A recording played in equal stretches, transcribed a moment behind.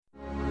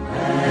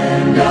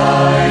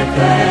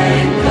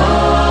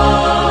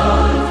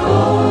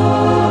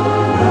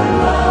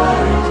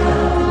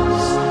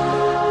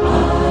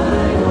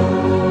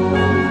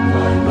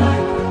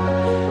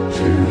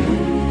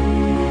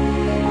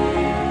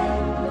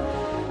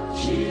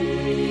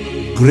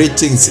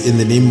Greetings in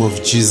the name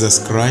of Jesus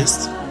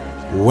Christ.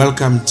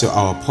 Welcome to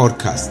our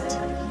podcast.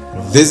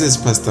 This is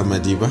Pastor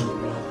Madiba.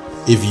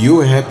 If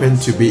you happen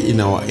to be in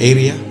our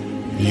area,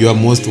 you are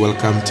most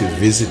welcome to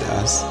visit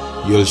us.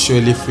 You'll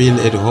surely feel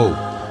at home.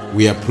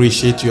 We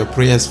appreciate your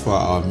prayers for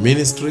our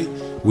ministry.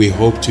 We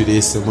hope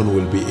today's sermon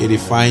will be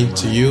edifying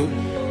to you,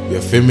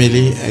 your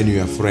family, and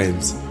your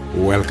friends.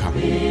 Welcome.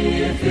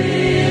 If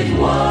it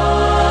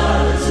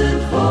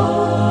wasn't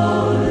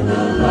for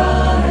the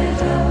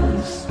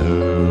lighthouse,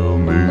 tell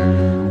me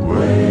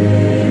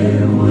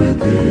where would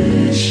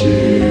this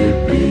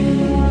ship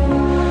be?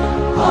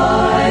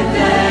 I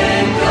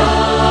thank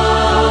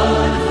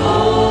God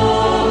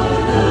for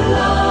the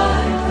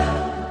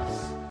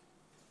lighthouse.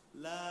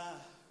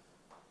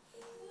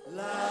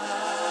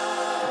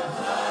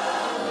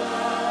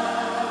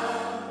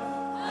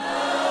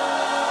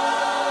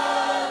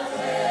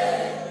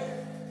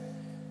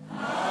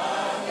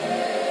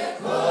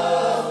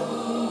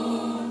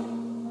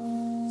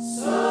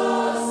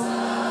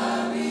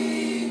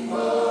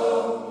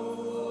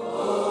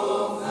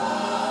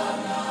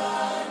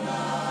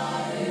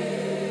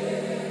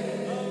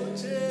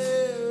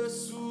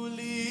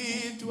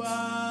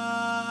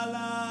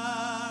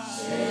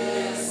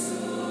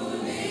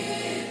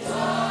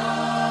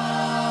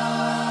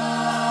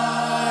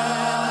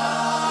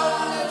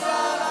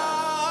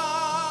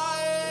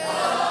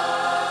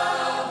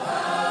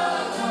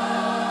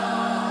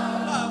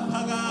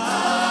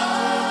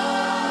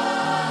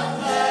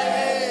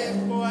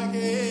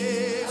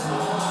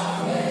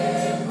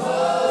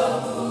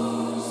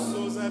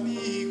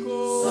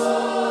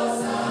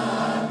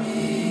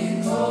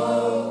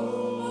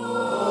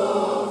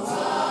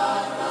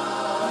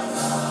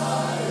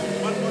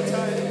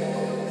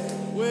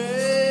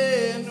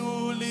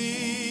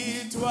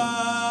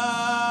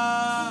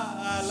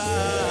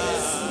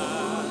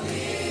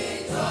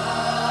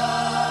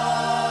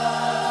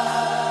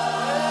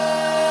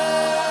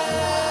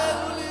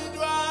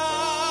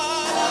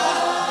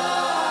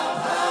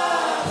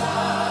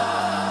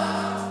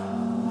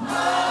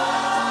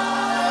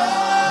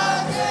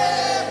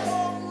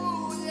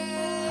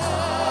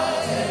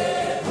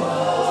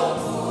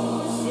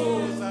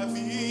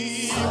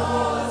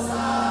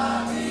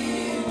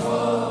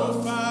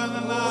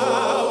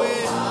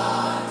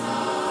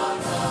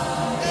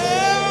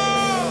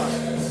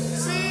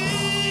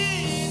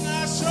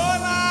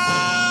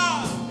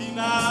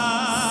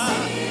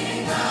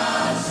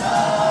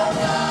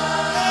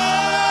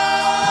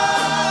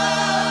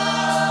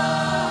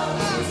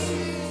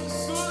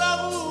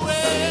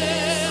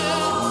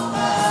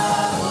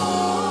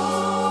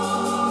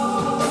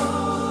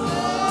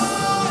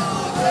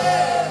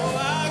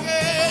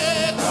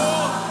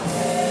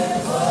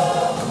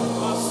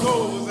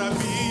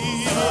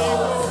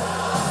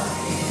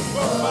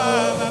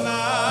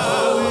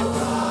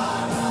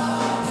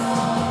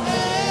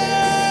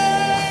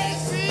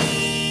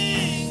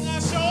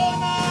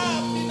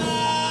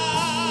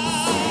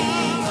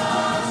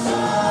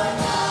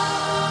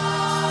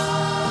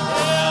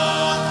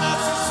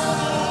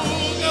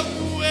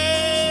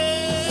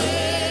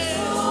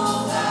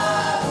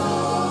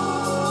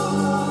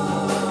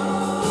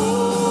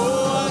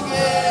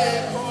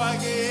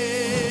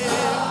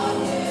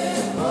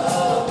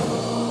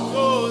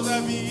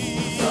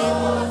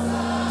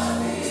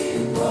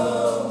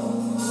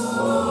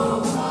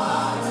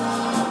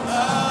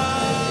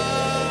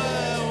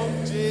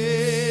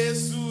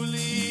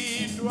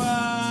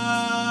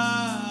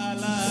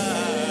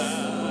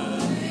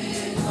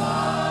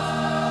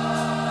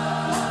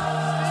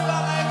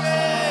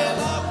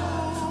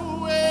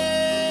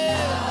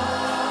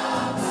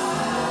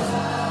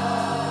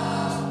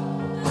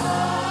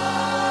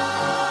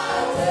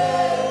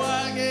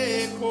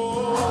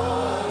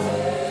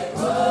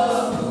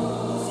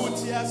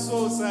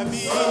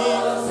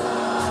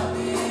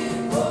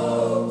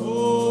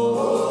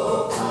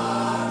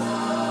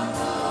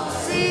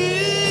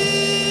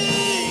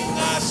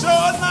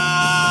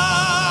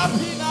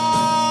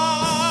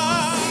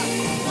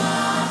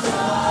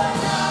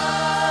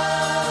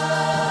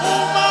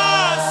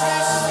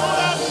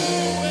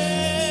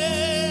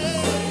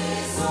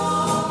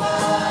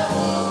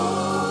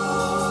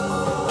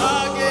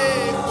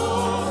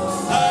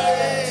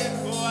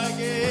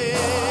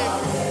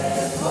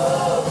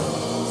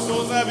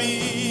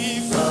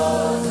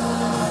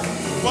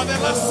 For the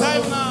last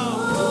time now.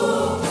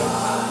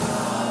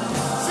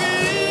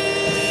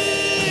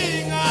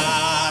 Sing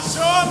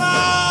Ashona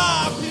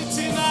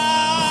Pitina.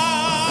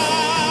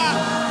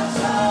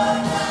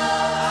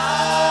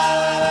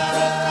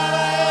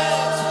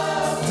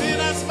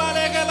 Tinas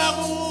Balegala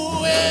Mue.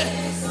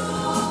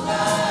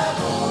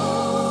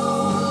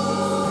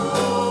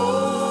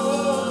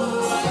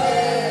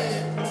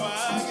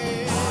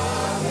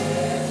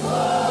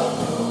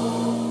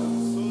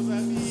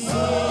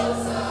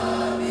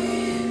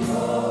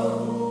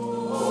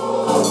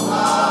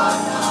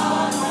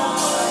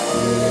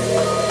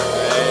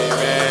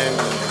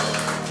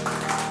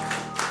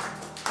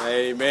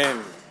 Amen.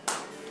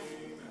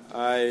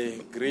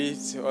 I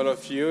greet all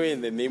of you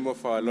in the name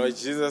of our Lord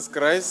Jesus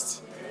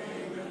Christ.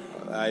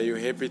 Are you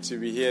happy to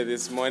be here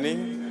this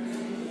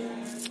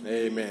morning?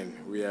 Amen.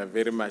 We are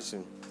very much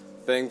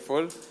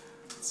thankful.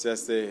 It's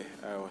just a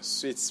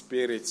sweet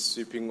spirit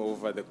sweeping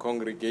over the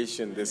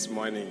congregation this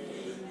morning.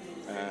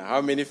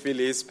 How many feel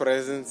His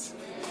presence?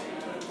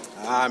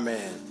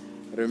 Amen.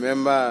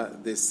 Remember,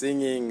 the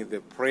singing,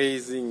 the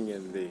praising,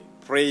 and the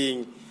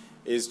praying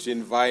is to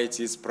invite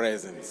His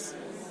presence.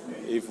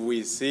 If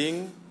we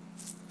sing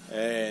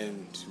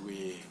and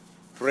we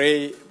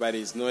pray, but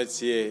He's not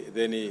here,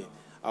 then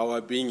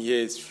our being here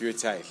is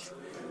futile.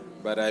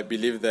 But I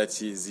believe that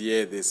He is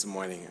here this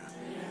morning.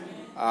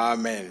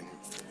 Amen.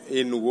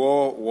 In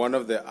war, one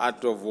of the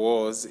art of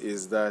wars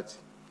is that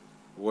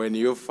when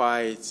you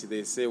fight,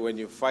 they say when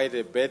you fight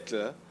a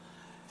battle,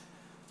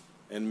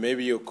 and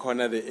maybe you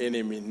corner the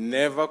enemy,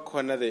 never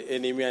corner the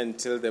enemy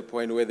until the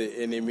point where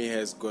the enemy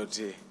has got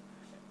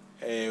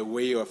a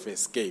way of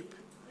escape.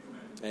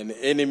 An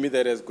enemy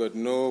that has got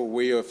no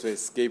way of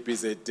escape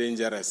is a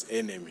dangerous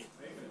enemy.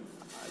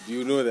 Do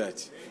you know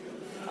that?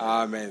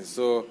 Amen.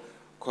 So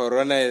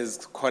Corona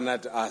has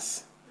cornered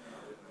us.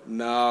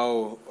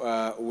 Now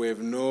we have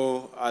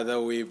no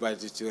other way but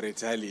to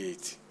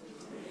retaliate.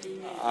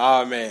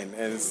 Amen.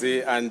 And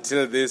say,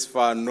 until this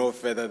far, no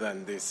further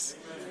than this.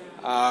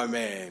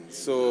 Amen.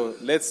 So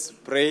let's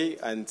pray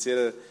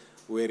until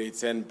we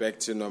return back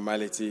to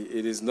normality.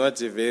 It is not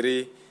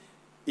very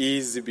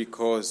easy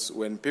because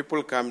when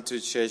people come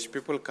to church,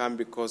 people come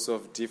because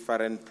of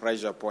different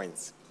pressure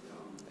points.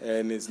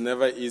 And it's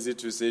never easy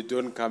to say,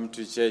 don't come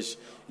to church.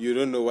 You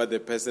don't know what the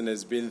person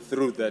has been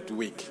through that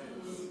week.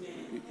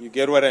 You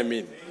get what I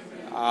mean?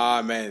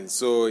 Amen.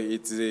 So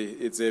it's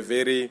a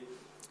very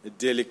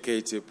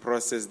delicate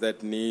process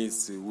that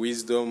needs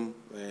wisdom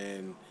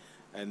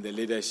and the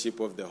leadership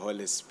of the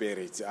Holy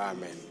Spirit.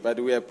 Amen. But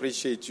we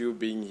appreciate you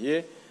being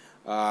here.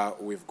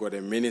 We've got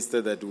a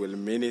minister that will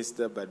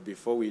minister, but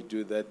before we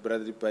do that,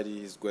 Brother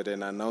Paddy has got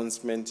an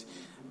announcement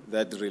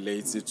that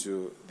relates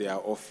to their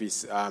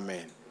office.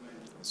 Amen.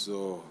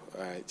 So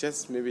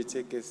just maybe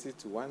take a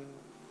seat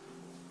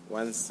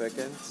 1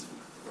 second.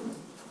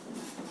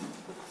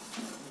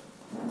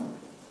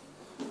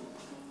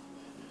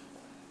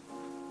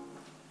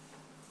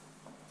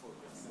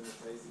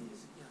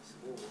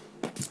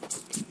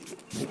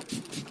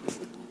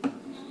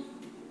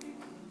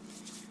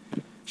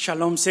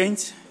 Shalom,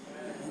 saints.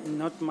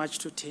 Not much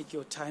to take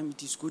your time.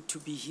 It is good to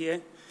be here.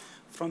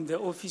 From the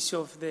office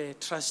of the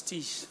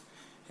trustees,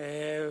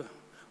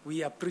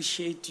 we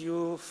appreciate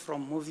you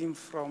from moving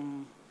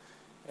from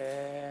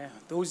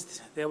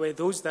those. There were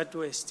those that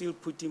were still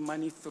putting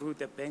money through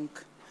the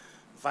bank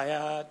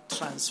via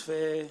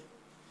transfer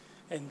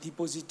and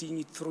depositing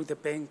it through the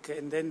bank,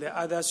 and then the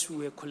others who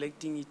were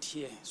collecting it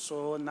here.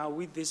 So now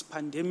with this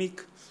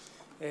pandemic,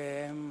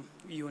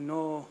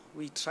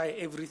 we try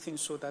everything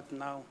so that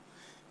now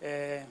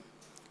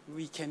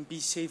we can be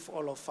safe,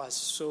 all of us.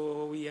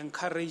 So we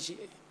encourage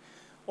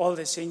all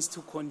the saints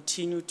to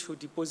continue to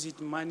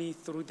deposit money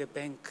through the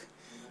bank.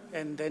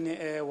 And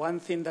then one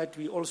thing that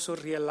we also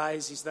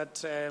realize is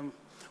that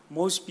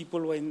most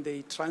people, when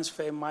they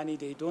transfer money,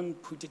 they don't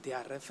put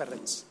their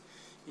reference.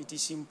 It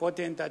is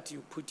important that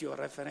you put your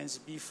reference.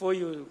 Before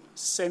you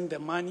send the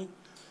money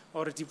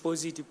or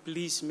deposit,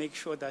 please make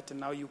sure that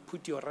now you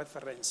put your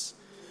reference.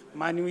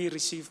 Money we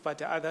receive, but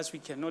the others we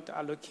cannot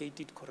allocate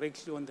it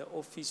correctly on the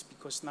office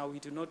because now we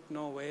do not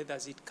know where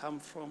does it come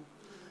from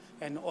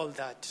and all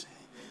that.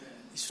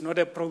 It's not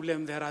a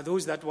problem. There are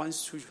those that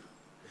wants to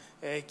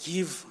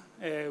give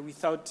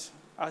without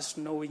us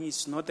knowing.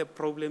 It's not a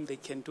problem. They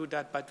can do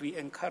that, but we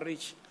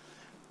encourage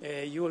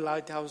you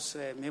Lighthouse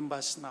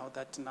members now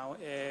that now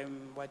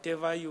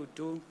whatever you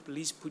do,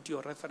 please put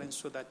your reference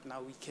so that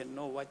now we can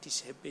know what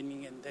is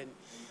happening and then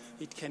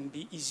it can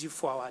be easy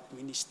for our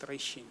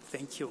administration.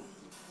 Thank you.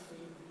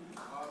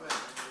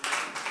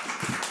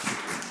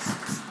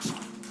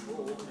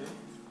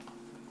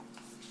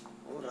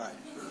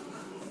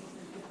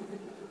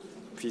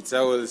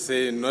 Peter will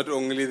say, not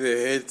only the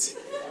head,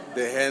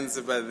 the hands,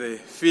 but the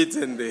feet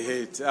and the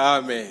head.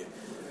 Amen.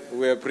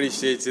 We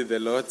appreciate the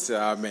Lord.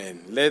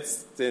 Amen. Let's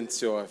stand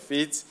to our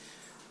feet.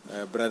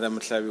 Brother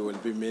Mutlabi will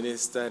be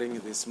ministering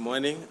this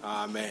morning.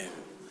 Amen.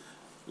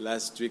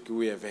 Last week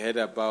we have heard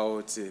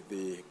about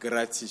the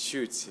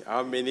gratitude.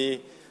 How many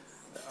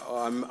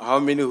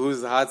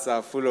whose hearts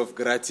are full of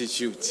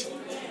gratitude?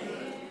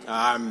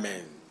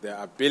 Amen.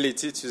 The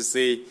ability to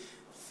say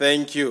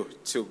thank you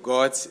to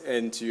God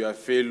and to your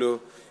fellow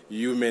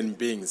human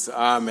beings.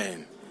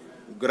 Amen.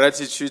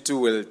 Gratitude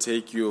will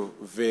take you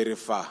very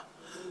far.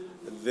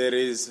 There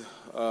is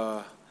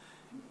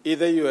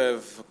either you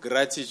have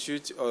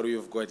gratitude or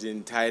you've got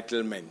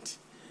entitlement.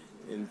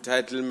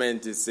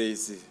 Entitlement, it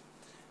says,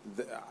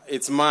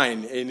 it's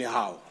mine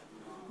anyhow.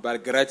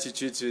 But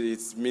gratitude,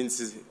 it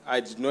means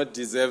I did not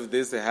deserve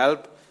this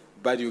help,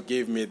 but you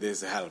gave me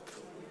this help.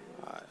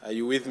 Are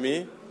you with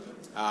me?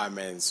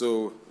 Amen.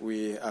 So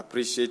we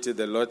appreciate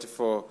the Lord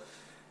for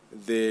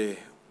the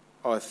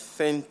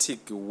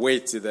authentic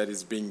weight that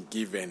is being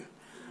given.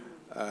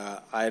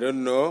 I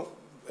don't know,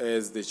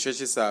 as the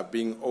churches are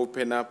being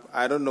opened up,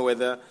 I don't know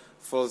whether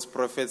false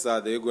prophets, are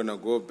they going to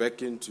go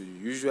back into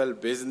usual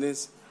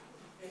business?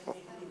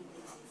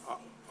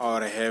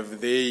 Or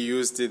have they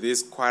used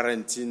this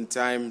quarantine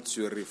time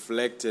to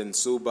reflect and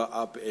sober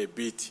up a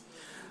bit?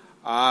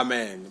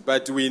 Amen.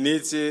 But we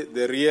need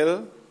the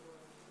real.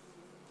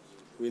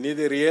 We need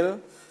the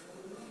real.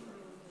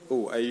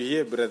 Oh, are you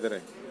here,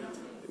 brethren?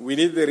 We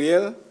need the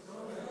real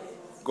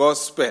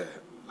gospel.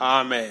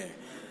 Amen.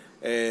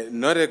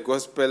 Not a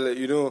gospel,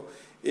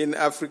 in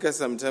Africa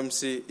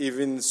sometimes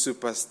even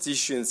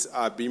superstitions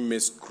are being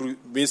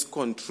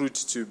misconstrued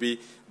to be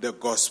the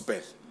gospel.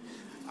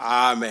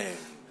 Amen.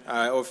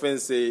 I often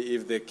say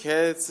if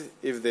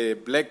the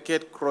black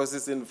cat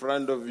crosses in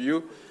front of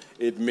you,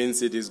 it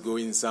means it is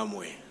going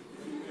somewhere.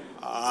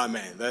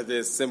 Amen. That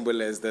is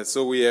simple as that.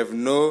 So we have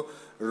no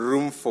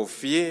room for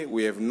fear.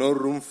 We have no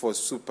room for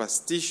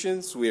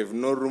superstitions. We have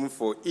no room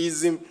for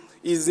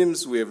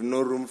isms. We have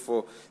no room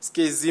for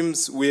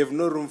schisms. We have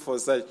no room for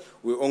such.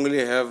 We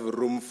only have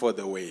room for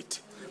the word.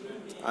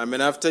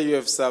 After you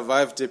have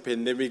survived a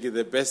pandemic,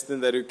 the best thing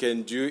that you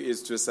can do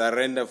is to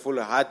surrender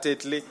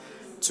full-heartedly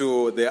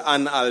to the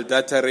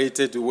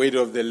unadulterated word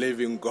of the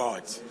living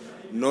God.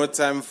 No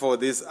time for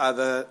this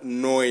other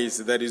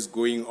noise that is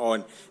going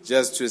on.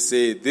 Just to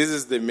say, this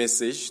is the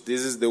message,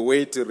 this is the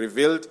way to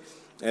revealed,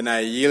 and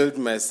I yield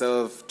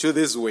myself to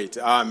this weight.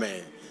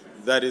 Amen.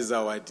 That is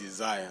our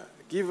desire.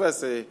 Give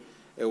us a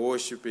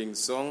worshiping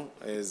song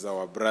as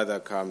our brother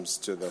comes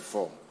to the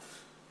fore.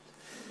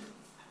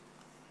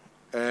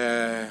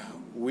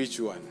 Which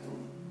one?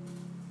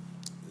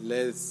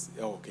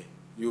 Okay,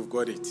 you've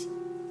got it.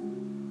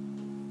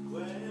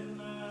 When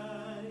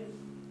I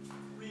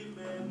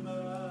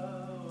remember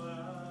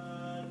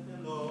what the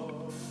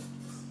Lord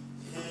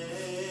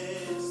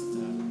has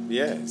done.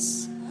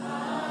 Yes.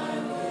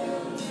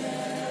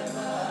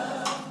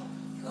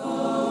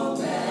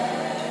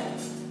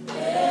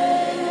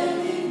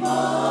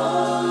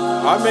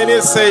 How many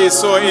say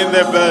so in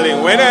the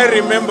building? When I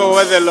remember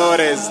what the Lord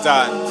has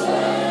done.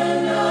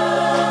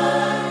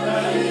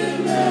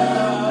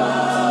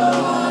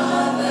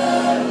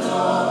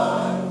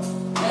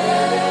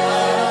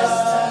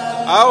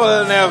 I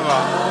will never.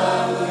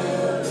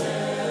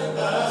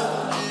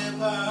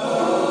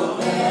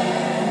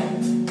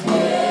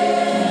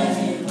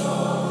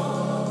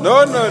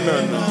 No.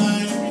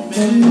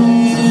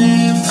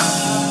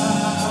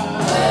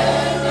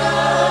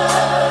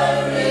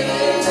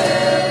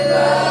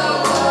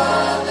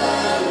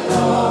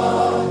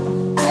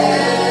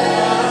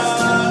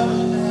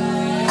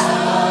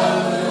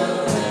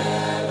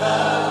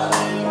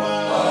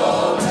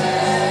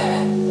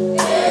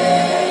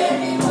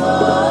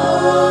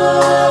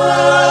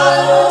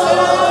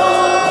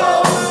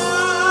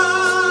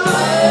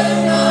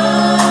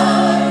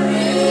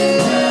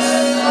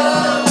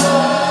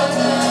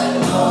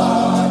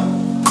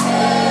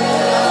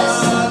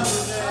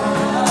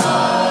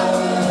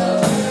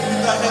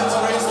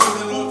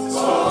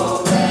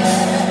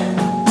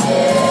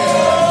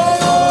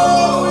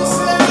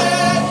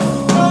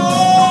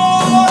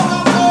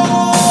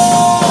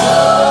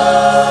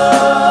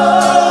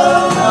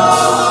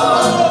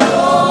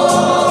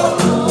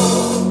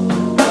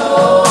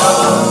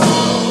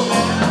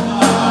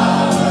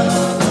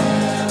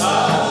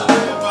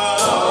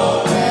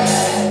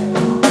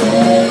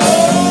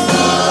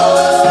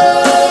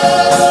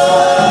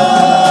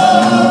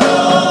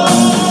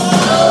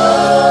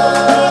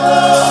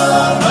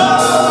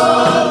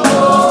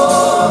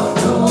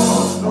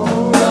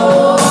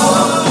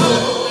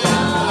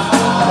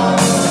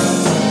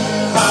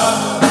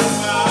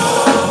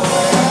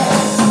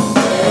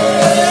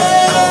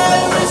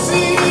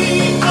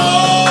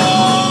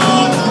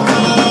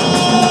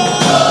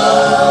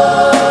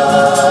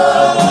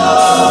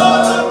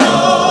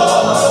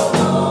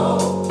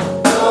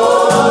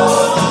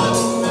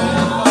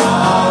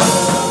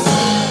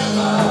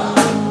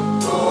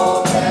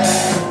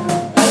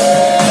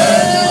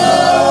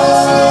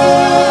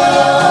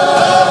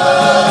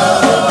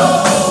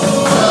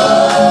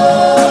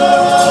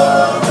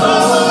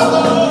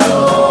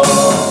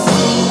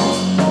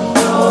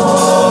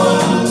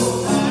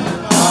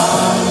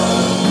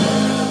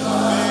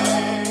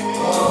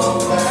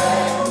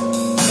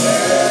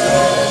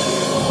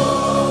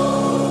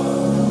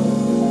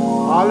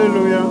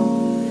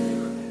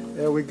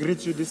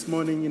 This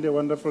morning in the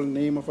wonderful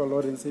name of our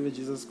Lord and Savior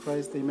Jesus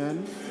Christ,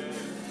 amen.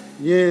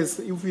 Yes,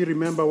 if we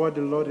remember what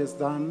the Lord has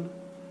done,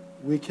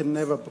 we can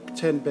never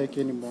turn back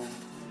anymore.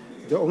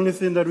 The only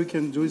thing that we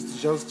can do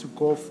is just to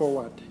go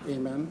forward,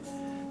 amen.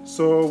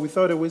 So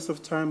without a waste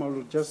of time, I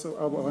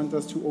want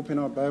us to open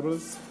our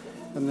Bibles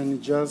and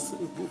then just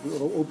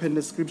open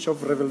the scripture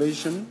of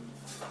Revelation,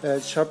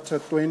 chapter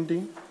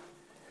 20,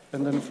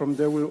 and then from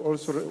there we'll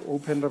also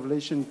open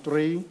Revelation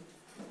 3,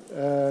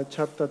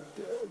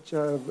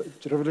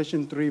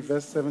 Revelation 3,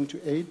 verse 7 to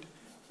 8,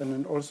 and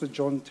then also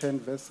John 10,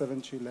 verse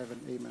 7 to 11.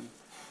 Amen.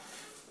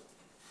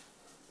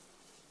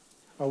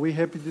 Are we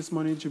happy this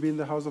morning to be in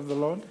the house of the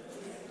Lord?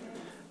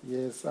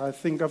 Yes, I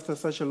think after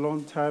such a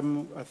long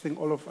time, I think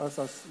all of us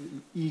are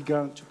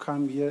eager to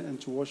come here and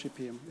to worship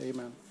Him.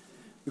 Amen.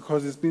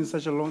 because it's been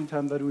such a long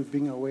time that we've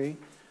been away.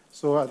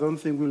 So I don't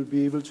think we'll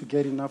be able to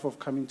get enough of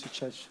coming to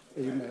church.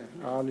 Amen.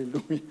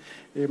 Hallelujah.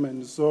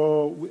 Amen.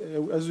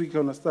 So as we're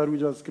going to start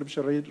with our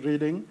scripture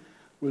reading,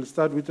 we'll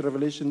start with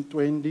Revelation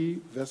 20,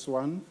 verse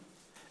 1.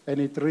 And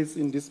it reads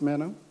in this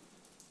manner.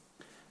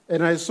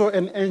 And I saw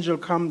an angel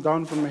come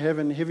down from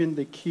heaven, having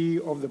the key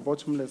of the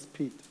bottomless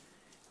pit,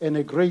 and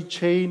a great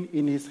chain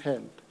in his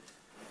hand.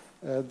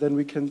 Then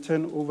we can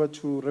turn over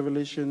to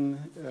Revelation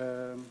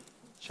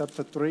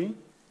chapter 3.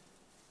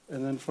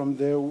 And then from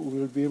there,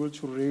 we'll be able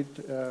to read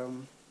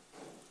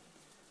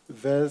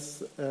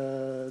verse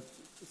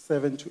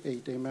 7 to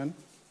 8. Amen.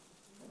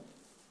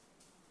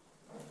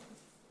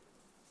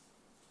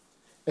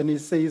 And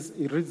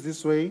it reads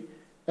this way.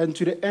 And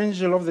to the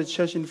angel of the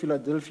church in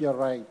Philadelphia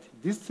write,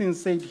 this thing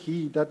said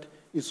he that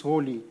is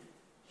holy,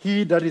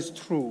 he that is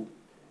true,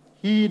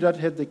 he that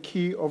had the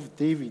key of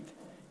David,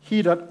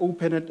 he that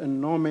openeth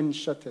and no man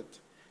shutteth,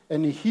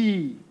 and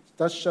he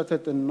that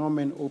shutteth and no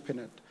man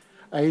openeth.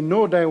 I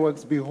know thy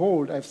works.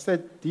 Behold, I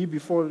set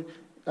before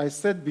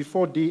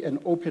thee an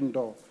open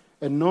door,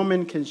 and no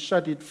man can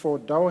shut it, for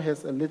thou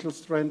hast a little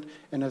strength,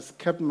 and hast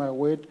kept my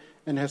word,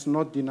 and hast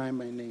not denied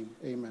my name.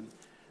 Amen.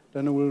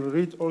 Then we'll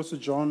read also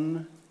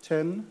John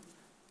 10,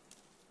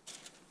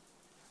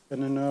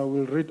 and then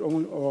we'll read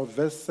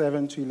verse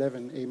 7 to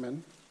 11.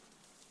 Amen.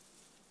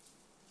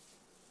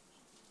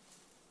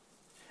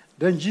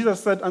 Then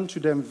Jesus said unto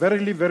them,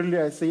 verily, verily,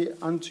 I say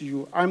unto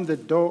you, I am the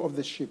door of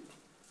the sheep.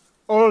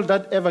 All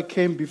that ever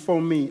came before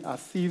me are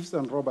thieves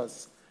and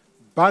robbers,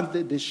 but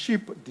the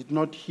sheep did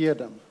not hear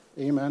them.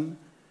 Amen.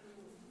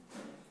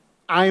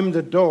 I am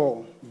the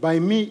door. By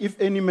me, if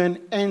any man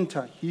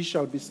enter, he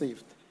shall be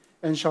saved,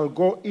 and shall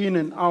go in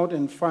and out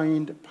and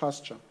find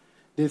pasture.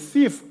 The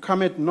thief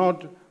cometh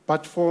not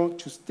but for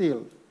to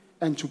steal,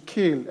 and to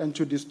kill, and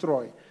to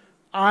destroy.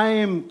 I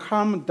am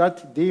come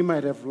that they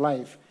might have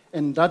life,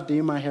 and that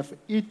they might have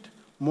it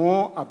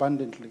more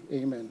abundantly.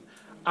 Amen.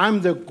 I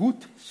am the good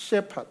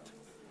shepherd.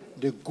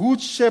 The good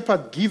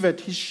shepherd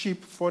giveth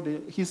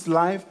his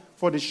life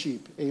for the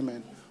sheep.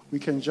 Amen. We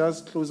can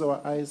just close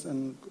our eyes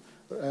and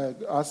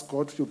ask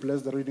God to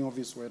bless the reading of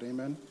his word.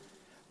 Amen.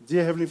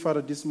 Dear Heavenly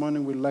Father, this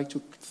morning we'd like to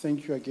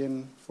thank you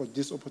again for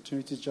this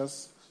opportunity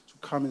just to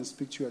come and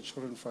speak to your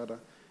children, Father.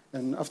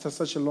 And after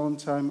such a long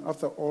time,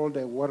 after all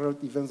the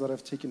world events that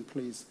have taken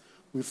place,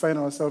 we find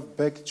ourselves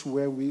back to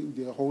where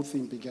the whole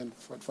thing began,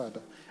 Father.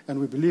 And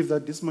we believe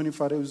that this morning,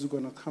 Father, is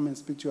going to come and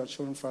speak to our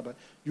children, Father.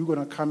 You're going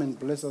to come and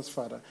bless us,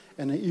 Father.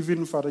 And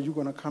even, Father, you're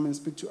going to come and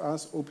speak to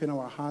us, open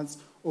our hearts,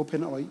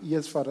 open our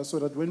ears, Father, so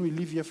that when we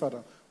leave here,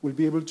 Father, we'll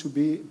be able to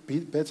be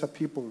better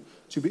people,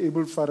 to be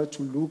able, Father,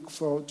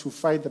 to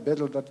fight the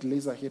battle that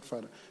lays ahead,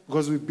 Father.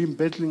 Because we've been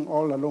battling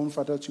all alone,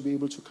 Father, to be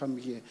able to come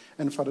here.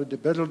 And, Father, the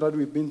battle that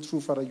we've been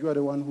through, Father, you are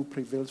the one who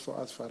prevails for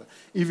us, Father.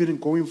 Even in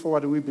going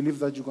forward, we believe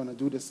that you're going to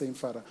do the same,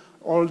 Father.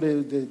 All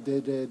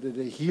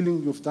the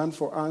healing you've done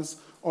for us,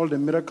 all the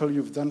miracle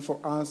you've done for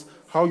us,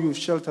 how you've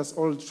sheltered us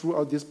all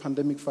throughout this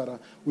pandemic, Father.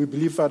 We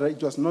believe, Father,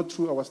 it was not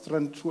through our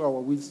strength, through our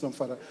wisdom,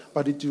 Father,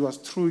 but it was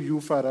through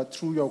you, Father,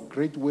 through your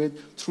great word,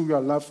 through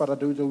your love, Father,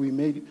 that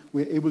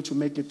we're able to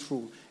make it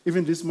through.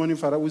 Even this morning,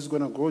 Father, who's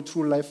going to go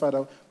through life,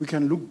 Father, we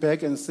can look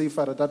back and say,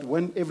 Father, that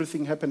when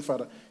everything happened,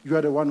 Father, you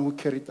are the one who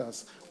carried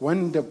us.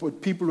 When the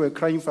people were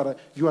crying, Father,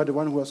 you are the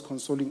one who was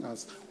consoling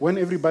us. When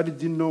everybody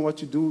didn't know what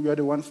to do, you are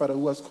the one, Father,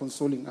 who was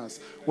consoling us.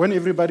 When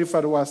everybody,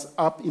 Father, was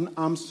up in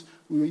arms,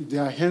 with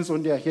their hands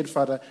on their head,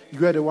 Father,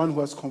 you are the one who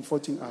was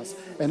comforting us.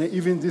 And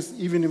even this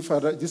evening,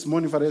 Father, this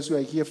morning, Father, as we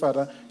are here,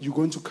 Father, you're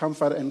going to come,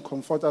 Father, and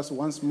comfort us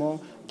once more.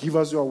 Give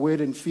us your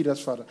word and feed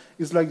us, Father.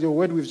 It's like the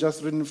word we've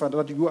just written,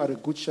 Father, that you are a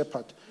good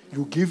shepherd.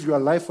 You give your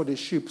life for the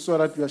sheep so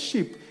that your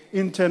sheep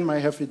in turn might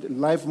have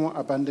life more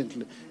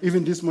abundantly.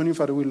 Even this morning,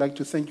 Father, we'd like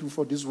to thank you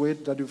for this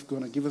word that you're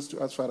going to give us to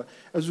us, Father.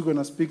 As we're going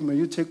to speak, may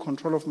you take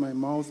control of my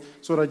mouth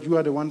so that you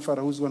are the one,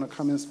 Father, who's going to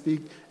come and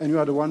speak, and you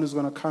are the one who's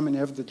going to come and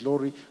have the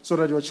glory, so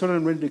that your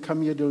children, when they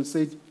come here, they'll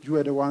say, you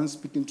are the one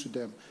speaking to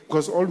them.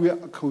 Because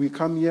we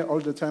come here all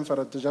the time,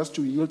 Father, just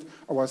to yield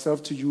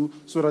ourselves to you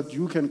so that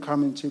you can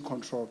come and take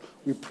control.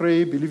 We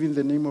pray, believe in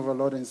the name of our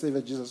Lord and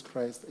Savior, Jesus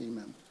Christ.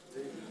 Amen.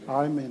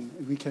 Amen.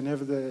 We can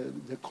have the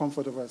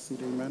comfort of our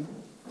seat. Amen.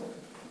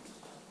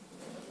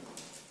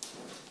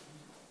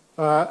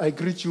 I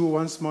greet you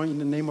once more in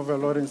the name of our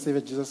Lord and Savior,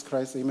 Jesus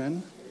Christ.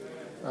 Amen.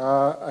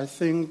 I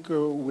think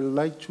we'd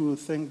like to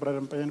thank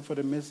Brother Mpayan for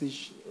the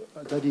message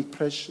that he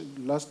preached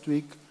last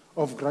week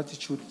of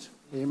gratitude.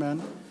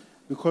 Amen.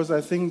 Because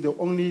I think the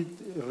only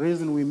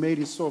reason we made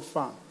it so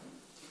far,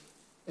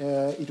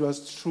 it was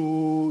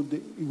through,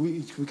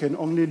 we can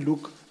only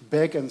look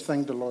back and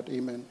thank the Lord.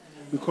 Amen.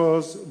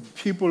 Because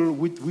people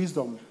with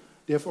wisdom,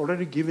 they have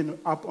already given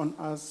up on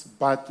us,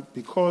 but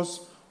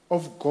because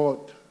of God,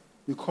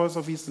 because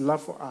of his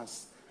love for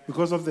us,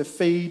 because of the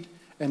faith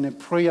and the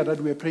prayer that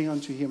we are praying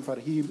unto him,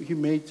 Father, he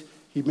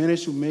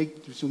managed to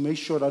make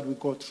sure that we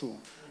go through.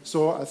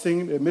 So I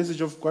think the message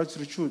of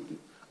gratitude,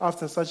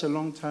 after such a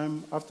long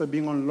time, after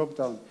being on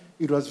lockdown,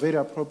 it was very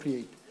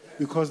appropriate,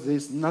 because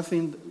there's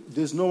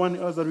no one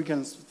else that we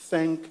can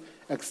thank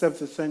except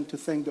to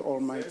thank the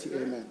Almighty.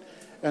 Amen.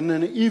 And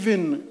then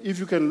even if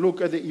you can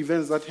look at the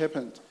events that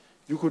happened,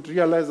 you could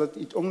realize that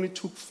it only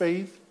took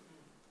faith,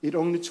 it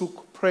only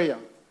took prayer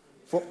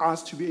for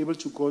us to be able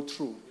to go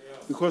through.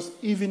 Because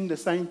even the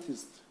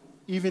scientists,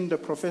 even the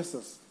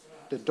professors,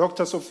 the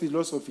doctors of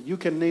philosophy, you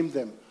can name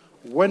them,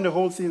 when the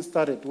whole thing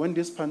started, when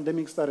this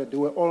pandemic started, they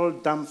were all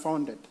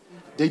dumbfounded.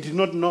 They did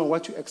not know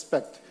what to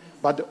expect.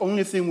 But the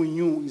only thing we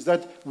knew is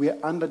that we are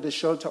under the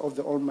shelter of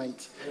the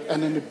Almighty.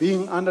 And in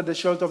being under the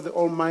shelter of the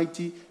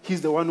Almighty, He's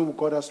the one who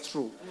got us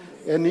through.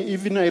 And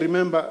even I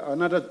remember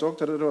another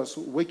doctor that I was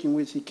working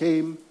with, he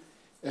came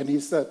and he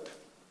said,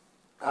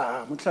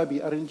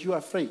 Mutlabi, aren't you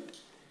afraid?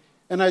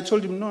 And I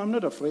told him, no, I'm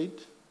not afraid.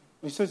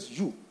 He says,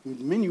 you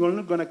mean you're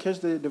not going to catch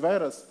the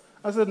virus?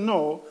 I said,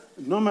 no,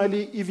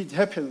 normally if it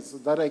happens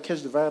that I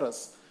catch the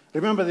virus,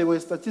 remember there were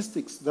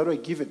statistics that were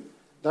given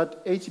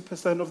that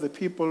 80% of the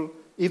people,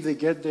 if they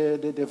get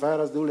the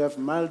virus, they will have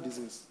mild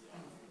disease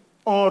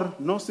or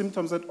no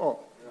symptoms at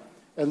all.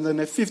 And then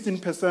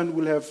 15%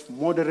 will have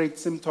moderate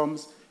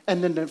symptoms,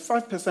 and then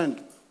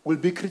 5% will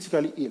be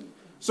critically ill.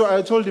 So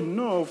I told him,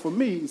 no, for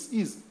me it's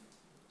easy.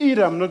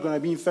 Either I'm not going to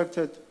be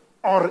infected,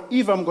 or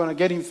if I'm going to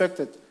get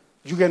infected,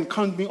 you can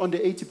count me on the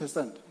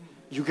 80%.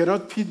 You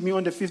cannot put me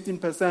on the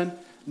 15%,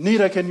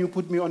 neither can you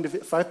put me on the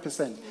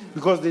 5%,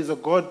 because there's a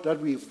God that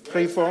we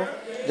pray for,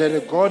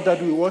 there's a God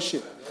that we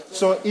worship.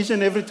 So each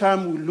and every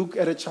time we look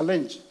at a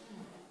challenge,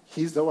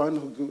 He's the one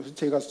who will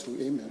take us through.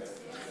 Amen.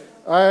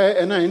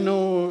 I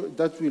know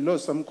that we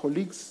lost some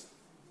colleagues,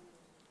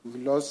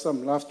 we lost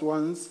some loved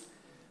ones,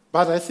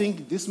 but I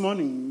think this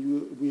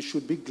morning we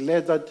should be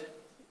glad that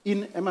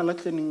in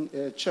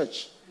Emalaklening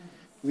Church,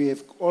 we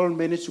have all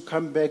managed to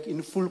come back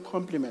in full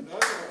complement.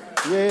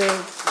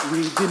 Where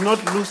we did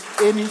not lose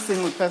any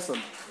single person.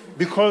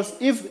 Because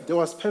if there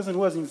was a person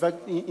who was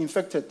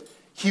infected,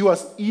 he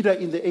was either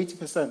in the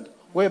 80%,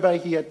 whereby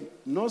he had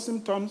no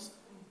symptoms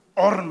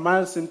or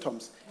mild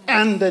symptoms.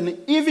 And then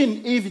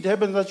even if it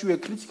happens that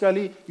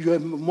you are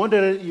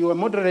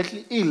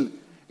moderately ill,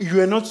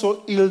 you are not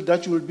so ill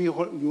that you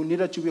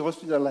needed to be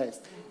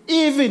hospitalized.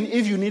 Even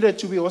if you needed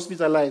to be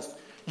hospitalized,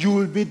 you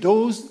will be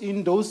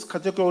in those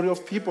category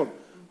of people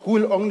who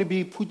will only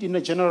be put in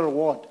a general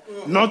ward,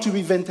 not to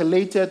be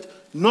ventilated,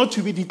 not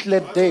to be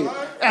declared dead.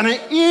 And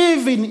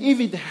even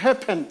if it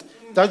happened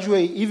that you are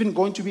even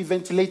going to be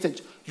ventilated,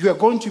 you are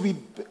going to be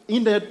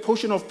in that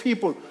portion of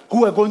people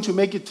who are going to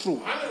make it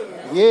through.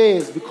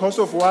 Yes, because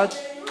of what?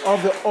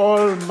 Of the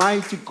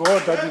Almighty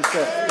God that we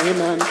serve.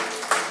 Amen.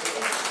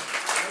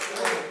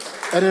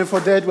 And then for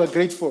that, we're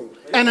grateful.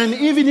 And then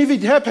even if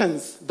it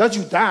happens that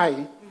you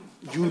die,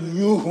 you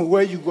knew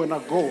where you're going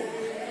to go.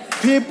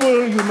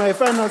 People, you may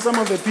find out some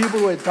of the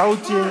people were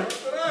doubting.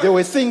 They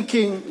were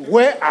thinking,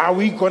 where are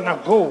we going to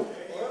go?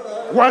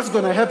 What's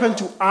going to happen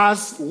to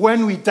us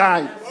when we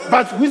die?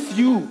 But with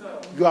you,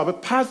 your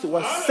path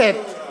was set.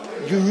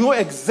 You knew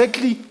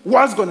exactly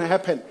what's going to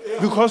happen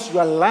because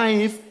your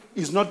life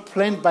is not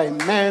planned by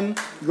man.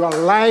 Your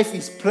life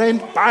is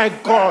planned by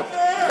God.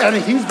 And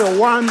He's the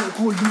one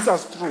who leads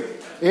us through.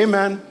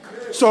 Amen.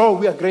 So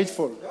we are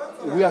grateful.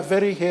 We are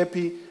very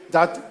happy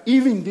that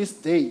even this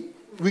day,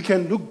 we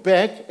can look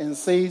back and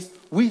say,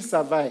 we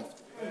survived.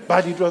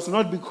 But it was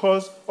not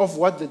because of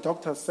what the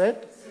doctor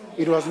said.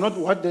 It was not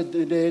what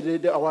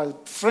our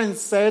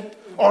friends said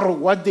or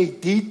what they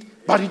did.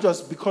 But it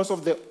was because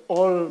of the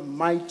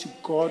Almighty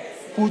God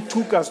who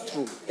took us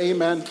through.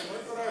 Amen.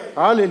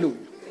 Hallelujah.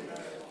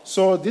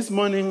 So this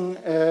morning,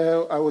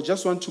 I would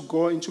just want to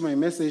go into my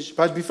message.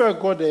 But before I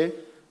go there,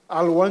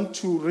 I want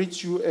to read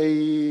you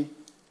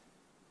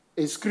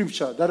a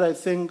scripture that I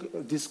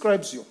think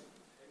describes you.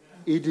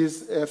 It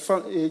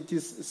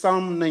is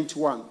Psalm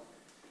 91.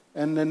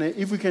 And then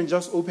if we can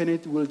just open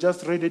it, we'll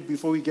just read it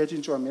before we get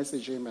into our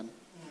message. Amen.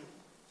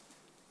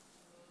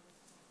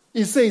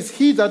 It says,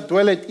 he that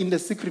dwelleth in the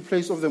secret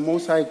place of the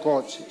Most High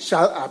God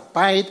shall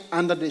abide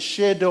under the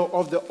shadow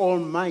of the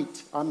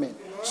Almighty. Amen.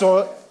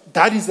 So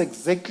that is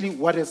exactly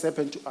what has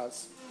happened to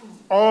us.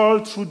 All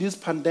through this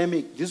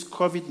pandemic, this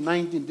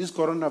COVID-19, this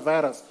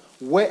coronavirus,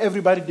 where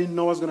everybody didn't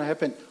know what's going to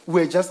happen,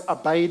 we're just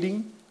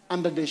abiding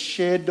under the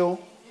shadow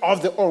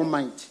of the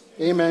Almighty.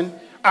 Amen.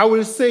 I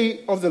will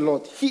say of the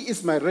Lord, He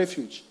is my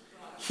refuge.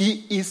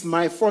 He is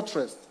my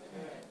fortress.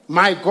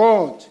 My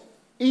God,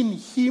 in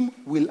Him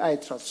will I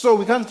trust. So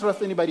we can't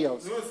trust anybody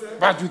else.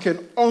 But we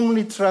can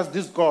only trust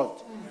this God.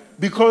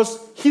 Because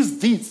His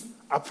deeds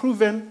are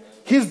proven.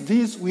 His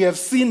deeds, we have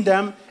seen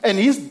them. And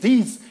His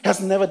deeds has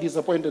never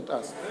disappointed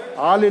us.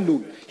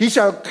 Hallelujah. He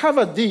shall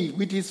cover thee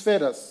with His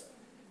feathers.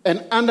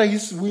 And under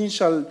His wings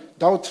shall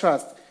thou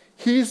trust.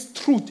 His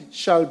truth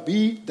shall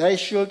be thy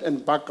shield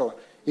and buckler.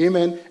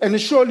 Amen.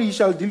 And surely He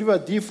shall deliver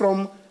thee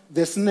from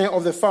the snare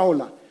of the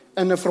fowler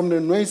and from the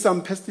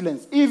noisome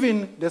pestilence,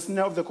 even the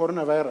snare of the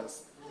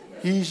coronavirus.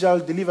 He shall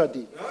deliver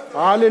thee.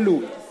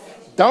 Hallelujah.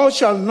 Thou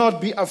shalt not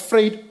be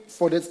afraid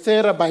for the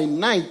terror by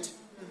night,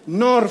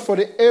 nor for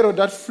the arrow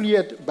that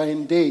fleeth by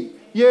day.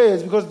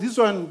 Yes, because this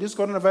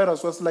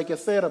coronavirus was like a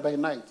terror by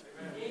night.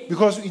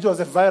 Because it was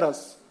a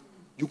virus.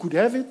 You could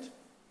have it,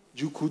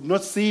 You could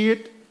not see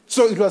it.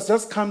 So it was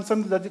just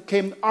something that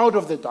came out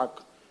of the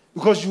dark.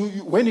 Because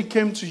when it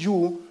came to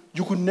you,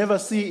 you could never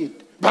see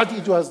it. But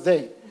it was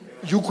there.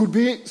 You could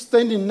be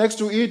standing next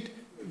to it,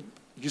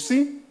 you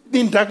see,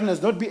 in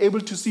darkness, not be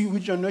able to see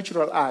with your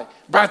natural eye.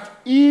 But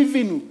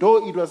even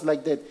though it was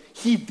like that,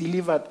 he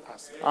delivered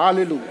us.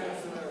 Hallelujah.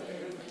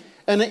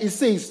 And it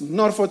says,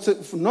 nor for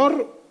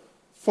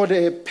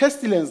the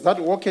pestilence that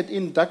walketh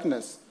in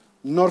darkness,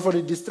 nor for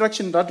the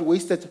destruction that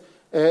wasted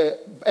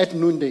at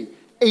noonday.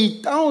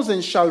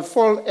 8,000 shall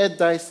fall at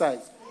thy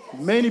side.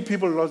 Many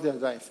people lost their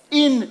life.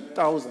 In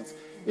thousands.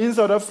 In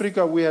South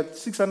Africa, we had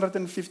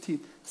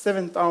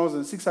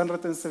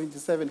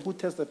 657,677 who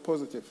tested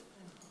positive.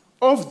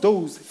 Of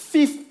those,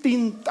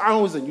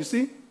 15,000, you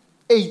see,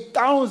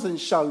 8,000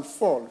 shall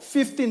fall.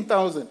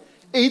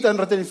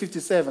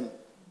 15,857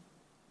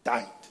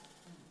 died.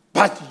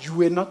 But you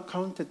were not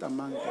counted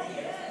among them.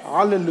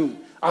 Hallelujah.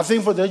 I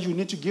think for that you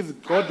need to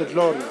give God the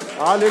glory.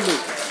 Hallelujah.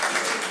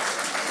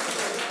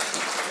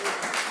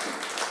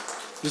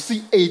 You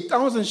see,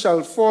 8,000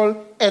 shall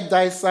fall at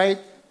thy side,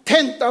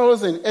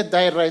 10,000 at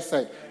thy right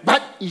side,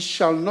 but it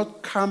shall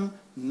not come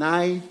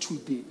nigh to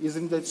thee.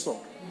 Isn't that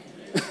so?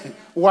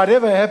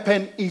 Whatever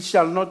happened, it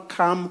shall not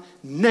come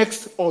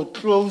next or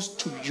close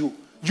to you.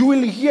 You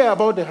will hear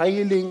about the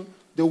healing,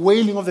 the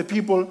wailing of the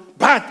people,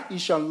 but it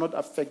shall not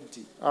affect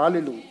thee.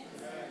 Hallelujah.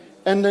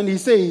 And then he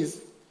says,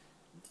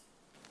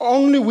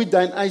 only with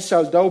thine eyes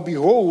shalt thou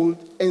behold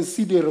and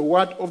see the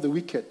reward of the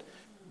wicked,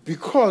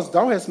 because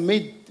thou hast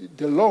made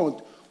the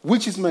Lord,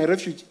 which is my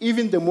refuge,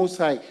 even the Most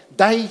High,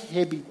 thy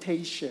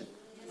habitation.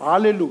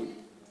 Hallelujah.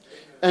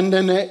 And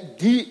then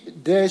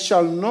there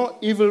shall no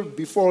evil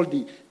befall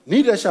thee,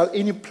 neither shall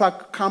any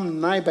plague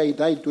come nigh by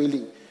thy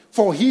dwelling.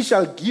 For he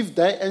shall give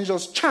thy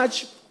angels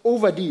charge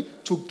over thee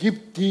to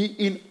keep thee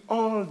in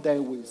all thy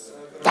ways.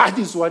 That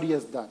is what he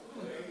has done.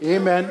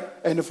 Amen.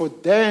 And for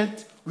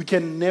that, we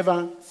can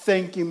never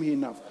thank him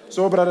enough.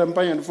 So, Brother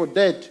Mpayan, for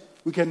that,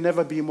 we can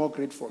never be more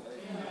grateful.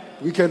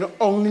 We can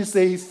only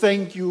say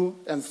thank you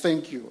and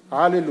thank you.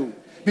 Hallelujah.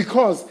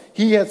 Because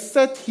he has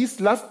set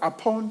his love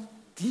upon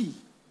thee.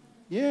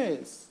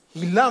 Yes.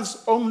 He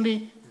loves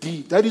only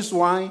thee. That is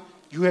why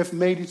you have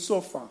made it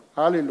so far.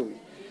 Hallelujah.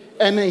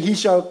 And he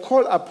shall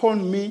call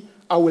upon me.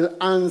 I will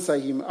answer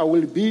him. I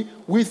will be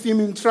with him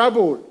in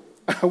trouble.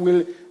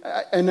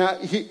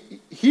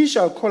 He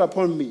shall call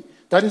upon me.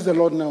 That is the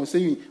Lord now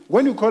saying,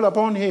 when you call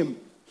upon him,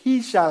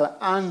 he shall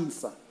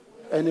answer.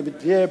 And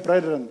dear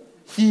brethren,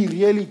 he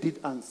really did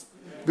answer.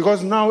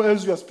 Because now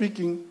as we are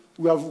speaking,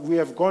 we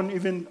have gone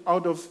even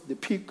out of the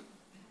peak.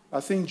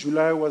 I think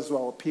July was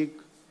our peak,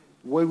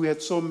 where we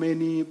had so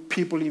many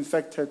people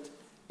infected,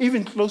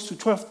 even close to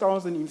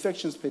 12,000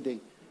 infections per day.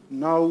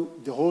 Now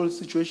the whole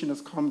situation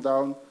has calmed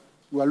down.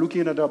 We are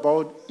looking at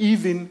about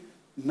even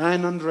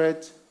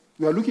 900.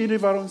 We are looking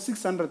at around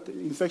 600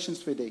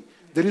 infections per day.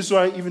 That is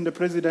why even the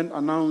president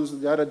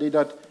announced the other day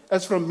that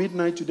as from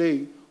midnight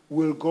today,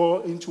 we'll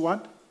go into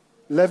what?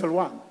 Level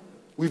 1.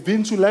 We've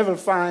been to level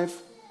 5,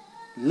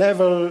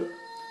 level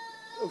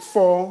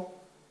 4,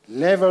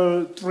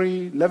 level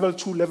 3, level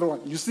 2, level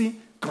 1. You see,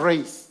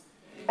 grace.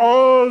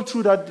 All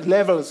through that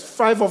levels,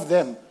 5 of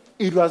them,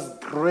 it was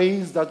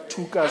grace that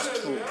took us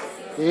through.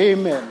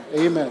 Amen.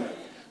 Amen.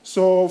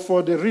 So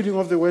for the reading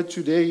of the word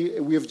today,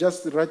 we have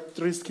just read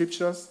 3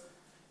 scriptures.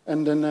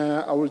 And then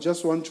I will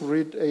just want to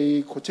read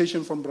a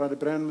quotation from Brother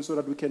Branham so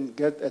that we can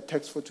get a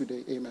text for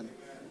today. Amen.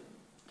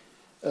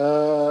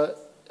 I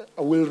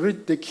will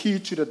read The Key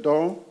to the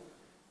Door,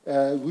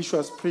 which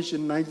was preached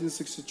in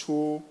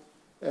 1962,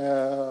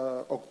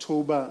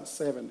 October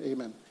 7.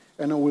 Amen.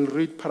 And I will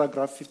read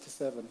paragraph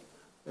 57.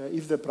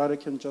 If the brother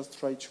can just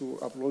try to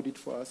upload it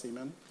for us.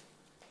 Amen.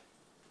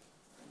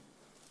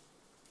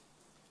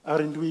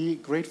 Aren't we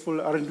grateful?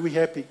 Aren't we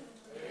happy?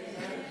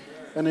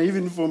 And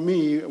even for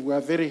me, we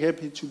are very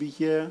happy to be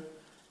here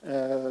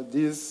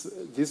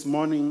this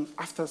morning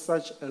after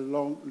such a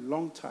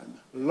long time,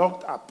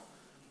 locked up.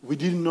 We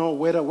didn't know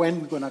when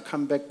we're going to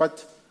come back,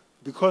 but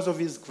because of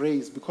his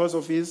grace, because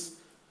of his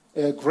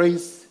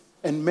grace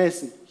and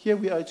mercy, here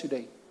we are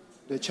today.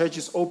 The church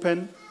is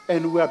open,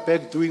 and we are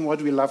back doing what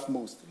we love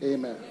most.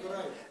 Amen.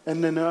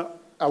 And then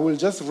I will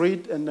just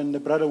read, and then the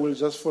brother will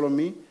just follow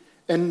me.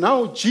 And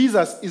now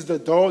Jesus is the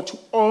door to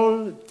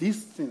all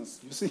these things.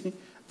 You see?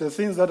 The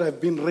things that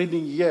I've been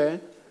reading here,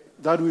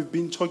 that we've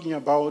been talking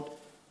about,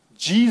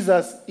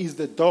 Jesus is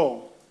the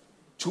door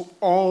to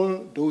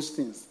all those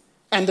things.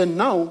 And then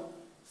now,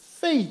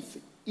 faith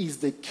is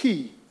the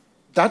key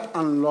that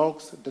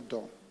unlocks the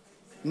door.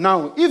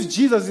 Now, if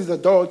Jesus is the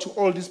door to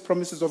all these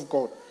promises of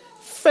God,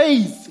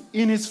 faith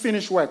in his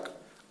finished work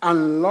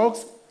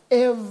unlocks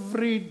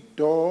every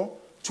door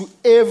to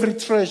every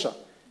treasure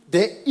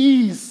there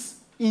is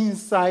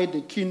inside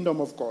the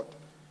kingdom of God.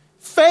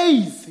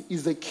 Faith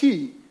is the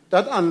key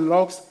that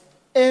unlocks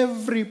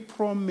every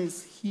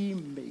promise he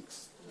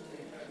makes.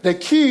 The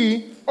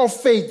key of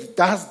faith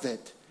does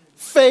that.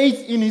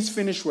 Faith in his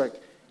finished work.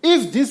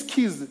 If these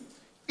keys,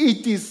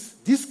 it is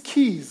these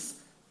keys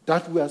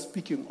that we are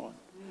speaking on.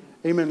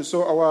 Amen.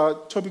 So our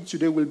topic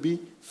today will be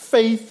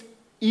faith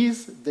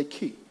is the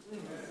key.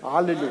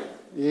 Hallelujah.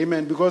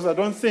 Amen. Because I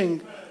don't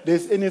think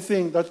there's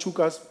anything that took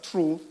us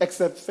through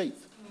except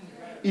faith.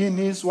 In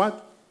his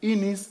what? In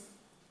his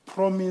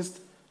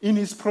promises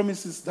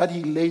that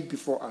he laid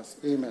before us.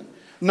 Amen.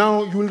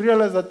 Now you will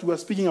realize that we are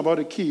speaking about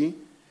a key,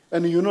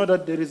 and you know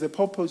that there is a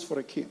purpose for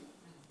a key.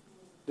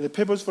 The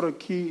purpose for a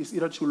key is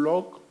either to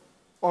lock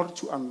or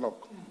to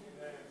unlock.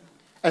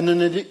 And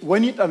then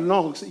when it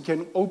unlocks, it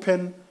can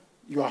open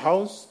your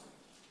house,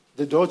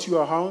 the door to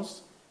your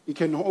house. It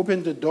can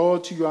open the door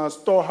to your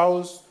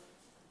storehouse.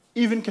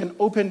 Even can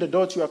open the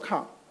door to your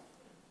car.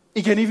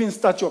 It can even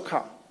start your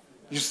car.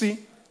 You see,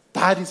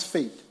 that is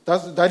faith.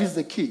 That is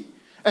the key.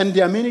 And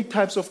there are many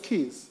types of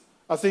keys.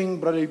 I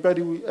think Brother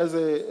Ibadi, as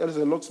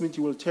a locksmith,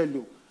 he will tell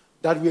you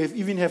that we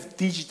even have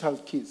digital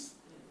keys.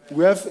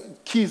 We have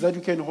keys that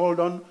you can hold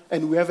on,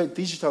 and we have a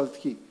digital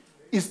key.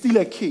 It's still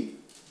a key.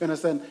 You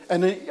understand?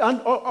 And then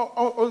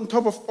on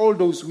top of all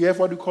those, we have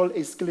what we call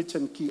a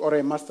skeleton key or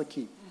a master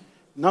key.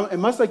 Now, a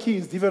master key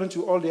is different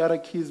to all the other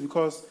keys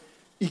because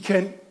it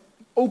can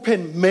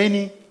open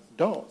many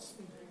doors.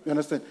 You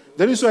understand?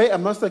 That is why a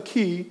master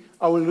key,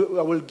 I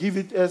will give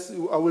it as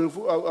I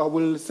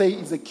will say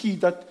it's a key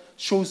that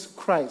shows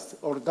Christ,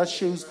 or that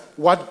shows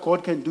what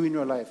God can do in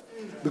your life.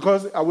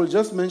 Because I will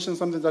just mention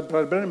something that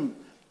Brother Branham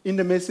in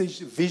the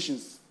message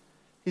Visions,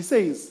 he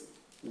says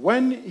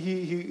when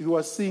he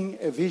was seeing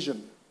a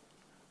vision,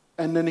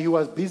 and then he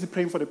was busy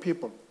praying for the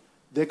people,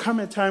 there come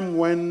a time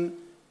when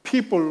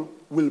people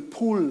will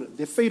pull,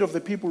 the faith of the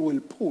people will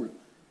pull.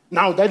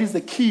 Now that is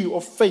the key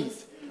of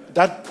faith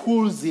that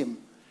pulls him.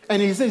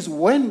 And he says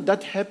when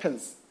that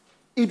happens,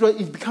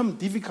 it becomes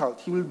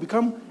difficult. He will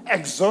become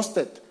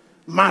exhausted.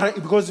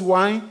 Because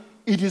why?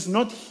 It is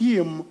not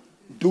him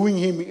doing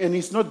him, and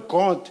it's not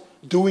God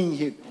doing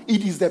it.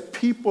 It is the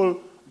people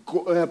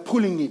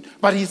pulling it.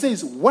 But he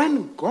says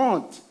when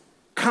God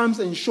comes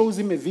and shows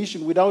him a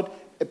vision without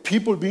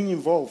people being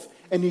involved,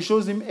 and he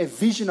shows him a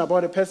vision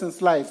about a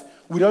person's life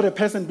without a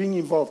person being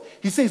involved,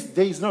 he says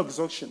there is no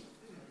exhaustion.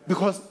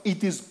 Because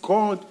it is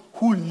God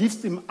who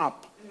lifts him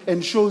up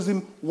and shows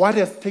him what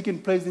has taken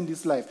place in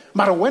this life.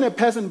 But when a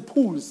person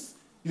pulls,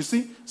 you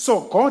see,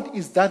 so God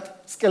is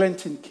that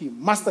skeleton key,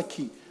 master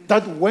key,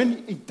 that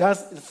when it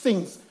does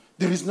things,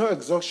 there is no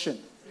exhaustion.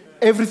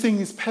 Everything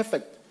is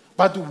perfect.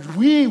 But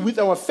we, with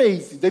our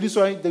faith, that is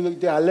why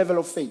there are levels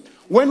of faith.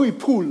 When we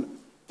pull,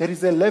 there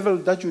is a level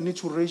that you need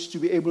to reach to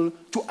be able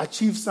to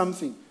achieve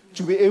something,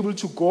 to be able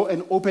to go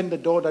and open the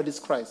door that is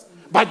Christ.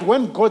 But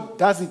when God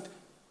does it,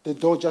 the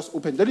door just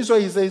opens. That is why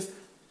he says,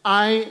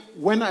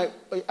 when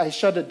I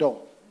shut the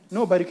door,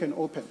 nobody can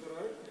open.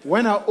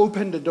 When I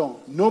open the door,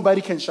 nobody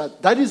can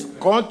shut. That is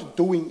God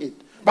doing it.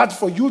 But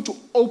for you to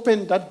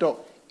open that door,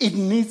 it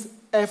needs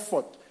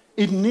effort.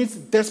 It needs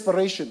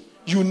desperation.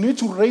 You need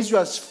to raise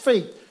your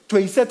faith to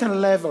a certain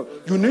level.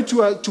 You need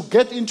to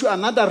get into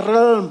another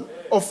realm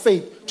of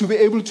faith to be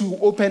able to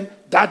open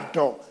that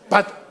door.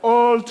 But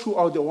all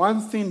throughout, the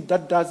one thing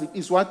that does it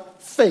is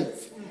what?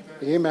 Faith.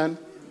 Amen.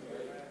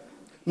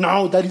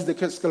 Now that is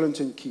the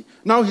skeleton key.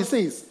 Now he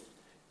says,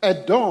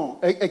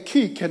 a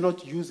key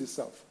cannot use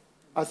itself.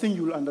 I think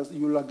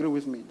you'll agree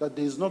with me that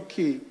there is no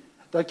key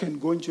that can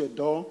go into a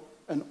door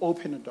and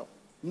open a door.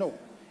 No.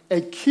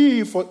 A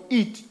key, for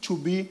it to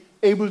be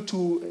able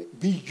to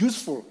be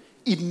useful,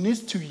 it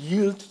needs to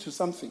yield to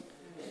something.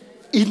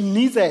 It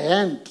needs a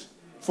hand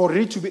for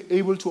it to be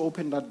able to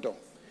open that door.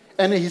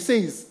 And he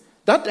says,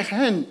 that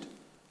hand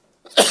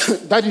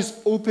that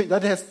is open,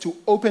 that has to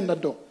open the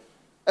door,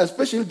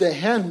 especially the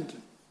hand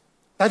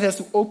that has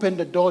to open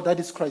the door that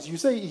is Christ.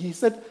 He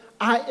said,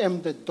 I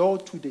am the door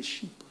to the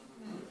sheep.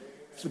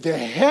 So the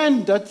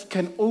hand that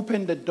can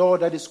open the door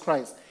that is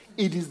Christ,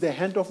 it is the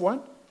hand of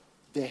what?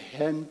 The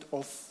hand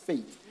of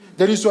faith.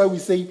 That is why we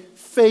say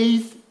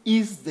faith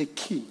is the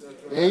key.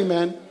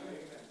 Amen.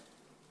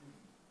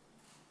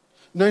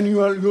 Then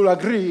you'll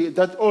agree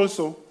that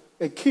also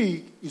a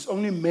key is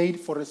only made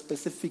for a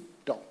specific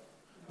door.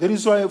 That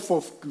is why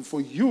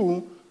for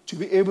you to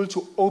be able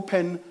to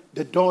open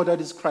the door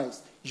that is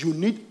Christ, you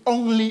need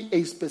only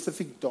a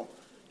specific door.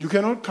 You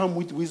cannot come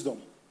with wisdom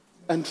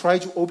and try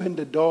to open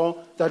the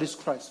door that is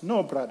Christ.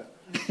 No, brother.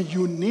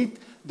 You need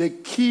the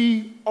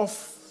key of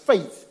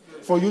faith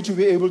for you to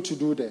be able to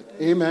do that.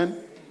 Amen.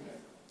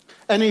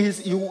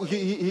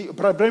 And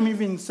Brother Branham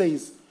even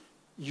says,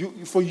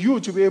 for you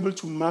to be able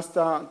to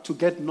master, to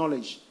get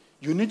knowledge,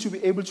 you need to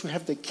be able to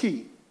have the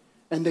key.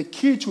 And the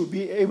key to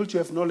be able to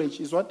have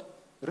knowledge is what?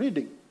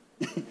 Reading.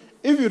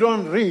 If you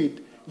don't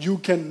read, you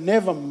can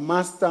never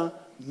master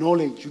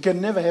knowledge. You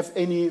can never have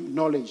any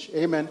knowledge.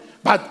 Amen.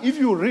 But if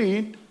you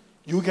read,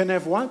 you can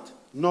have what?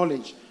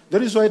 Knowledge.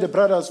 That is why the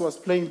brothers was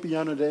playing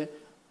piano there.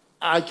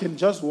 I can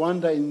just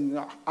wonder and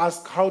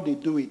ask how they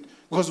do it.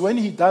 Because when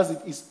he does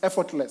it, it's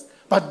effortless.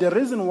 But the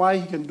reason why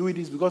he can do it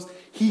is because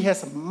he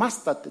has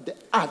mastered the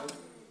art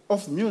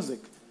of music.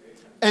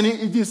 And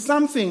it is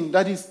something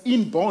that is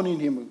inborn in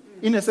him,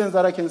 in a sense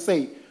that I can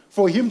say.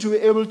 For him to be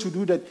able to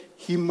do that,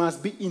 he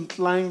must be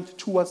inclined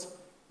towards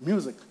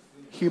music.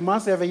 He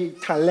must have a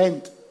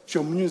talent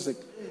for music.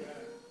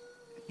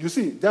 You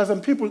see, there are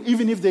some people,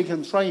 even if they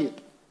can try it,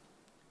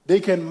 they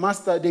can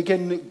master, they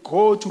can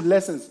go to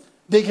lessons,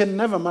 they can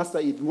never master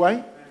it.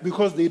 Why?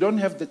 Because they don't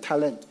have the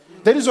talent.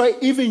 That is why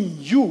even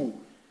you,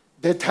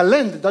 the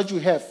talent that you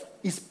have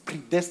is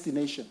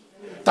predestination.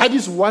 That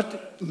is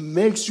what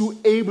makes you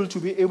able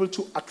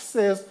to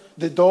access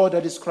the door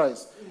that is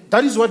Christ.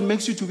 That is what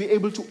makes you to be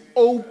able to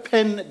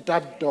open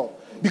that door.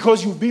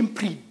 Because you've been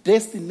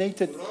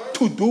predestinated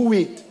to do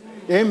it.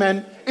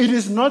 Amen. It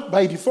is not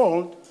by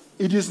default.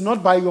 It is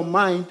not by your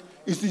mind.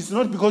 It is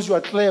not because you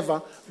are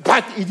clever.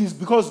 But it is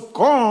because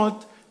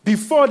God,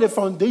 before the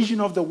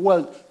foundation of the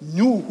world,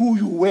 knew who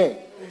you were.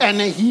 And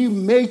He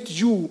made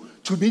you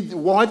to be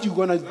what you're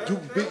going to do,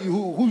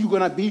 who you're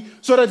going to be,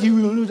 so that He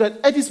will know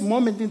that at this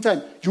moment in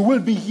time, you will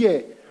be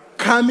here,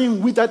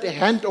 coming with that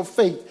hand of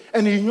faith.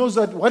 And He knows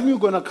that when you're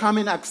going to come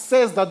and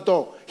access that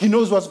door, He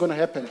knows what's going to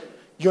happen.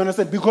 You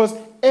understand? Because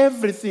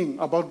everything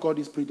about God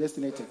is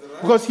predestinated.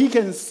 Because He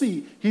can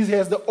see, He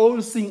has the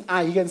all-seeing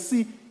eye. He can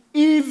see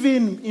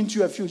even into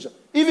your future.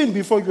 Even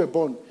before you were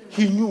born,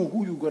 He knew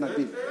who you're going to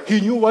be.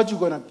 He knew what you're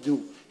going to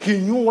do. He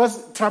knew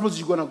what troubles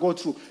you're going to go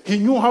through. He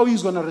knew how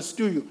He's going to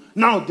rescue you.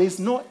 Now, there's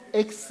no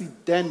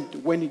accident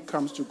when it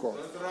comes to God.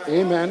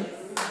 Amen.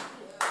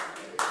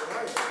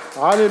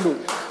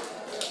 Hallelujah.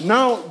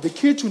 Now, the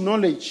key to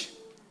knowledge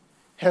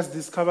has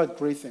discovered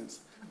great things.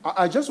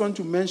 I just want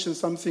to mention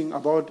something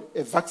about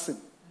a vaccine.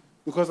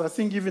 Because I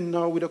think even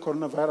now with the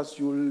coronavirus,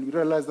 you will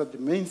realize that the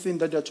main thing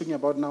that they're talking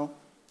about now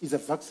is a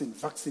vaccine.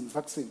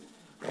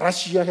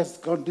 Russia has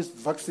got this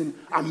vaccine.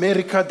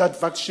 America, that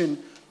vaccine.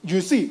 You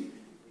see,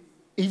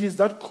 it is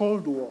that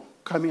Cold War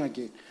coming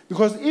again.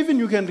 Because even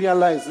you can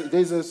realize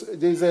there's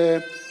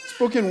a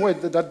spoken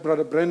word that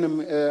Brother Branham,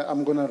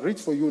 I'm going to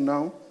read for you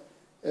now.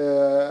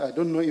 I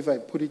don't know if I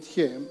put it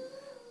here.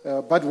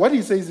 But what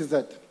he says is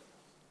that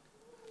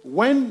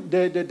when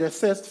the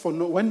thirst for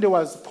when there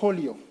was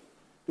polio,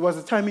 there was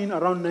a time in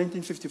around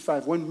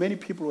 1955 when many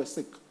people were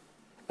sick.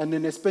 And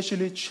then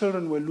especially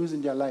children were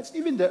losing their lives,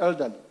 even the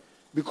elderly.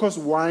 Because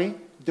why?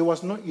 There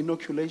was no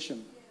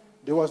inoculation.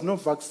 There was no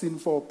vaccine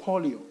for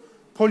polio.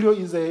 Polio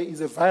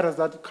is a virus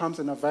that comes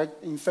and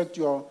infects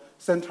your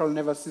central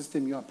nervous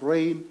system, your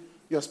brain,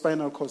 your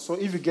spinal cord. So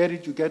if you get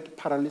it, you get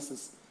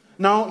paralysis.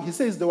 Now, he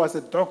says there was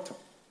a doctor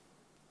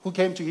who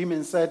came to him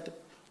and said,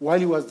 while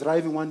he was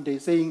driving one day,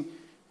 saying,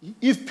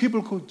 if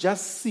people could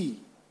just see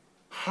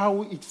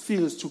how it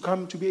feels to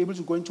come to be able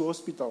to go into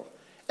hospital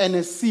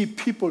and see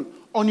people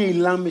on a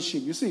lung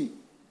machine. You see,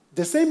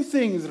 the same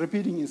thing is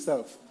repeating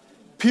itself.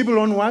 People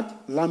on what?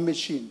 Lung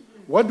machine.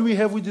 What do we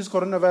have with this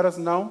coronavirus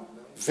now?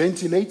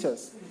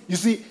 Ventilators. You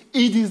see,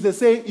 it is the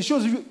same. It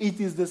shows you it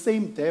is the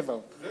same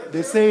devil,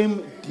 the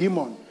same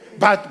demon.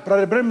 But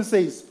Brother Branham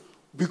says,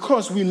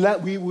 because we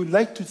would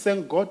like to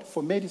thank God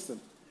for medicine.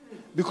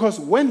 Because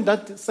when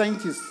that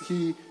scientist,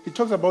 he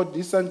talks about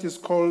this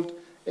scientist called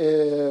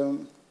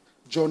Jonas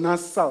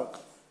Salk.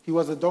 He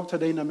was a doctor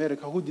there in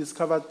America who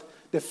discovered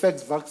the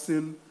FAX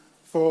vaccine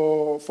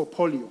for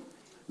polio.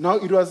 Now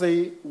it was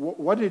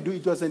what did he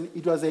do?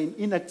 It was an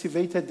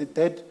inactivated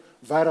dead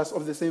virus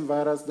of the same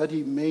virus that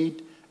he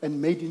made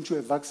into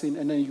a vaccine,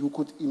 and then you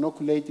could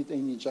inoculate it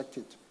and inject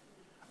it.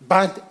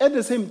 But at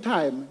the same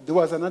time, there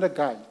was another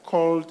guy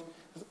called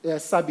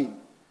Sabin,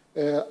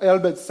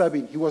 Albert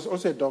Sabin. He was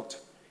also a doctor.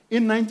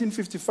 In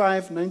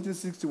 1955,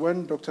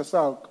 1961, Dr.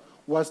 Salk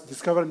was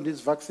discovering this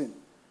vaccine.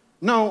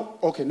 Now,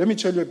 okay, let me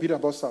tell you a bit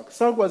about Salk.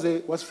 Salk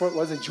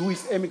was a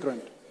Jewish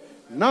immigrant.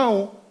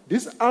 Now,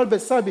 this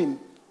Albert Sabin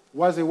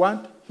was a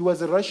what? He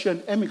was a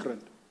Russian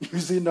immigrant. You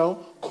see now,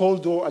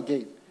 Cold War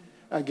again.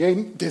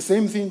 Again, the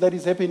same thing that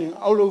is happening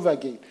all over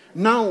again.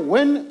 Now,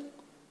 when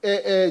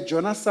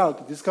Jonas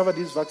Salk discovered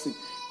this vaccine,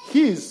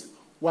 his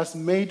was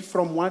made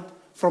from what?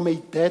 From a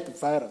dead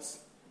virus.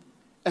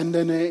 And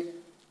then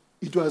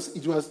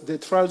the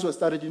trials were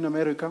started in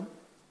America.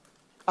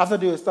 After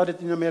they were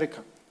started in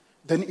America,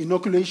 then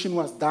inoculation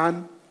was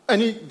done,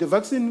 and the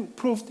vaccine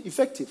proved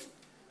effective.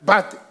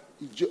 But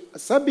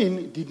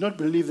Sabin did not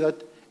believe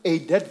that a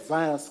dead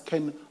virus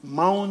can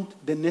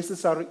mount the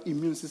necessary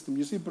immune system.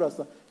 You see,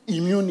 brother,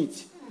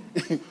 immunity.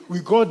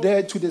 We go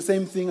there to the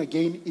same thing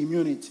again,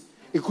 immunity.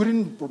 It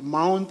couldn't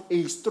mount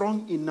a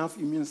strong enough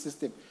immune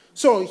system.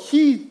 So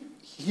he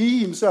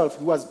himself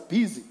was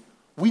busy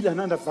with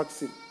another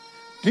vaccine.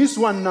 This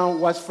one now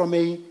was from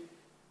a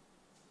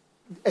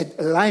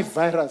live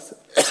virus,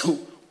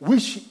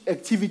 which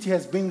activity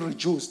has been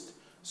reduced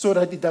so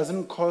that it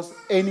doesn't cause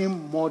any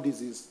more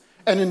disease.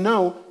 And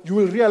now you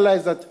will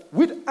realize that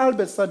with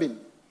Albert Sabin,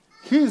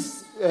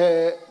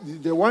 the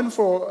one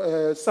for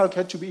Salk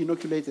had to be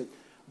inoculated.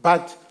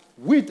 But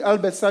with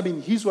Albert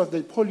Sabin, his was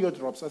the polio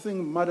drops. I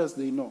think mothers,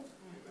 they know.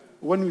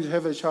 When you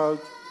have a child,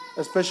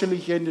 especially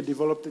here in the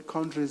developed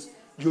countries,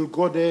 you'll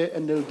go there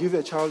and they'll give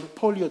a child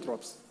polio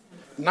drops.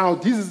 Now,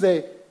 it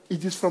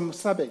is from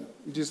Sabin.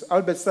 It is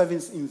Albert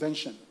Sabin's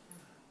invention.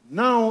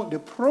 Now, the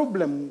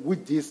problem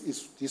with this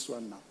is this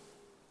one now.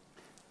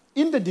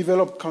 In the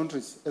developed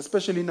countries,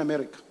 especially in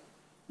America,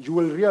 you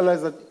will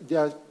realize that they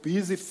are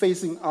busy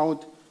phasing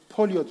out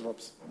polio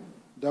drops.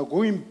 They are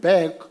going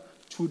back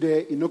to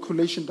the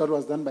inoculation that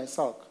was done by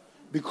Salk.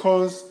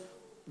 Because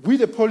with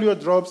the polio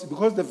drops,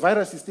 because the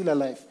virus is still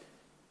alive,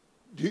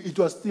 it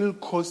was still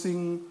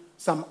causing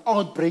some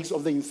outbreaks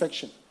of the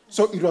infection.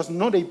 So it was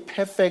not a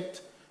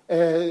perfect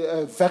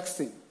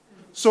vaccine.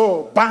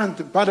 So,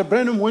 Brother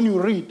Branham, when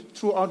you read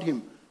throughout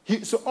him,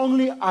 he's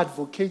only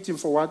advocating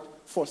for what?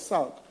 For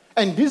Salk.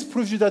 And this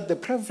proves you that the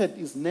prophet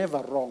is never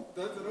wrong.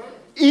 That's right.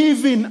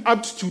 Even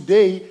up to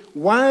today,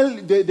 while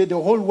the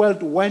whole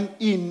world went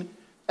in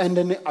and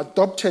then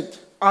adopted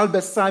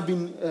Albert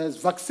Sabin's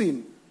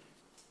vaccine,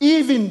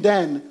 even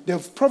then, the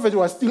prophet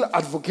was still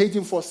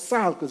advocating for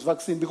Salk's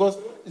vaccine because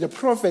the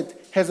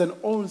prophet has an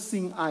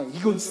all-seeing eye. He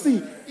could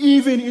see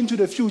even into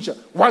the future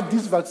what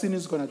this vaccine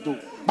is going to do.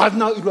 But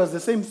now it was the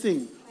same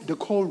thing, the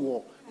Cold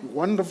War.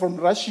 One from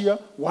Russia,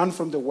 one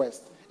from the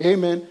West.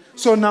 Amen.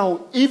 So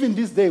now, even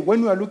this day,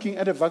 when we are looking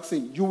at a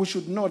vaccine, you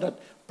should know that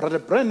Brother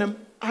Branham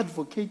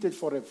advocated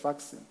for a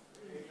vaccine.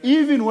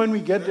 Even when we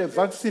get a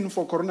vaccine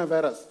for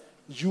coronavirus,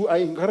 you are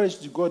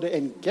encouraged to go there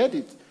and get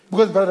it.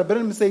 Because Brother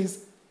Branham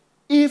says,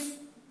 if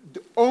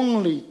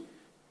only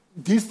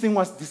this thing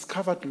was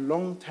discovered a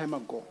long time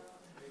ago,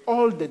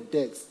 all the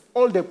deaths,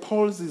 all the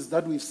palsies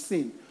that we've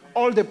seen,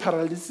 all the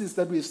paralysis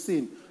that we've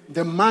seen,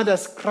 the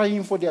mothers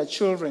crying for their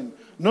children,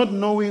 not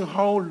knowing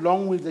how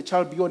long will the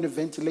child be on a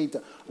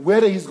ventilator,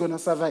 whether he's going to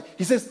survive.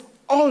 He says,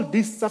 all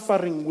this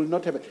suffering will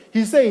not happen.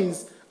 He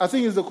says, I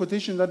think it's the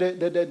quotation that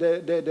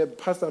the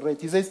pastor read.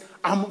 He says,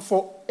 I'm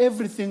for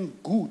everything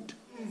good.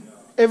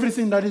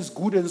 Everything that is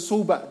good and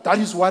sober, that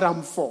is what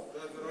I'm for.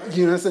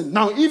 You understand?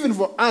 Now, even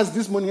for us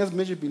this morning as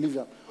major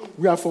believer,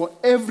 we are for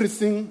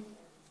everything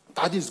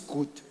that is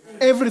good.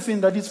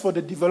 Everything that is for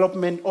the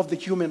development of the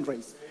human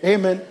race.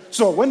 Amen.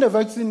 So when the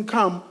vaccine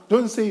comes,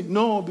 don't say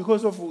no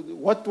because of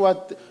what.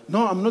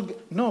 No, I'm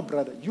not. No,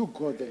 brother, you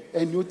go there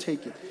and you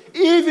take it.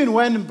 Even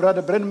when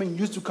Brother Brennan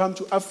used to come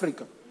to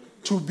Africa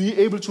to be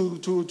able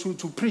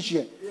to preach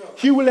here,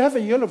 he will have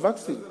a yellow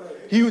vaccine.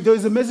 There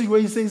is a message where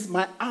he says,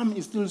 my arm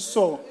is still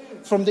sore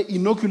from the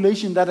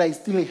inoculation that I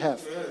still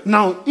have.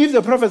 Now, if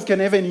the prophets can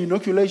have an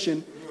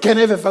inoculation, can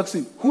have a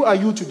vaccine, who are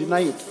you to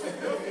deny it?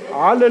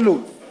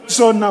 Hallelujah.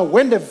 So now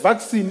when the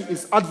vaccine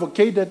is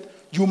advocated,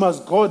 you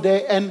must go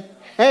there and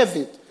have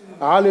it.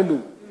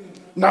 Hallelujah.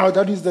 Now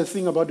that is the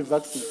thing about the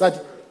vaccine,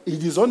 that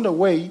it is on the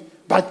way,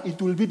 but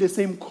it will be the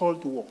same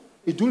Cold War.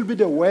 It will be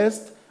the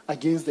West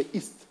against the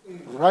East.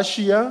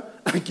 Russia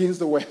against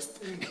the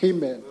West.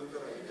 Amen.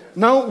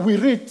 Now we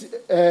read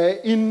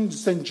in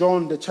St.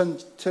 John, the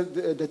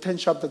 10th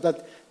chapter,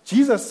 that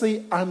Jesus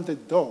said, I'm the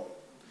door.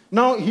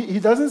 Now he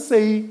doesn't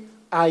say,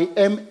 I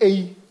am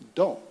a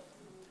door.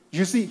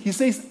 You see, he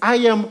says, I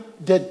am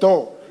the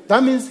door.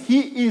 That means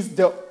he is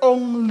the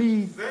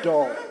only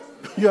door.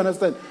 You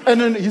understand? And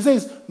then he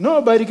says,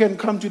 nobody can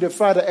come to the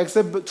Father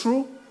except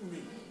through me.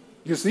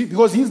 You see?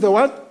 Because he's the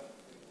what?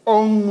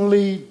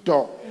 Only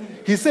door.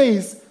 He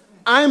says,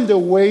 I'm the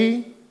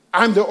way,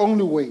 I'm the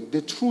only way,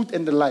 the truth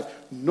and the life.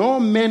 No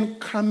man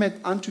cometh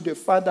unto the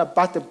Father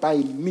but by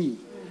me.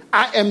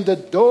 I am the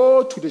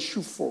door to the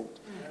sheepfold.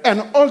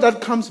 And all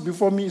that comes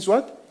before me is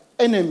what?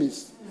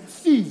 Enemies,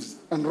 thieves,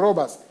 and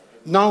robbers.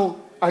 Now,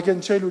 I can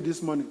tell you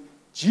this morning,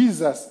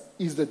 Jesus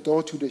is the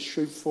door to the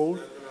sheepfold.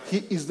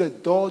 He is the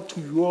door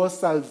to your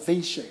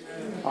salvation.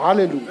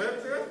 Hallelujah.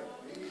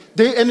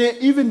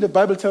 Even the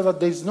Bible tells us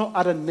there is no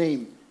other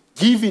name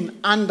given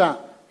under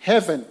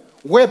heaven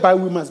whereby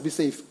we must be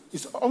saved.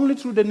 It's only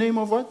through the name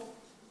of what?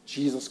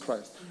 Jesus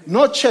Christ.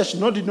 No church,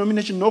 no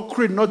denomination, no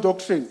creed, no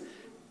doctrine.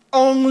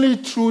 Only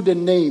through the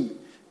name.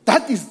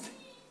 That is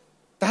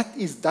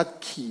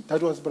that key.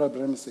 That was what Brother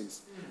Branham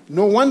says.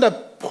 No wonder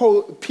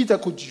Peter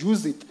could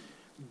use it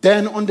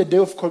then on the day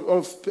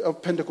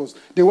of Pentecost.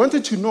 They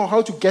wanted to know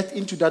how to get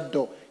into that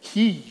door.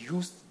 He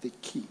used the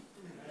key.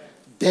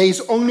 There is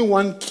only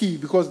one key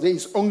because there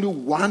is only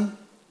one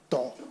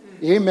door.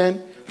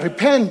 Amen.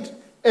 Repent.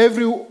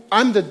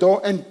 I'm the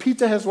door, and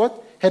Peter has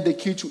what? Had the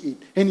key to it.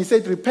 And he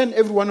said, repent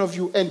every one of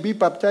you and be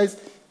baptized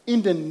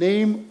in the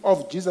name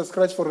of Jesus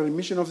Christ for the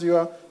remission of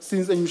your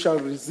sins, and you shall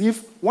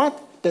receive what?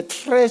 The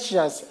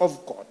treasures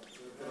of God.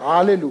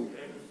 Hallelujah.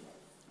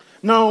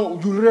 Now,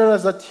 you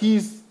realize that he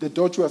is the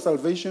door to your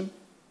salvation.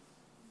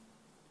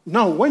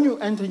 Now, when you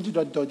enter into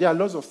that door, there are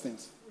lots of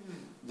things.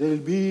 There will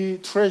be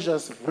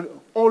treasures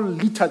all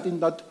littered in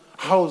that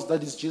house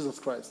that is Jesus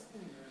Christ.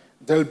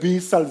 There will be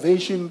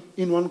salvation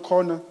in one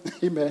corner.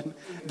 Amen.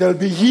 There will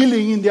be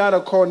healing in the other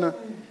corner.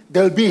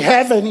 There will be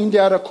heaven in the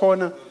other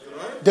corner.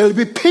 There will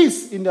be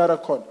peace in the other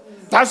corner.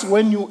 That's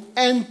when you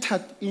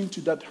entered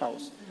into that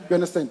house. You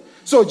understand?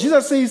 So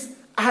Jesus says,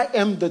 I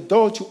am the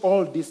door to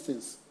all these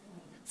things.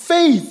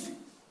 Faith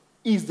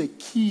is the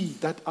key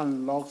that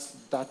unlocks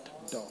that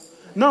door.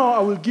 Now, I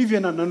will give you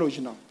an analogy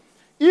now.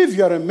 If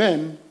you are a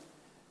man,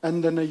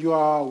 and then you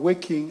are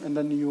working, and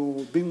then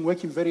you've been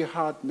working very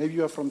hard, maybe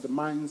you are from the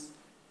mines,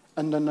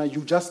 and then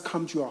you just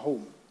come to your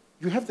home.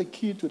 You have the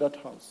key to that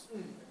house.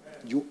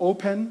 You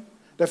open.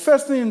 The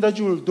first thing that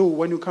you will do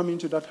when you come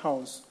into that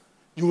house,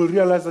 you will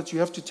realize that you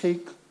have to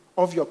take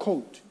off your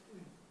coat.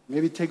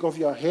 Maybe take off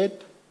your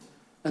hat,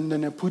 and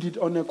then I put it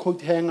on a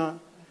coat hanger.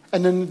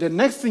 And then the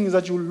next thing is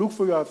that you will look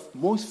for your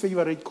most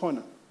favorite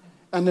corner.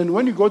 And then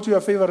when you go to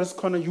your favorite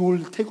corner, you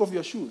will take off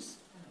your shoes.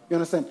 You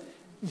understand?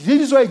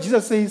 This is why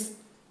Jesus says,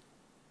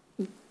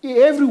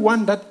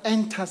 everyone that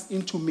enters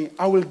into me,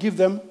 I will give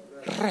them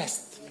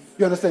rest.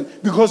 You understand?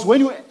 Because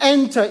when you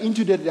enter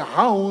into the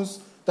house,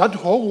 that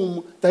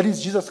home that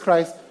is Jesus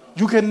Christ,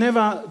 you can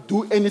never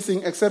do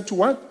anything except to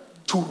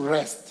what? To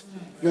rest.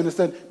 You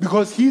understand?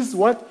 Because he's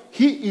what?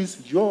 He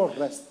is your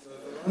rest.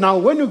 Now,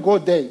 when you go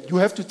there, you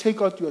have to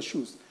take out your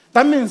shoes.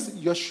 That means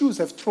your shoes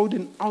have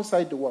trodden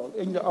outside the world.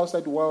 In the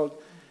outside world,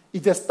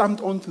 it has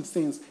stamped onto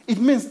things. It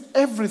means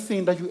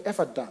everything that you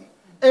ever done,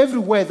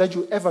 everywhere that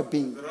you ever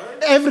been,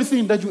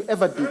 everything that you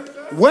ever did.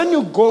 When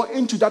you go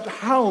into that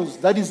house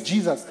that is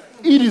Jesus,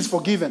 it is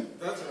forgiven.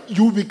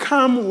 You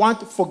become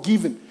what?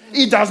 Forgiven.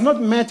 It does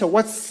not matter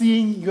what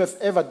sin you have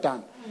ever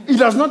done. It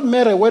does not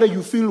matter whether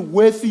you feel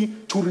worthy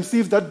to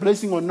receive that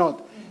blessing or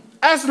not.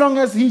 As long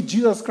as He,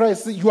 Jesus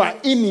Christ, you are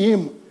in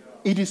Him,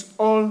 it is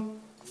all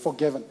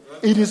forgiven.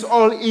 It is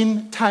all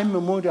in time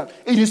memorial.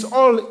 It is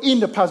all in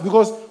the past.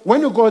 Because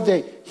when you go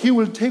there, He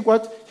will take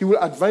what? He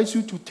will advise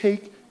you to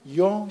take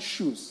your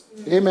shoes.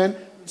 Amen.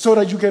 So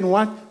that you can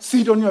what?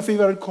 Sit on your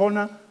favorite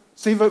corner,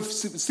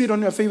 sit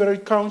on your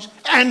favorite couch,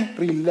 and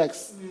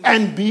relax.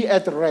 And be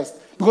at rest.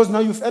 Because now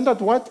you've entered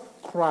what?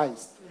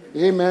 Christ.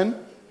 Amen.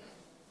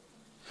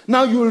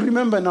 Now you will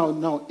remember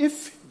now,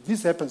 if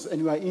this happens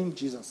and you are in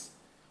Jesus,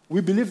 we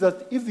believe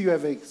that if you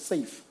have a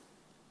safe,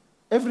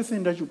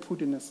 everything that you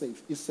put in a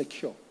safe is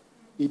secure.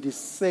 It is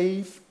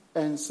safe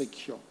and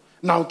secure.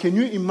 Now, can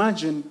you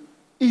imagine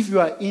if you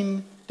are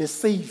in the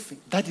safe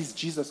that is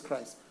Jesus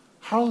Christ,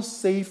 how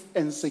safe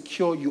and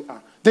secure you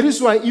are? That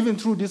is why even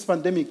through this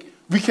pandemic,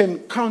 we can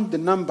count the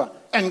number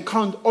and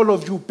count all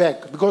of you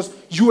back because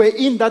you are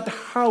in that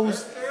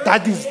house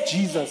that is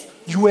Jesus.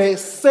 You are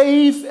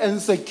safe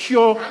and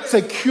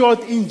secured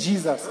in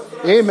Jesus.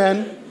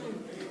 Amen.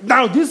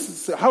 Now,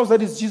 this house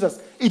that is Jesus,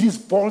 it is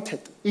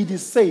bolted. It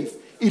is safe.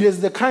 It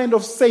is the kind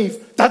of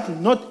safe that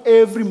not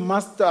every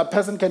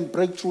person can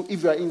break through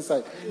if you are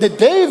inside. The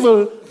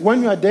devil,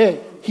 when you are there,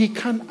 he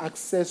can't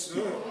access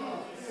you.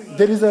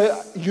 There is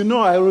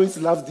I always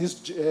love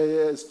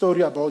this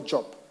story about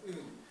Job.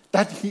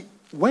 That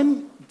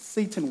when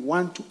Satan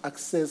wanted to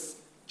access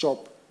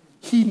Job,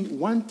 he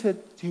went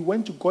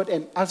to God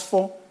and asked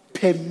for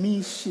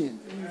permission.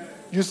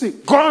 You see,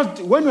 God,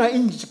 when you are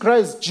in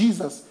Christ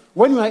Jesus,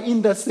 when you are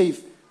in the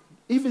safe,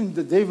 even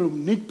the devil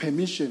need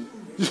permission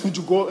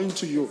to go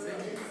into you.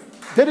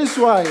 That is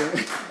why,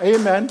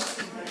 amen,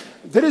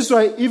 that is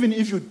why even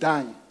if you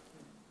die,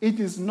 it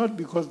is not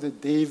because the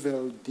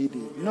devil did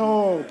it.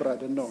 No,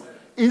 brother, no.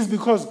 It's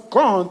because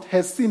God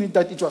has seen it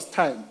that it was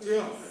time.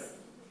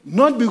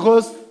 Not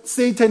because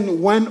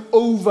Satan went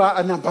over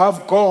and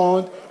above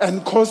God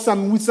and caused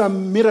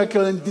some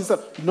miracle and this.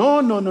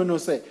 No,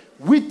 say.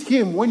 With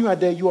him, when you are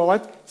there, you are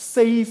what?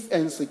 Safe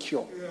and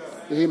secure.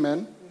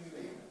 Amen.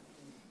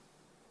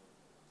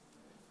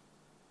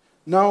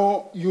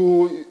 Now,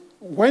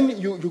 when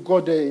you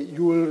go there,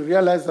 you will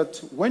realize that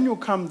when you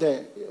come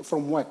there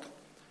from work,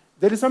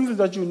 there is something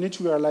that you need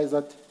to realize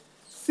that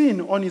sin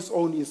on its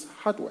own is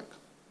hard work.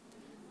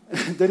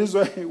 That is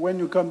why when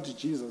you come to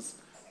Jesus,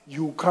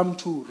 you come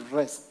to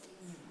rest.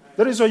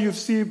 That is why you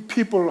see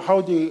people,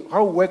 how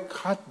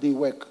hard they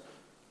work.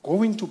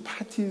 Going to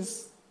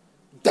parties,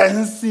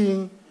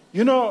 dancing.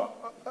 You know,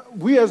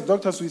 we as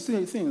doctors, we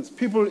see things.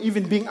 People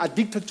even being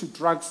addicted to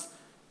drugs,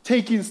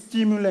 taking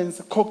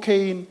stimulants,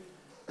 cocaine,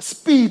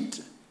 speed,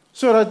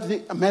 so that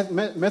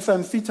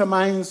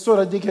methamphetamine, so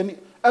that they can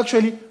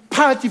actually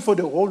party for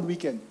the whole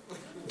weekend.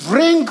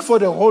 Drink for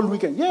the whole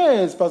weekend.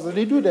 Yes, Pastor,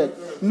 they do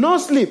that. No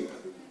sleep.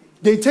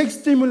 They take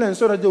stimulants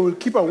so that they will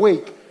keep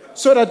awake.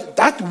 So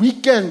that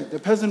weekend, the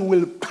person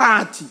will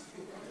party.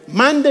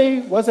 Monday,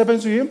 what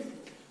happens to him?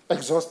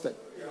 Exhausted.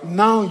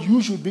 Now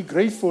you should be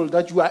grateful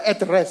that you are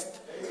at rest.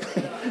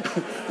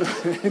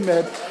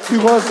 Amen.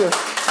 Because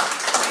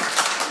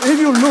if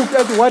you look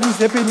at what is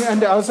happening in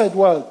the outside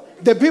world,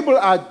 the people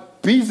are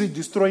busy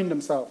destroying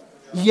themselves.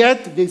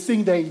 Yet they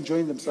think they're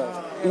enjoying themselves.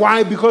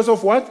 Why? Because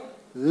of what?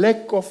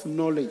 Lack of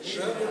knowledge.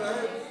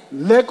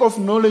 Lack of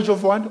knowledge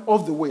of what?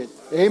 Of the word.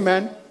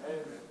 Amen.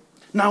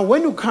 Now,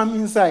 when you come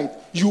inside,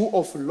 you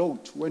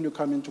offload when you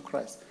come into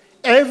Christ.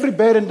 Every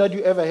burden that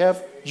you ever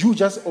have, you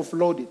just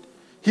offload it.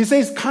 He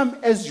says, come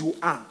as you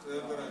are.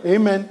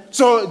 Amen.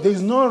 So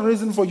there's no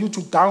reason for you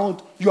to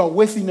doubt your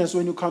worthiness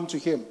when you come to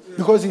him.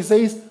 Because he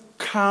says,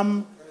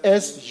 come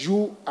as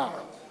you are.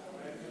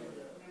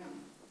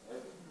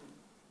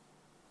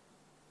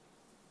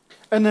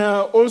 And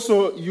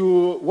also,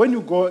 when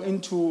you go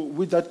into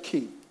with that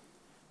key,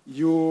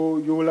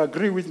 you will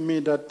agree with me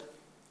that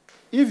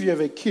if you have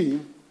a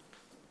key,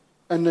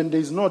 and then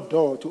there's no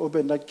door to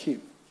open that key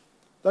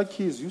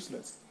is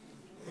useless.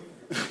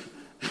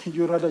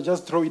 You rather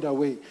just throw it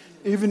away.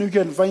 Even if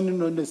you can find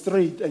it on the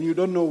street and you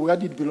don't know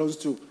what it belongs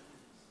to,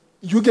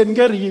 you can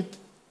get it,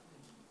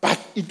 but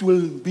it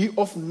will be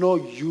of no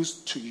use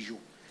to you.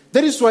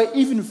 That is why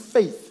even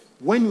faith,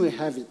 when you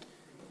have it,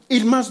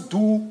 it must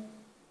do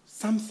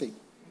something.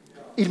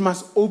 It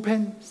must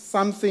open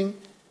something.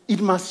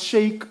 It must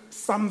shake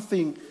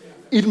something.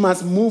 It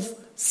must move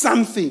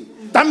something.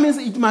 That means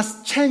it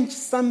must change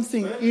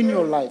something in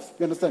your life.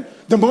 You understand?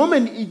 The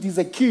moment it is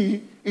a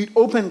key, it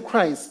opens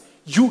Christ,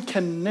 you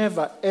can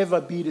never,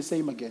 ever be the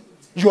same again.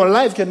 Your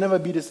life can never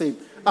be the same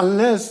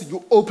unless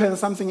you open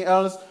something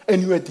else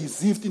and you are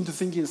deceived into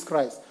thinking it's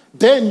Christ.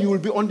 Then you will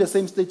be on the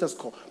same status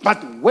quo.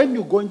 But when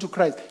you go into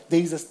Christ, there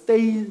is a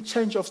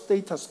change of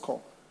status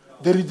quo.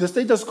 There is the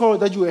status quo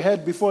that you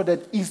had before that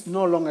is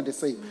no longer the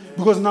same.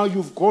 Because now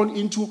you've gone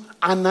into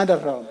another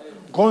realm,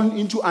 gone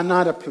into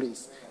another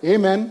place.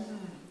 Amen.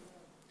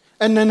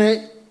 And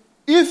then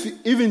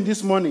if even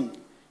this morning,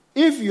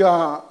 if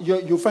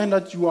you find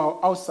that you are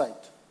outside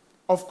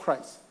of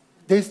Christ,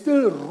 there's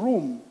still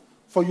room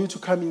for you to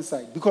come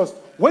inside. Because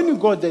when you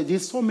go there,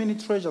 there's so many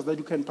treasures that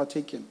you can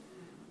partake in.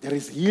 There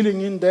is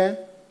healing in there.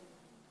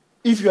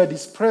 If you are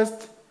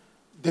depressed,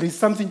 there is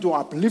something to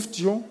uplift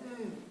you.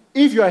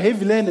 If you are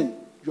heavy laden,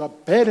 your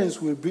burdens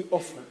will be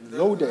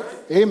offloaded.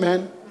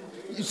 Amen.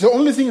 The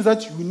only thing is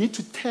that you need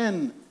to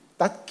turn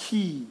that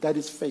key that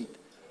is faith.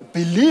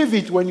 Believe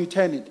it when you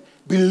turn it.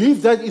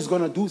 Believe that it's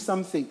going to do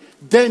something.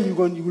 Then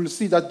you will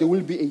see that there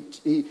will be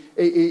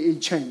a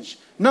change.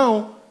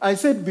 Now, I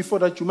said before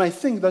that you might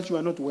think that you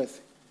are not worthy.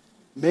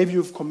 Maybe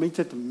you've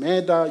committed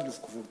murder, you've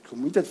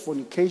committed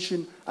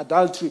fornication,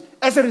 adultery.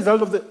 As a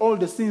result of all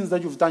the sins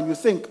that you've done, you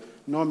think,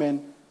 no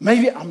man,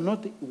 maybe I'm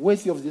not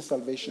worthy of this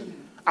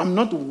salvation. I'm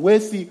not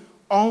worthy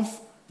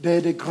of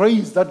the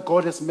grace that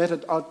God has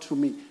meted out to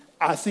me.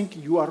 I think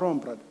you are wrong,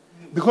 brother.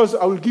 Because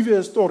I will give you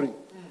a story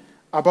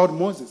about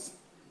Moses.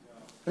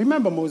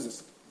 Remember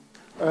Moses.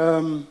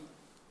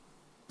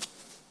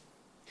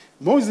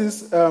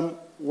 Moses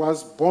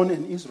was born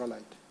an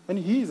Israelite. And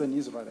he is an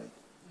Israelite.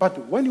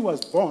 But when he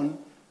was born,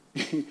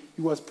 he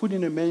was put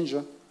in a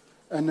manger.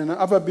 And then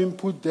after being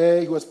put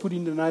there, he was put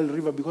in the Nile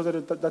River because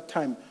at that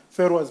time,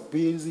 Pharaoh was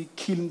busy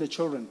killing the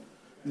children.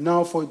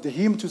 Now, for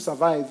him to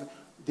survive,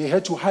 they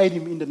had to hide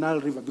him in the Nile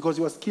River because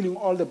he was killing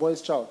all the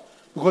boys' child.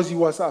 Because he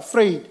was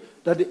afraid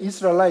that the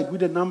Israelite,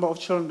 with the number of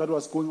children that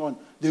was going on,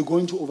 they were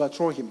going to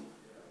overthrow him.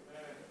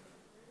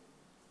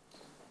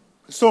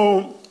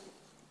 So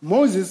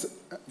Moses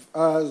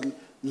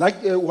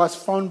was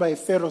found by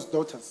Pharaoh's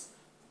daughters.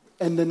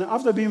 And then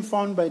after being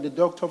found by the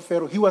daughter of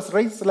Pharaoh, he was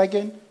raised like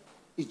an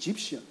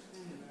Egyptian.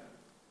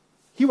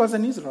 He was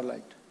an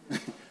Israelite.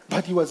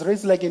 But he was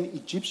raised like an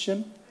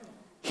Egyptian.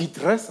 He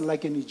dressed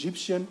like an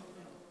Egyptian.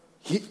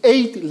 He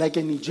ate like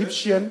an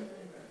Egyptian.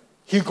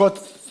 He got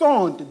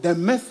taught the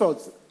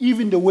methods,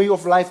 even the way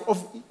of life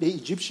of the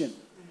Egyptian.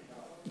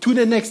 To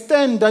the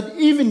extent that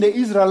even the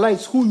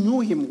Israelites who knew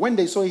him, when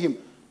they saw him,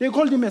 they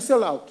called him a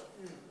sellout.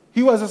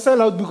 He was a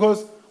sellout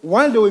because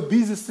while they were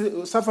busy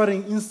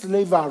suffering in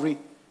slavery,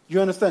 you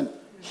understand,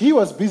 he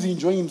was busy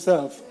enjoying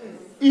himself,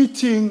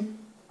 eating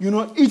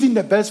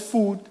the best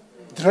food,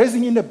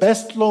 dressing in the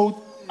best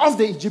clothes of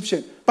the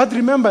Egyptian. But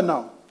remember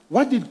now,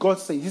 what did God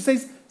say? He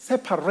says,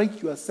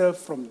 separate yourself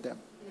from them.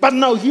 But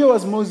now here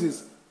was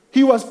Moses.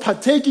 He was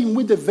partaking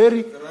with the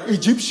very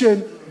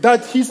Egyptian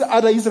that his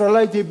other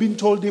Israelite had been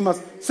told he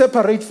must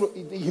separate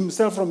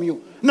himself from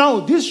you. Now,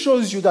 this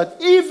shows you that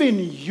even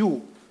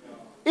you,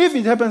 if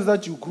it happens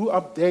that you grew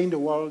up there in the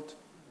world,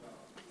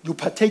 you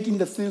partake in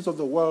the things of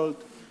the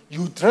world,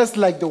 you dress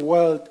like the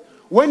world,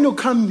 when you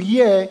come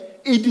here,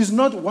 it is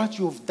not what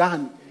you've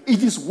done.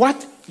 It is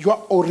what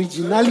your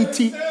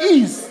originality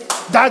is.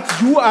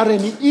 That you are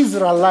an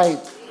Israelite.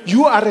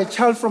 You are a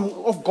child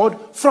of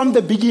God from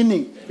the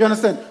beginning. You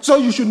understand? So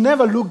you should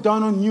never look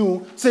down on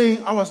you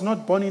saying, I was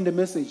not born in the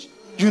message.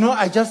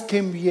 I just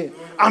came here.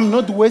 I'm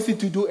not worthy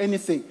to do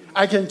anything.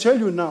 I can tell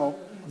you now,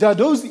 there are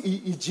those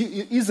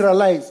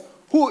Israelites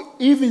who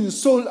even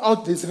sold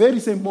out this very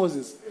same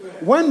Moses.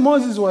 When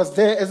Moses was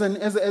there as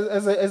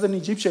an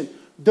Egyptian,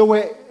 there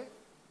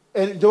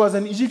was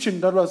an Egyptian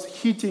that was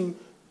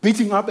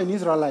beating up an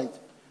Israelite.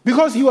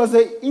 Because he was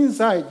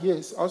inside,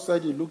 yes,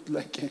 outside he looked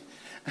like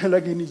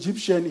an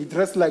Egyptian, he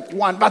dressed like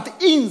one,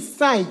 but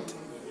inside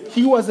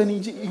he was an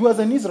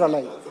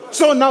Israelite.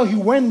 So now he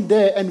went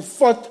there and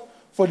fought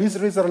for this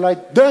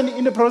Israelite. Then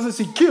in the process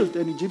he killed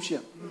an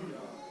Egyptian.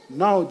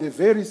 Now the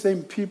very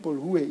same people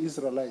who were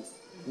Israelites,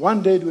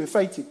 one day they were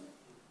fighting.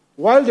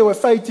 While they were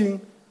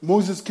fighting,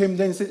 Moses came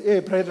there and said,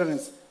 hey, brethren,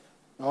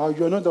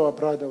 you're not our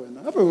brother.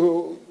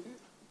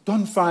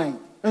 Don't fight.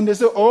 And they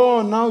said,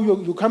 oh, now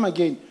you come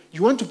again.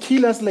 You want to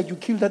kill us like you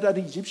killed that other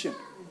Egyptian.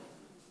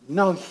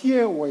 Now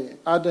here were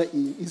other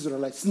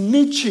Israelites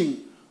snitching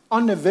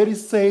on the very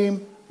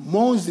same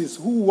Moses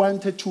who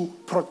wanted to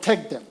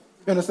protect them.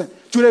 You understand?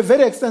 To the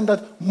very extent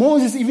that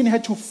Moses even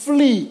had to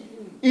flee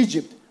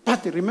Egypt.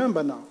 But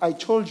remember now, I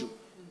told you,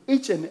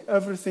 each and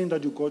everything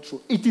that you go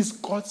through, it is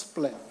God's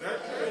plan.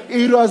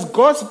 It was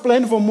God's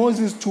plan for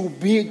Moses to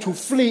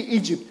flee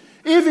Egypt.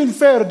 Even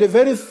Pharaoh, the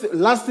very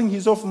last thing he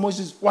saw from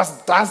Moses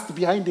was dust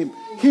behind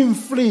him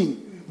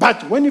fleeing.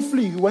 But when he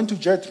flee, he went to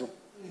Jethro,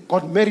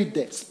 got married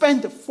there,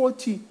 spent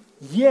 40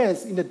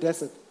 years in the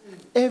desert.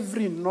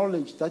 Every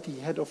knowledge that he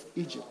had of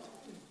Egypt,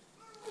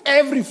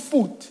 every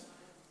food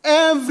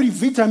Every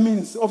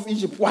vitamins of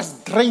Egypt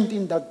was drained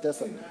in that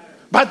desert.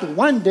 But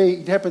one day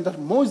it happened that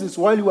Moses,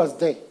 while he was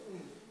there,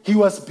 he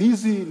was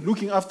busy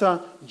looking after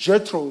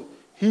Jethro,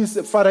 his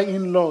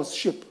father-in-law's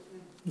sheep.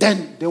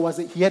 Then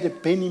he had a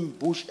burning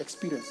bush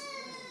experience.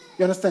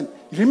 You understand?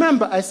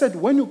 Remember, I said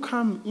when you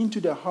come into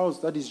the house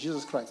that is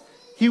Jesus Christ,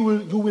 you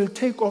will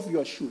take off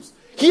your shoes.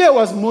 Here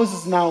was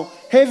Moses now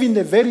having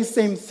the very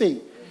same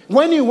thing.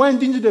 When he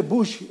went into the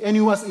bush and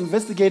he was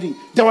investigating,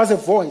 there was a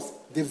voice,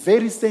 the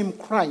very same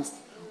Christ,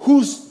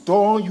 whose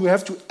door you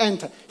have to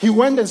enter. He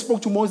went and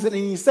spoke to Moses and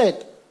he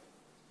said,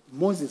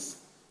 Moses,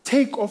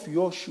 take off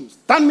your shoes.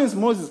 That means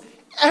Moses,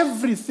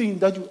 everything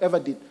that you ever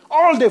did,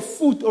 all the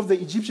food of the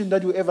Egyptian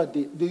that you ever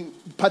did,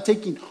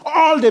 partake in,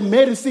 all the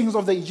merry things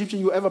of the Egyptian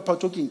you ever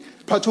partook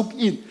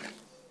in,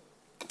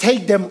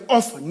 take them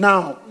off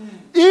now.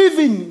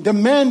 Even the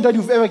man that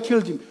you've ever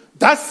killed him,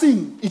 that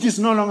sin, it is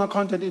no longer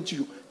counted into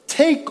you.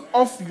 Take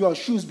off your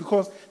shoes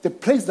because the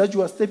place that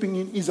you are stepping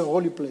in is a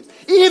holy place.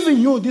 Even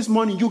you this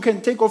morning, you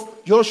can take off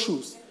your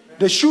shoes,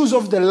 the shoes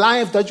of the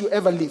life that you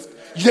ever lived.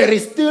 There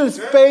is still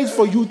space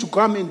for you to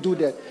come and do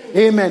that.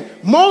 Amen.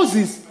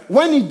 Moses,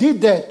 when he did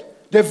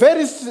that, the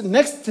very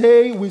next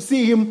day we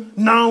see him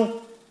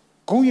now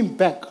going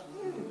back.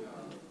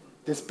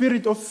 The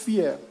spirit of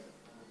fear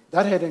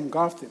that had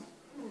engulfed him,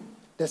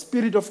 the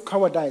spirit of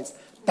cowardice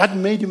that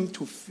made him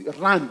to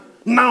run.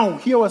 Now,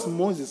 here was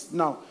Moses.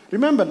 Now,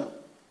 remember now,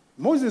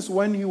 Moses,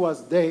 when he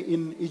was there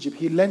in Egypt,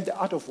 he learned the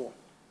art of war,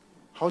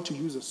 how to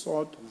use a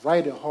sword,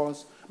 ride a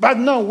horse. But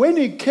now, when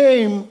he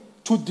came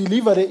to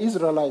deliver the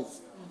Israelites,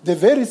 the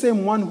very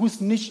same one who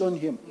snitched on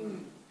him,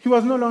 he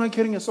was no longer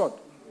carrying a sword.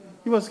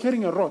 He was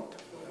carrying a rod.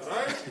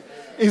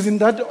 Isn't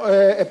that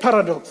a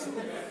paradox?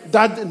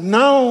 That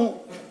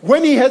now,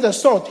 when he has a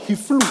sword, he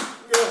flew.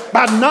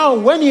 But now,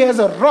 when he has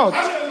a rod,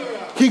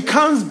 he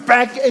comes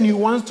back and he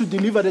wants to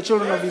deliver the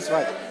children of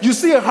Israel. You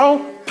see how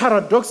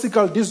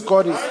paradoxical this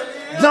God is.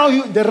 Now,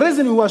 the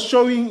reason he was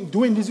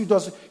doing this,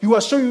 he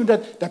was showing you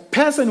that the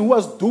person who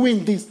was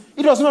doing this,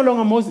 it was no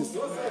longer Moses.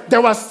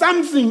 There was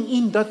something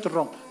in that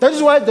rod. That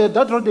is why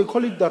that rod, they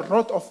call it the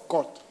rod of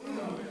God.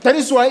 That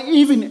is why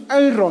even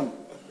Aaron,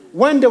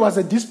 when there was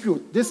a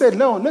dispute, they said,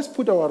 Leon, let's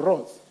put our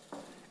rods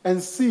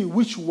and see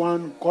which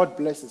one God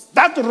blesses.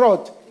 That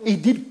rod,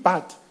 it did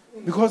bad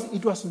because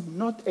it was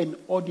not an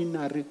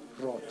ordinary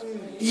rod.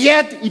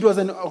 Yet, it was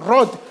a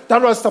rod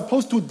that was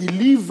supposed to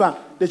deliver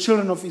the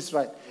children of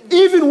Israel.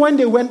 Even when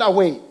they went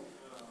away,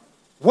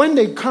 when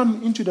they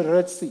come into the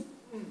Red Sea,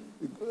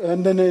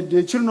 and then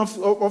the children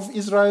of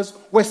Israel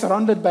were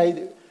surrounded by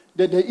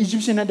the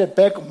Egyptian at the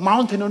back,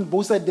 mountain on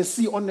both sides, the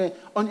sea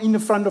in the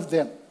front of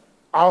them.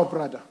 Our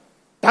brother,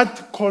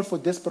 that called for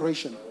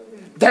desperation.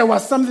 There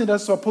was something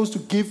that's supposed to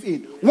give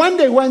in. When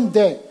they went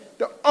there,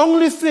 the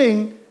only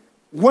thing,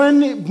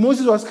 when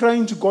Moses was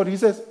crying to God, he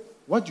says,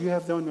 what do you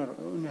have there on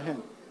your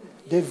hand?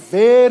 The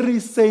very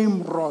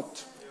same rod.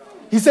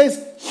 He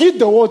says, hit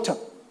the water.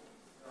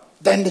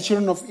 Then the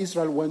children of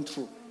Israel went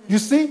through. You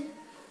see,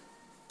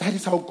 that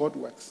is how God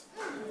works.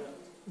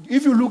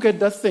 If you look at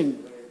that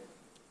thing,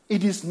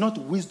 it is not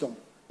wisdom.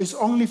 It's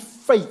only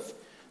faith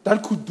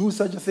that could do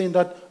such a thing,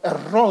 that a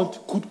rod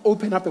could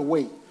open up a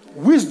way.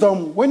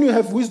 Wisdom, when you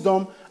have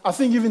wisdom, I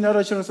think even the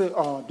other children say,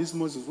 oh, this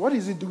Moses, what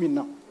is he doing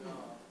now?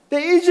 The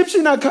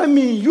Egyptians are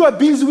coming. You are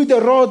busy with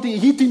the rod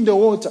hitting the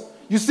water.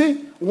 You see?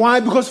 Why?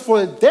 Because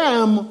for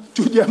them,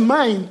 to their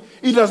mind,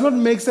 it does not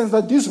make sense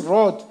that this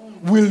rod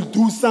will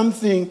do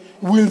something,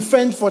 will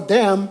fend for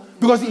them,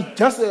 because it's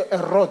just a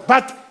rod.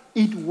 But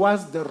it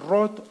was the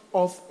rod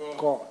of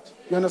God.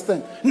 You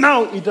understand?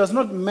 Now, it does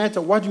not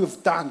matter what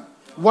you've done,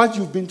 what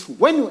you've been through.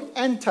 When you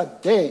enter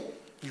there,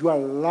 your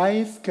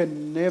life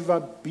can never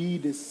be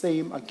the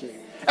same again.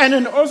 And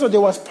then also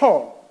there was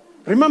Paul.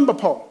 Remember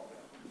Paul?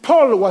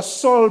 Paul was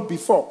Saul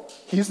before.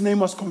 His name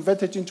was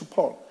converted into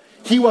Paul.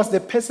 He was the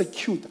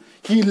persecutor.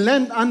 He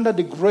learned under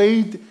the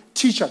great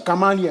teacher,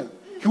 Gamaliel.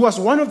 He was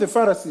one of the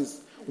Pharisees.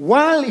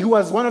 While he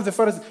was one of the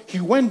Pharisees, he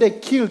went there,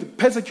 killed,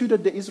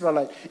 persecuted the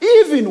Israelites.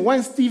 Even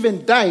when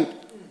Stephen died,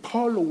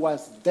 Paul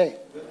was there.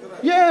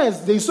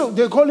 Yes,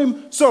 they call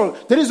him Saul.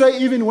 That is why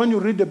even when you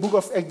read the book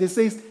of Acts, they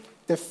say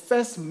the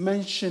first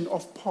mention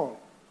of Paul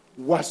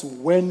was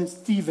when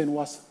Stephen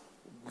was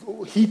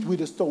hit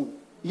with a stone.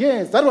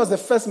 Yes, that was the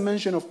first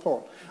mention of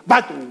Paul.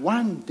 But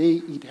one day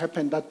it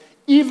happened that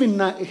even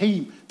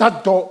him,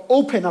 that door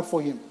opened up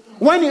for him.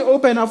 When it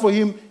opened up for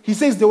him, he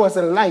says there was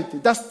a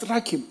light that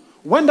struck him.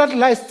 When that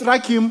light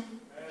struck him,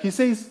 he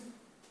says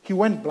he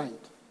went blind.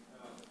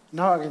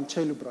 Now I can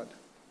tell you, brother,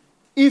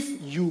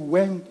 if you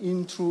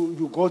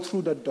go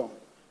through that door,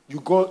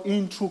 you go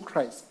in through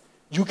Christ,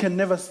 you can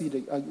never see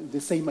the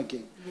same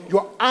again.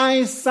 Your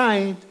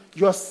eyesight,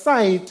 your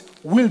sight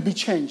will be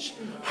changed.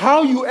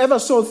 How you ever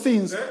saw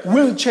things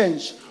will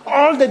change.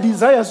 All the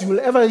desires you will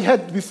ever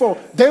had before,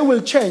 they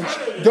will change.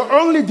 The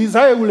only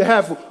desire you will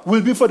have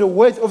will be for the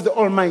word of the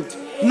Almighty.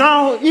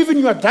 Now, even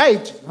your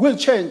diet will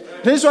change.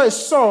 That is why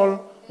Saul,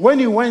 when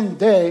he went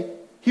there,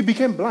 he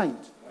became blind.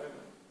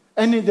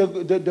 And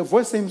the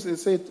voice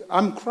said,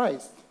 I'm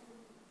Christ.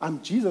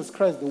 I'm Jesus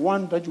Christ, the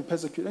one that you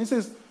persecute. And he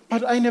says,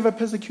 but I never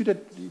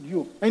persecuted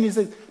you. And he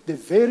says, the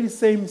very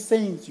same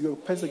saints you are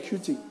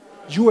persecuting,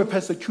 you were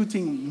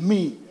persecuting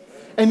me.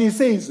 And he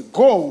says,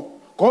 go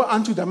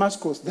unto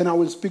Damascus, then I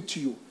will speak to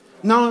you.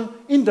 Now,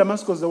 in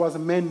Damascus, there was a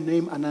man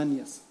named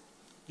Ananias.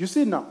 You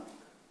see now,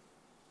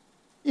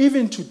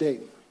 even today,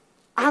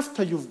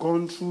 after you've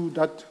gone through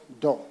that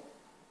door,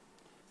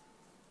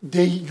 and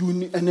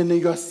then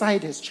your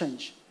sight has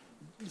changed.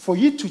 For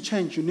it to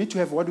change, you need to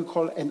have what we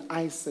call an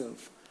eye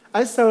salve.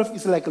 Eye salve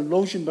is like a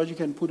lotion that you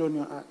can put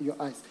on your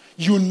eyes.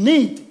 You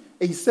need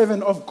a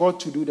servant of God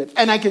to do that.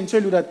 And I can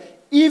tell you that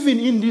even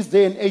in this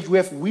day and age, we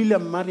have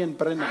William Marion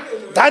Branham.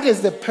 That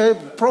is the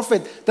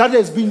prophet that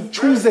has been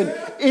chosen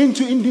in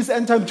this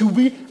end time to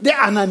be the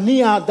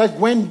Ananias that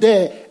went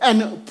there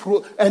and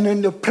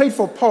prayed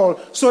for Paul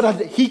so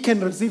that he can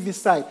receive his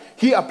sight.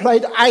 He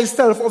applied eye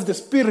salve of the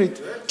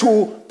Spirit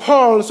to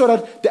Paul so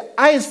that the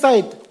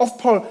eyesight of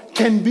Paul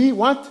can be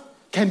what?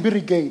 Can be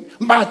regained.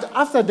 But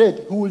after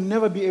that, he will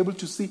never be able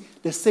to see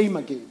the same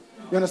again.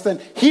 You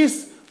understand?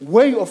 His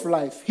way of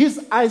life,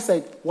 his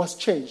eyesight was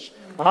changed.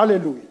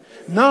 Hallelujah.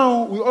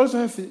 Now, we also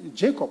have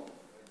Jacob.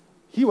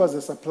 He was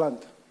a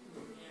supplanter.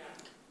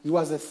 He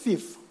was a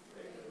thief.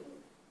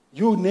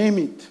 You name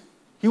it.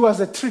 He was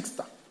a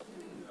trickster.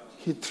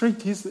 He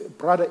tricked his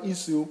brother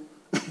Esau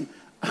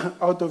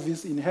out of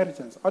his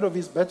inheritance, out of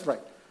his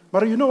birthright.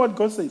 But you know what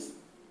God says?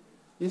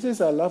 He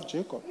says, I love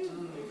Jacob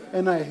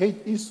and I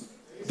hate Esau.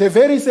 The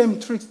very same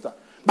trickster.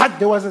 But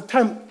there was a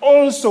time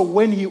also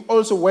when he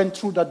also went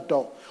through that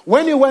door.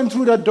 When he went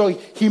through that door,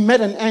 he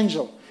met an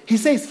angel. He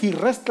says he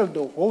wrestled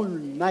the whole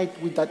night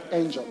with that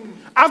angel.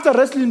 After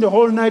wrestling the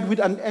whole night with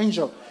an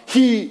angel,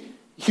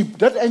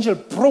 that angel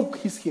broke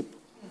his hip.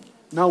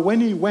 Now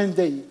when he went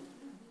there,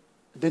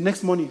 the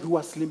next morning he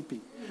was limping.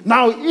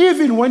 Now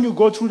even when you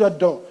go through that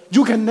door,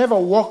 you can never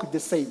walk the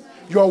same.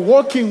 Your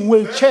walking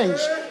will change.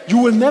 You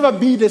will never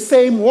be the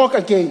same walk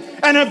again.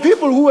 And the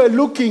people who were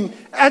looking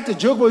at the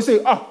Jacob will say,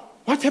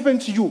 what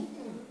happened to you?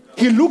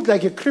 He looked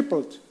like a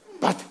crippled,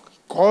 but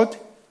God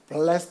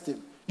blessed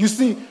him. You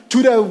see,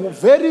 to the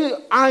very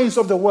eyes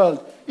of the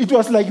world, it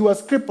was like he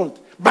was crippled.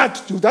 But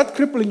to that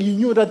crippling, he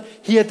knew that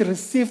he had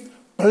received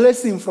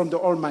blessing from the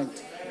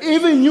Almighty.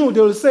 Even you, they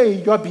will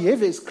say, your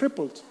behavior is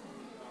crippled.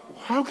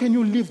 How can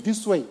you live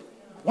this way?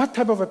 What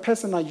type of a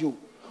person are you?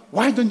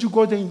 Why don't you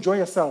go there and enjoy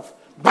yourself?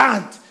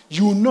 But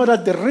you know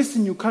that the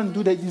reason you can't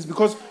do that is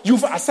because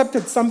you've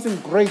accepted something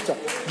greater.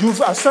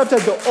 You've accepted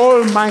the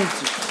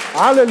Almighty.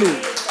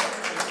 Hallelujah.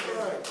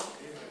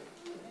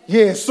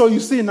 Yes, so you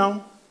see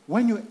now,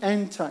 when you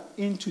enter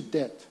into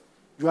death,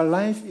 your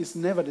life is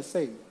never the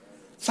same.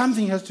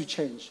 Something has to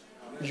change.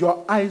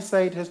 Your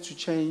eyesight has to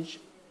change.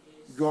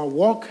 Your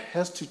walk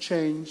has to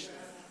change.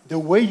 The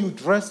way you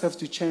dress has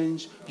to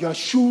change. Your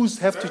shoes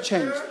have to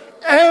change.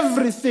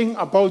 Everything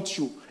about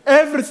you,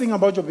 everything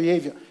about your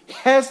behavior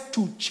has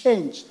to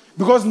change.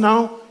 Because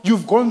now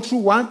you've gone through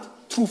what?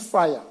 Through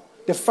fire.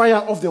 The fire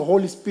of the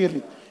Holy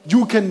Spirit.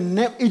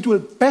 It will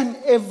burn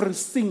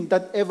everything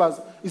that ever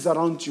is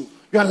around you.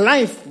 Your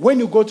life, when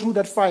you go through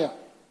that fire,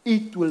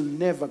 it will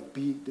never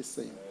be the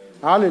same.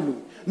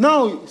 Hallelujah.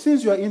 Now,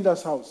 since you are in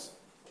this house,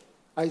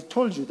 I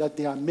told you that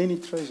there are many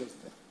treasures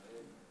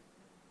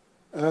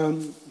there.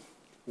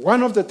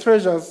 One of the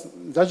treasures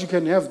that you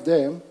can have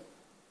there,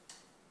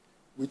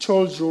 we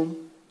told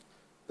you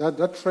that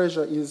that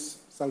treasure is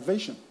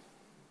salvation.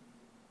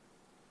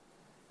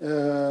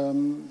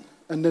 And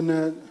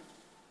then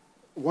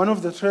one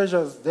of the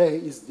treasures there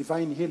is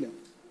divine healing.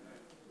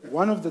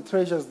 One of the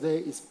treasures there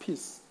is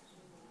peace.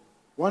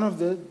 One of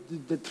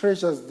the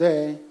treasures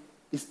there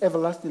is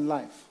everlasting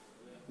life.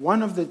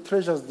 One of the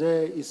treasures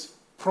there is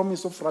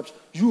promise of rapture.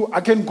 I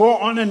can go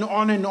on and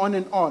on and on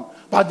and on.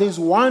 But there's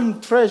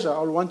one treasure I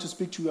want to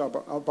speak to you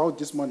about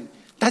this morning.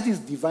 That is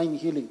divine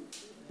healing.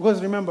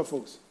 Because remember,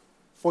 folks,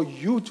 for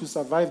you to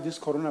survive this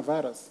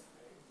coronavirus,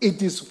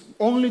 it is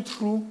only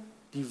through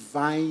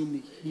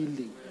divine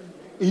healing.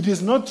 It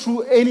is not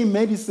through any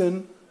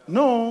medicine.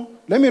 No.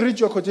 Let me read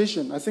your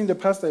quotation. I think the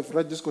pastor have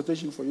read this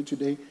quotation for you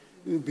today.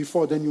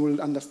 Before, then you will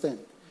understand.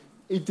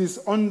 It is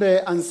on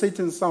the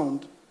Uncertain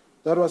Sound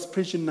that was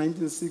preached in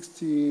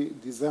 1960,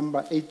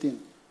 December 18.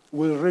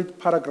 We'll read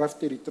paragraph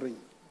 33.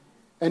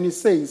 And it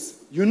says,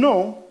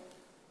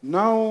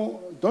 now,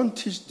 don't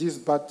teach this,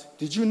 but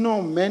did you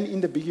know man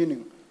in the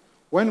beginning,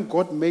 when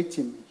God made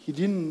him, he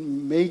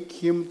didn't make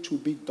him to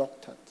be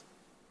doctored.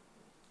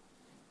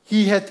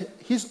 He had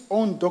his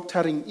own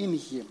doctoring in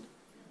him.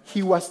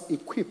 He was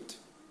equipped.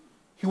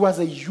 He was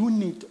a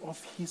unit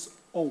of his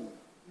own.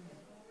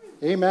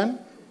 Amen.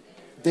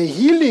 The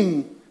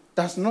healing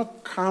does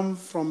not come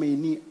from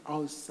any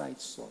outside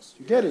source.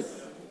 You get it?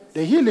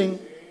 The healing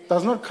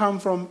does not come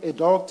from a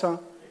doctor,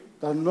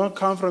 does not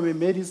come from a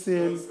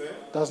medicine,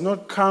 does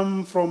not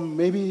come from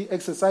maybe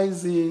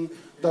exercising,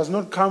 does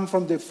not come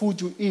from the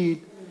food you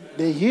eat.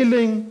 The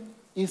healing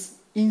is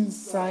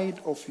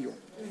inside of you.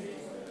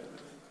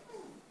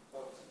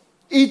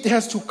 It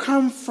has to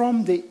come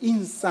from the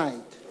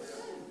inside.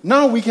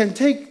 Now we can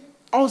take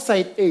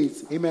outside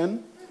aids,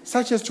 amen,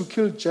 such as to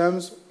kill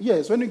germs.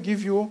 Yes, when we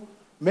give you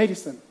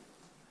medicine,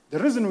 the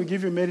reason we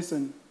give you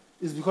medicine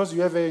is because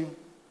you have a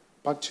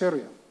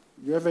bacteria,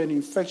 you have an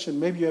infection,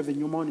 maybe you have a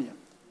pneumonia.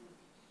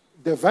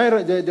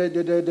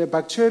 The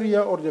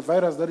bacteria or the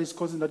virus that is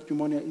causing that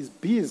pneumonia is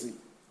busy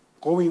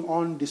going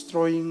on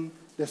destroying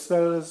the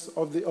cells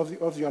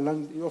of your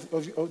lungs,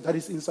 that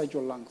is inside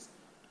your lungs.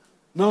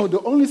 Now,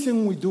 the only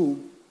thing we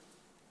do,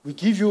 we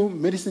give you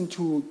medicine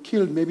to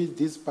kill maybe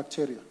this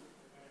bacteria.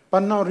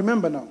 But now,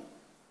 remember now,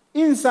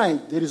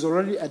 inside there is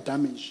already a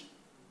damage.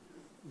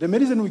 The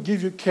medicine we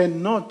give you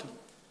cannot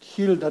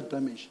heal that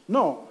damage.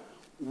 No.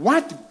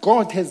 What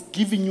God has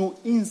given you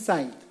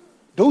inside,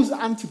 those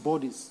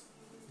antibodies,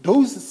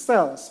 those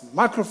cells,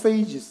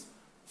 macrophages,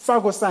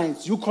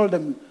 phagocytes, you call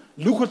them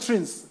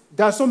leukotrienes.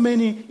 There are so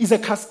many. It's a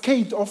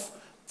cascade of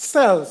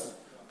cells,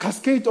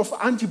 cascade of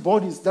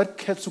antibodies that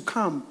can to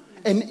come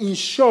and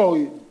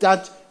ensure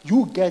that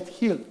you get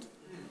healed.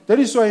 That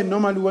is why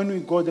normally when we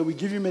go there, we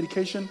give you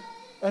medication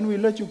and we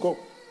let you go.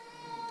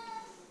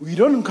 We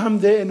don't come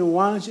there and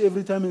watch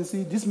every time and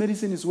see this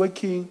medicine is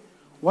working.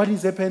 What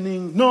is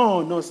happening?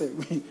 No, sir.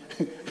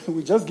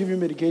 We just give you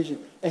medication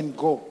and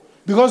go.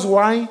 Because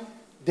why?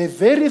 The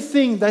very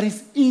thing that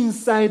is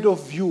inside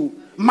of you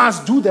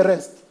must do the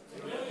rest.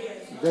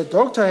 The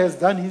doctor has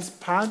done his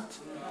part.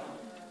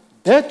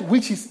 That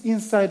which is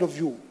inside of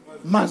you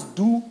must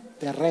do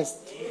the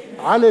rest.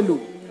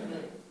 Hallelujah.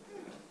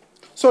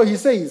 So he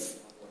says,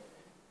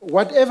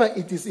 whatever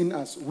it is in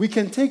us, we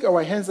can take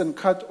our hands and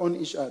cut on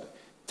each other.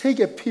 Take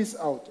a piece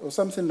out or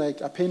something like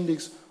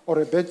appendix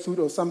or a bad tooth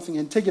or something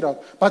and take it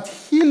out. But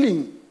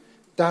healing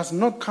does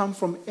not come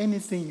from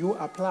anything you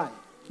apply.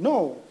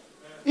 No.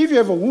 If you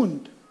have a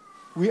wound,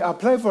 we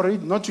apply for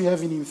it not to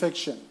have an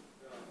infection.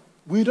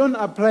 We don't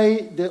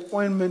apply the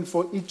ointment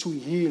for it to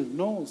heal.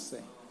 No,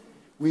 sir.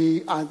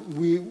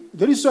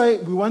 That is why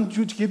we want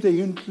you to keep the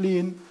wound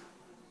clean.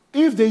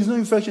 If there is no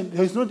infection,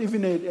 there is not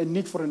even a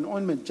need for an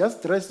ointment.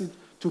 Just dress it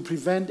to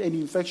prevent an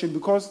infection,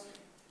 because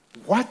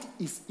what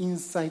is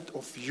inside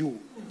of you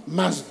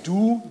must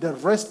do the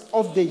rest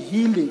of the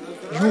healing.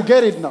 You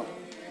get it now.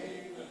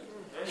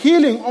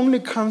 Healing only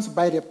comes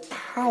by the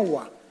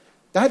power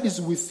that is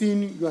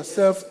within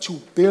yourself to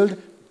build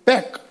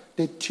back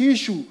the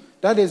tissue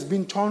that has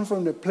been torn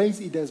from the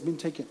place it has been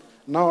taken.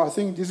 Now, I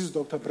think this is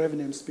Dr.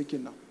 Branham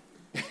speaking now.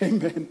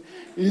 Amen.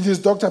 It is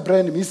Dr.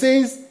 Branham. He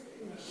says,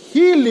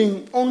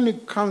 healing only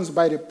comes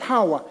by the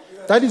power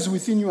that is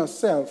within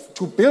yourself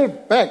to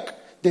build back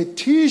the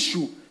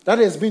tissue that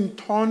has been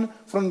torn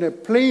from the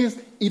place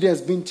it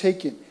has been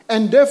taken.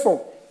 And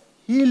therefore,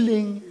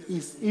 healing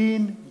is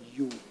in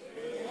you.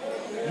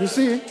 You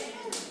see?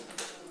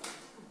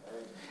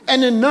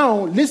 And then now,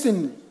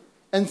 listen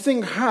and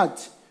think hard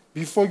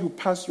before you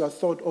pass your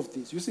thought of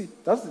this. You see,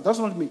 that's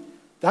not me.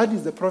 That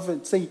is the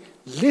prophet saying,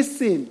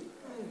 listen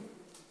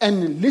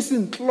and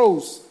listen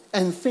close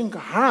and think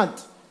hard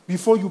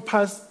before you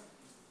pass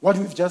what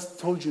we've just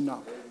told you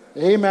now.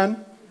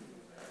 Amen.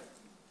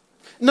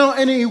 Now,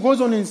 and he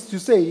goes on to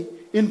say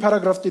in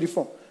paragraph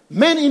 34,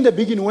 man in the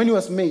beginning, when he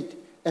was made,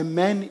 a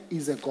man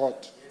is a God.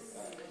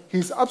 He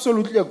is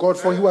absolutely a God,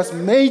 for he was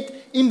made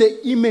in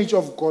the image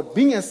of God,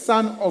 being a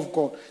son of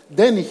God.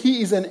 Then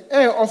he is an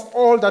heir of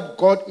all that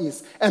God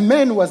is. A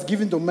man was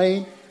given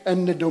domain,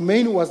 and the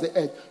domain was the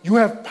earth. You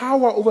have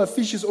power over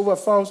fishes, over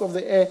fowls of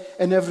the air,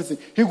 and everything.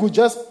 He could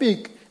just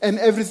speak, and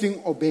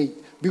everything obeyed,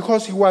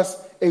 because he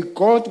was a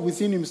God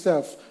within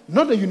himself.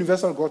 Not a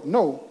universal God,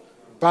 no,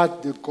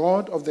 but the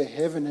God of the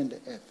heaven and the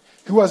earth.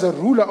 He was a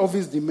ruler of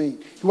his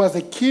domain. He was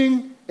a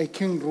king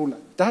ruler.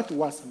 That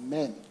was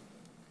man.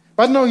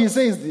 But now he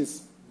says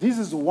this. This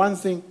is one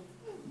thing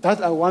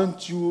that I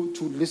want you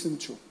to listen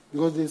to,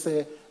 because there's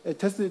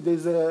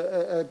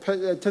a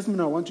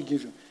testimony I want to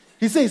give you.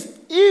 He says,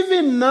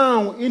 even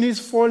now in his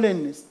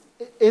fallen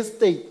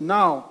estate,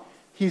 now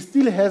he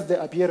still has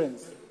the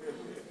appearance.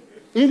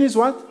 In his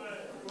what?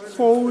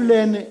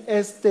 Fallen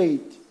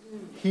estate.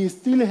 He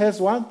still has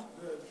what?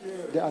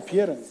 The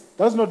appearance.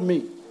 That's not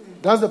me.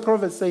 That's the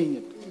prophet saying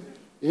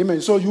it.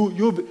 Amen. So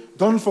you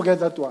don't forget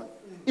that one.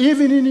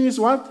 Even in his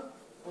what?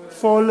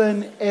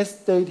 Fallen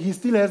estate, he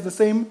still has the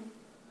same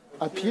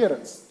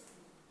appearance.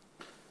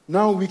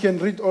 Now we can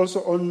read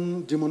also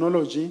on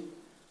demonology.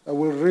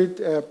 We'll read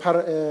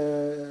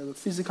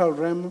physical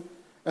realm,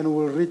 and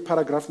we'll read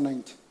paragraph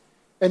 90.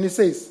 And it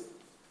says,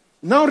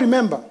 now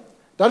remember,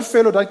 that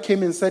fellow that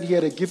came and said he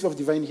had a gift of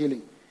divine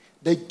healing.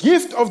 The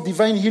gift of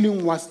divine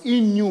healing was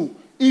in you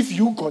if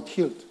you got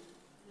healed.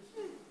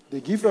 The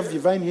gift of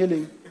divine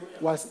healing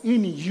was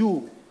in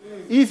you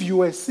if you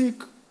were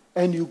sick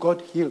and you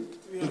got healed.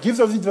 The gift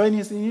of divine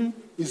healing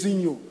is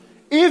in you.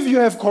 If you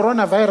have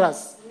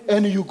coronavirus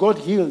and you got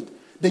healed,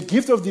 the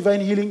gift of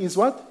divine healing is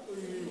what?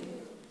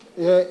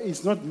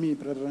 It's not me,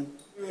 brethren.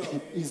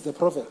 It's the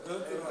prophet.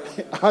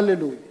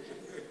 Hallelujah.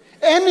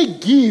 Any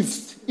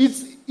gift,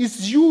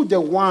 it's you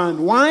the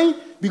one. Why?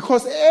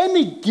 Because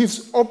any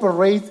gifts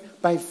operate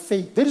by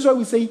faith. That is why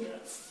we say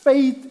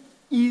faith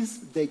is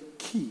the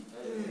key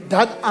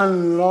that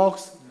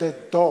unlocks the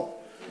door.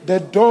 The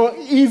door,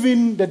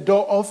 even the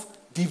door of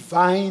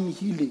divine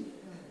healing.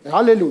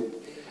 Hallelujah.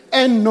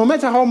 And no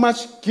matter how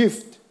much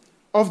gift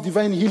of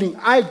divine healing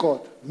I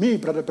got, me,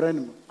 Brother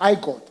Branham, I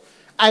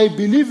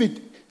believe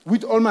it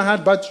with all my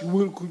heart, but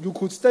you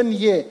could stand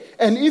here,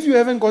 and if you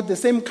haven't got the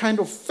same kind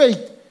of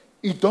faith,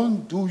 it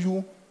don't do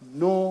you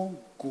no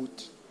good.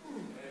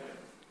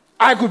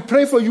 I could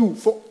pray for you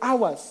for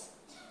hours,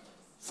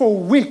 for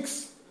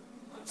weeks,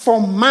 for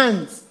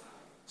months.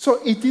 So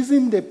it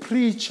isn't the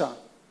preacher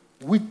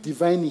with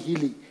divine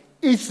healing.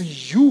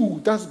 It's you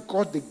that's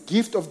got the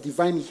gift of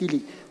divine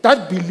healing,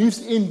 that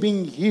believes in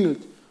being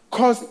healed,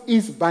 because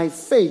it's by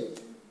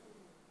faith.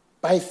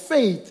 By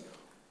faith.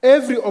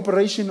 Every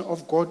operation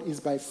of God is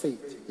by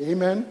faith.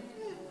 Amen.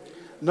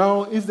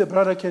 Now, if the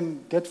brother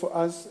can get for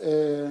us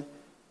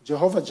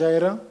Jehovah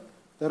Jireh,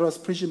 that was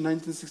preached in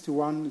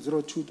 1961,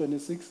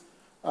 0226.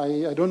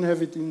 I don't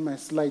have it in my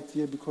slide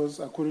here because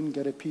I couldn't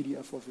get a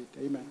PDF of it.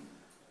 Amen.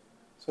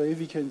 So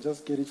if you can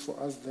just get it for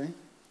us there.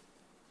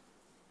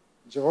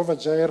 Jehovah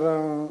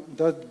Jireh,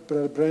 that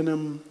Brother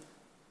Branham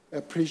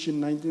preached in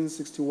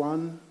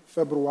 1961,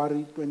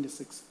 February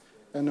 26.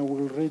 And I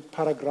will read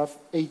paragraph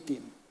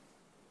 18.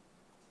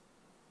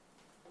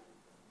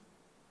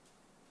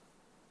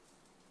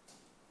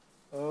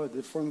 Oh,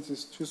 the font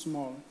is too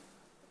small.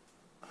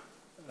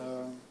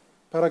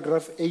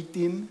 Paragraph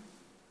 18,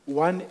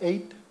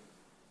 1-8.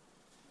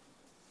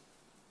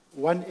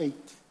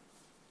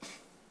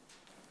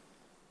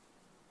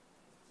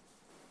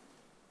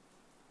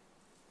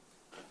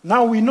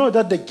 Now we know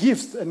that the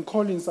gifts and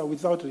callings are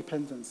without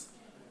repentance.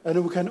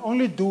 And we can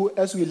only do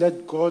as we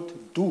let God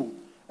do.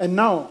 And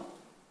now,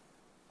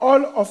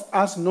 all of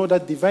us know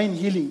that divine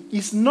healing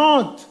is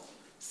not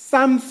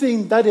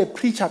something that a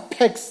preacher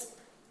packs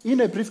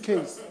in a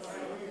briefcase.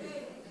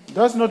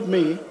 That's not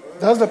me.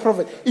 That's the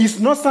prophet. It's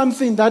not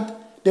something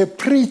that the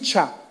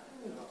preacher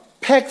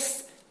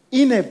packs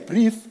in a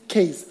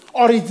briefcase,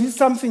 or it is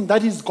something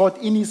that is got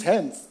in his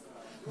hands.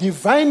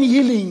 Divine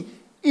healing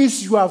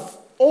is your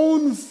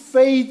own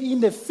faith in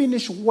the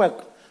finished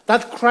work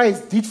that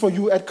Christ did for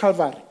you at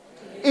Calvary.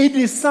 It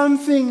is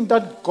something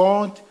that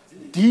God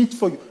did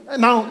for you.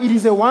 Now, it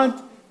is a what?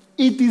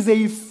 It is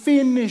a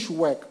finished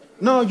work.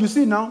 Now, you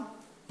see now,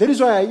 that is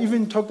why I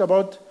even talked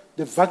about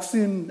the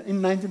vaccine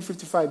in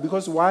 1955.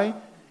 Because why?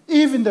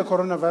 Even the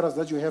coronavirus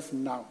that you have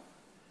now,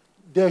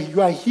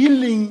 your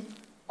healing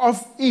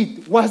of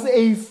it was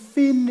a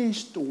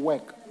finished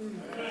work.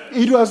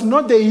 It was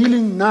not the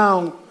healing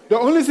now. The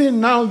only thing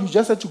now, you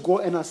just had to go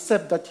and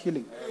accept that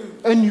healing.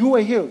 And you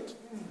were healed.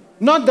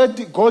 Not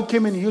that God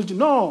came and healed you.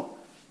 No.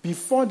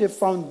 Before the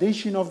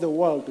foundation of the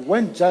world,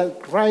 when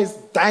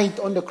Christ died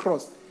on the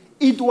cross,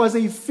 it was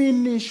a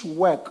finished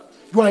work.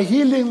 Your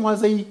healing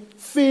was a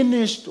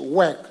finished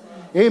work.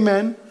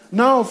 Amen.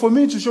 Now, for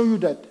me to show you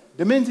that,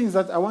 the main thing is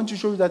that I want to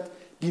show you that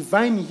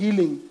divine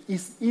healing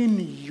is in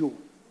you.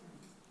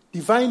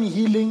 Divine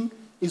healing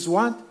is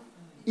what?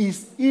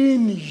 Is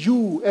in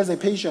you as a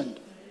patient.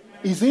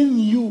 Is in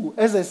you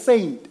as a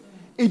saint.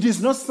 It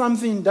is not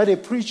something that a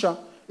preacher,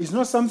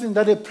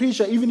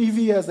 even if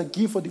he has a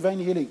gift for divine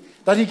healing,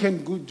 that he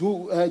can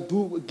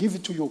give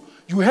it to you.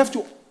 You have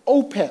to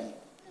open.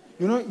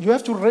 You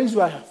have to raise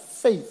your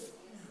faith.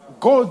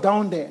 Go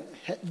down there.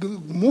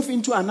 Move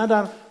into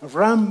another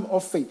realm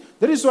of faith.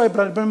 That is why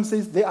Brother Branham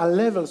says there are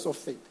levels of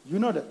faith. You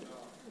know that?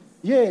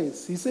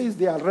 Yes, he says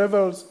there are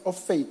levels of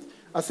faith.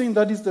 I think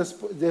that is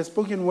the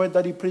spoken word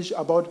that he preached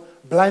about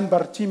blind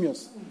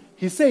Bartimaeus.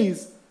 He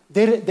says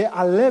there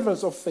are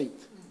levels of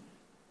faith.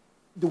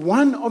 The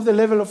one of the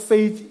level of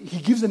faith, he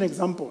gives an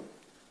example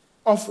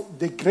of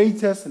the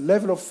greatest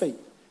level of faith.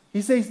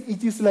 He says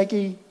it is like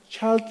a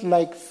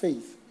childlike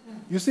faith.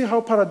 You see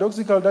how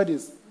paradoxical that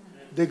is?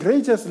 The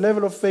greatest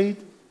level of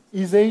faith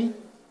is a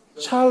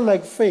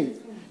childlike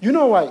faith. You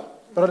know why,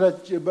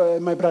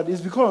 my brother?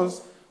 It's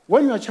because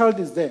when your child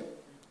is there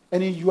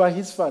and you are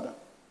his father,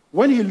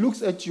 when he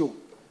looks at you,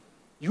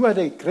 you are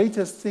the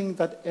greatest thing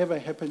that ever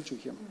happened to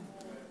him.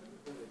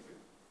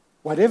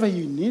 Whatever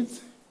he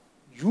needs,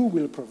 you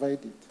will provide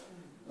it.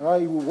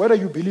 Whether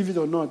you believe it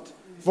or not,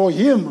 for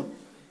him,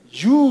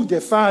 you,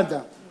 the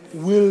father,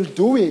 will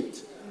do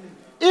it.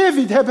 If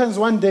it happens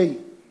one day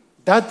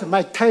that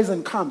Mike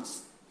Tyson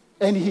comes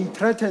and he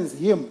threatens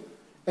him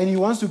and he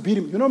wants to beat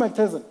him. You know Mike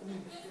Tyson?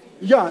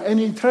 Yeah, and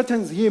he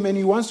threatens him and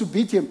he wants to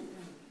beat him.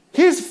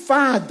 His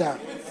father,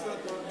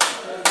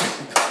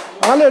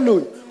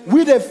 hallelujah,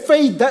 with a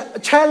faith,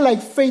 that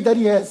childlike faith that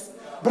he has,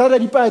 Brother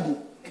Dipadi,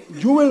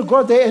 you will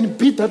go there and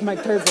beat that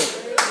Mike Tyson.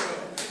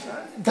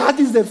 That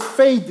is the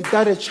faith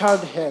that a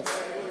child has.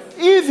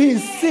 If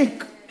he's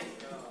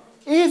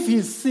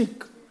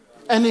sick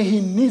and he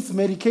needs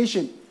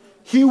medication,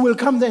 he will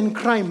come there and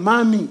cry,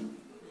 Mommy,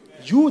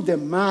 you the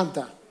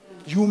mother,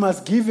 you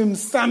must give him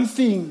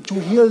something to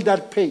heal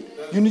that pain.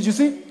 You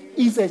see,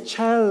 it's a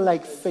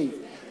childlike faith.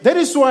 That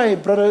is why,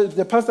 brother,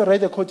 the pastor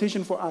read a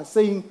quotation for us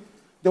saying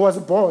there was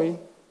a boy,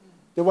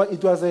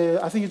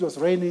 I think it was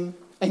raining,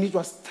 and it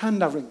was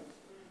thundering.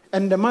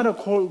 And the mother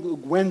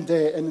went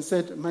there and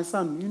said, my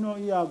son,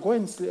 go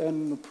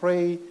and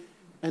pray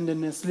and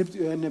then sleep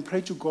and then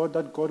pray to God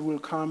that God will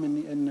come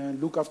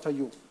and look after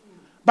you.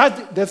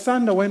 But the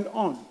thunder went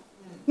on.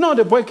 No,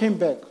 the boy came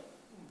back.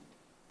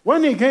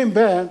 When he came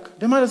back,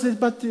 the mother said,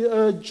 but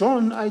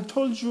John, I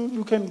told you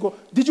you can go.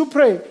 Did you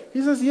pray?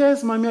 He says,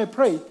 yes, mommy, I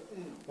prayed.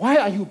 Why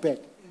are you back?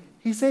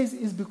 He says,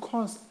 it's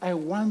because I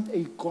want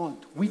a God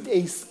with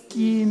a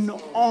skin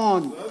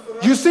on.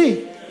 You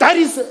see, that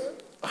is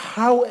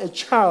how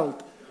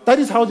that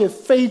is how the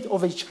faith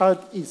of a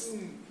child is.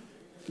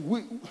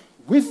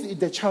 With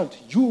the child,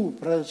 you,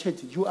 Brother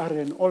Chetty, you are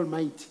an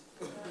almighty.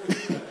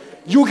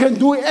 You can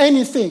do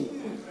anything.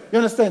 You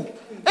understand?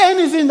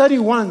 Anything that he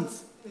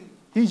wants,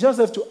 he just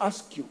has to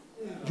ask you.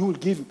 You will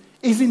give him.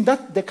 Isn't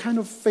that the kind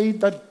of faith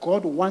that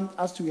God wants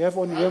us to have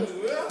on him?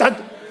 That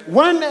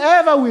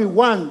whenever we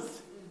want,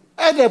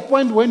 at the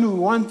point when we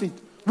want it,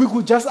 we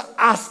could just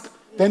ask,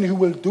 then he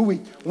will do it.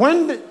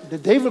 When the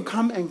devil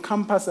come and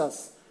compass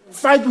us,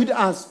 fight with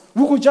us,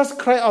 we could just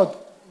cry out,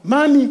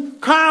 Mommy,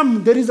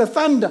 come, there is a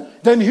thunder.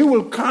 Then he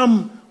will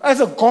come as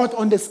a God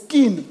on the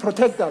skin,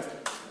 protect us.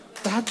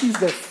 That is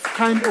the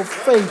kind of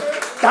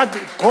faith that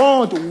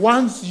God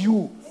wants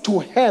you to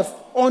have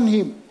on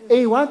him.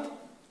 A what?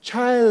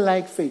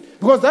 Childlike faith.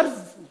 Because that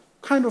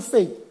kind of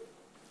faith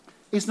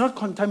is not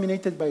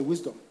contaminated by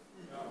wisdom.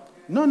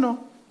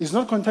 No. It's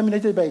not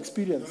contaminated by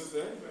experience.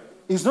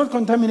 It's not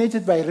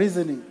contaminated by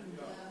reasoning.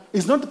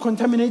 It's not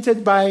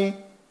contaminated by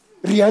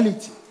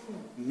reality.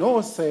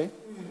 No, sir.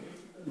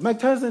 Mike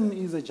Tyson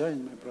is a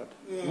giant, my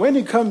brother. When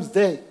he comes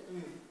there,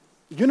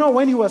 you know,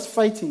 when he was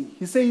fighting,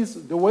 he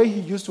says the way he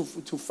used to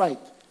fight,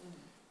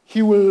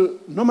 he will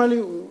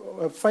normally,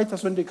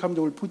 fighters when they come,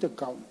 they will put a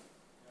gown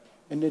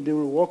and then they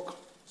will walk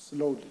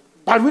slowly.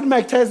 But with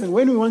Mike Tyson,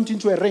 when we went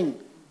into a ring,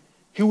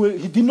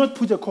 he did not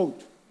put a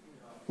coat.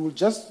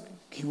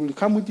 He will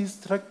come with his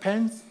track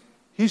pants,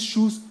 his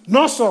shoes,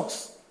 no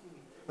socks,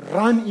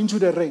 run into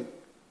the ring.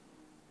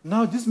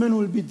 Now this man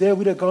will be there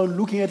with a gown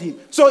looking at him.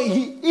 So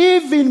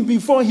even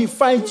before he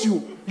fights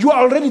you, you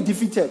are already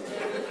defeated.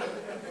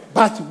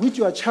 But with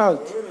your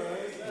child,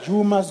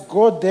 you must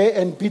go there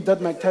and beat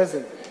that Mike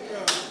Tyson.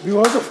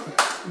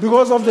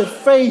 Because of the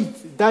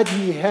faith that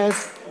he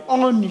has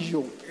on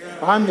you.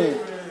 Amen.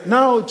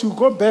 Now to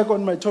go back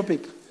on my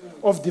topic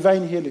of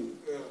divine healing.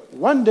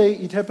 One day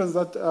it happens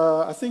that,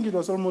 I think it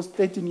was almost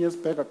 13 years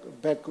back.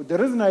 The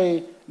reason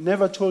I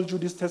never told you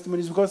this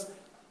testimony is because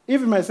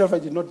even myself, I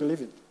did not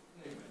believe it.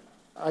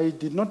 I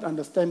did not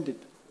understand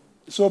it.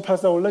 So,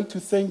 Pastor, I would like to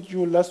thank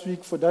you last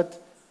week for that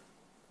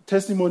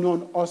testimony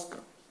on Oscar.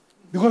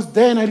 Because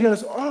then I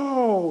realized,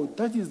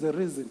 that is the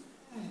reason.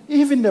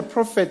 Even the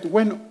prophet,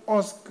 when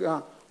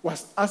Oscar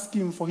was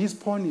asking for his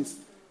ponies,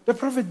 the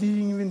prophet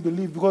didn't even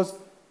believe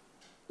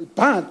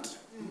but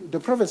the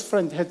prophet's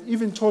friend had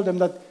even told them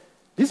that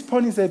these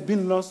ponies had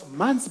been lost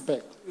months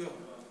back.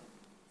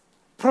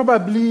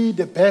 Probably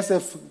the bears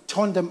have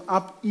torn them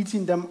up,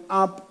 eaten them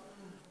up,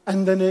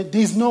 and then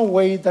there's no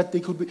way that they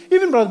could be.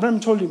 Even Brother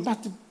Branham told him,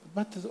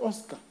 but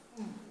Oscar,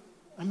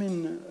 I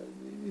mean,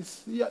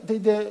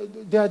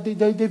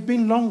 they've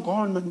been long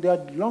gone, man. They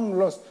are long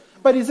lost.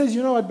 But he says,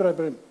 you know what, Brother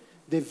Branham?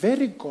 The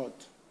very God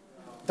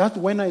that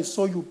when I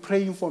saw you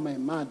praying for my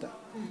mother,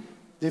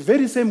 the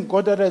very same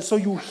God that I saw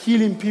you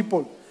healing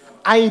people,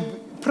 I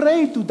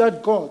prayed to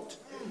that God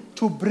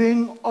to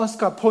bring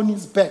Oscar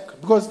ponies back.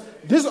 Because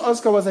this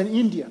Oscar was an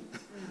Indian.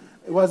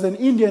 He was an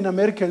Indian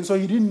American, so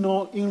he didn't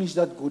know English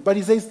that good. But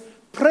he says,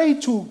 pray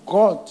to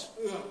God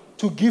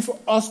to give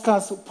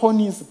Oscar's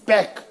ponies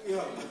back.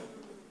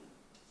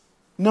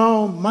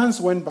 Now, months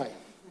went by,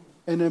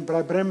 and then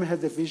Brother Branham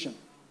had a vision.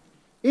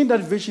 In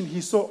that vision,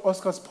 he saw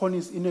Oscar's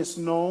ponies in the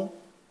snow.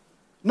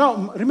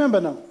 Now,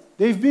 remember now,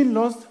 they've been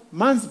lost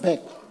months back.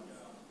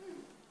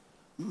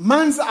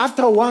 Months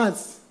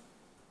afterwards,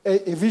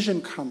 a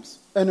vision comes.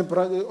 And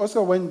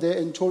Oscar went there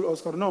and told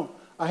Oscar, no,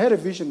 I had a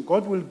vision.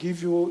 God will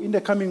give you, in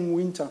the coming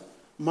winter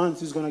months,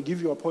 he's going to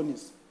give you a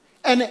ponies.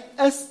 And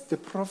as the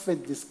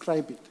prophet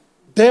described it,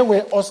 there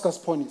were Oscar's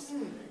ponies.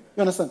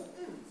 You understand?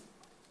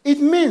 It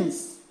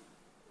means,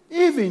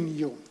 even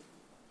you,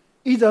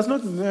 it does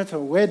not matter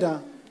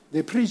whether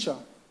the preacher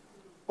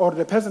or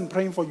the person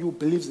praying for you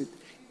believes it.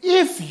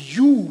 If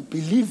you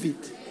believe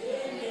it,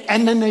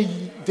 and then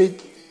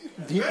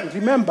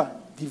remember,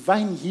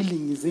 divine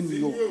healing is in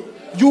you.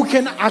 You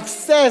can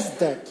access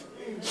that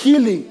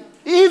healing.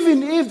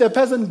 Even if the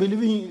person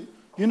believing,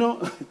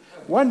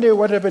 one day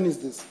what happened is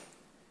this.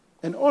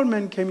 An old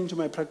man came into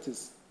my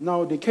practice.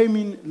 Now they came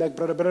in, like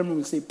Brother Branham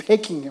will say,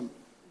 pecking him.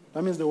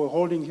 That means they were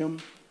holding him.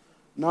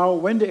 Now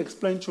when they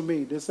explained to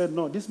me, they said,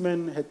 no, this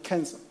man had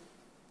cancer.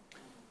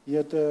 He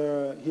had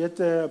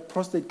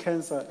prostate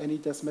cancer and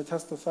it has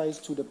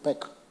metastasized to the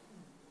back.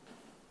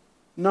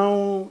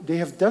 Now they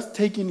have just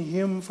taken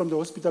him from the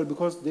hospital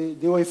because they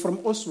were from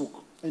Oswuk.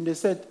 And they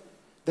said,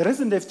 the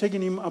reason they've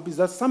taken him up is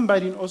that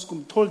somebody in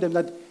Oskum told them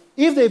that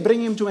if they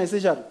bring him to my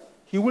surgery,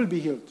 he will be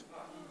healed.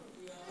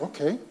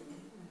 Okay.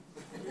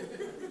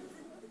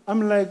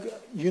 I'm like,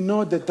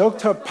 the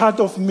doctor part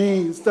of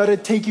me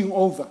started taking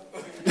over.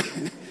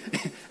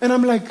 And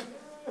I'm like,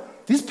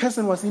 this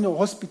person was in a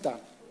hospital.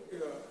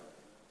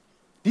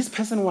 This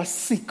person was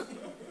sick.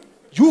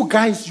 You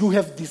guys, you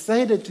have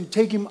decided to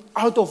take him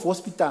out of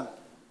hospital.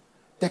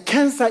 The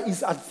cancer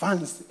is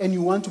advanced and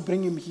you want to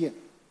bring him here.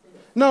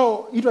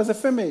 Now, it was a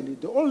family.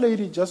 The old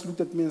lady just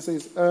looked at me and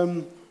says,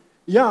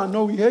 yeah,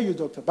 no, we hear you,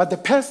 doctor. But the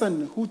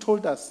person who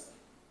told us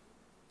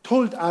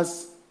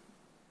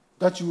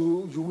that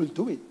you will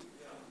do it.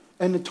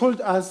 And he told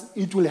us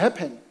it will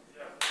happen.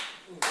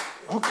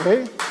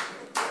 Okay.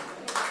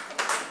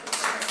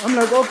 I'm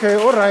like, okay,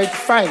 all right,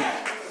 fine.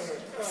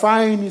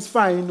 Fine is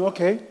fine,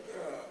 okay.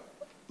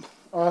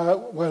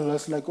 Well, I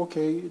was like,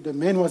 okay, the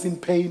man was in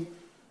pain.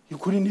 He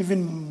couldn't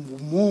even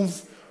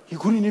move. He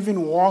couldn't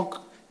even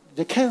walk.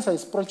 The cancer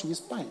is spread to his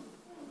spine.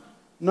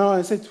 Now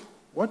I said,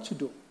 what to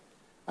do?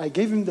 I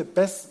gave him the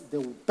best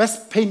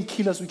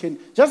painkillers we can,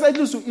 just at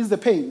least to ease the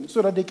pain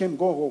so that they can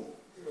go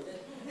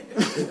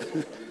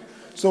home.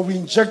 So we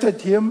injected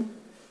him,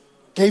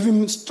 gave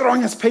him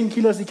strongest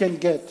painkillers he can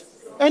get,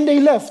 and they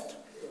left.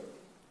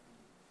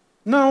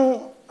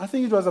 Now, I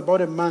think it was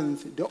about a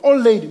month. The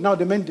old lady, now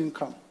the man didn't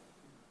come.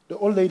 The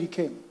old lady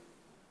came.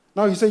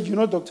 Now he said,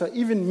 doctor,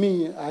 even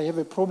me, I have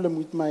a problem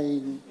with my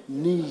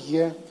knee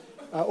here.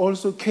 I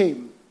also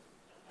came.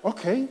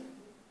 Okay.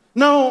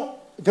 Now,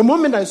 the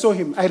moment I saw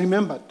him, I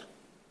remembered.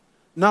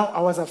 Now,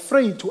 I was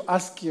afraid to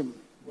ask him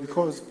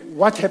because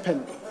what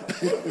happened?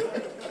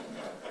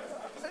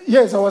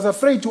 Yes, I was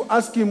afraid to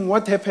ask him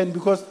what happened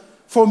because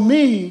for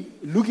me,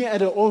 looking at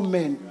the old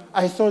man,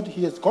 I thought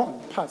he has gone,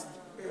 passed.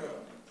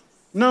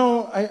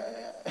 Now, I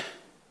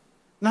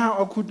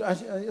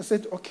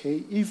said,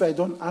 okay, if I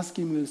don't ask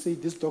him, he'll say,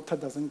 this doctor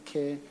doesn't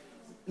care.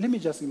 Let me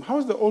just ask him,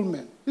 how's the old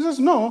man? He says,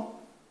 no,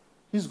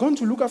 he's going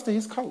to look after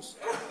his cows.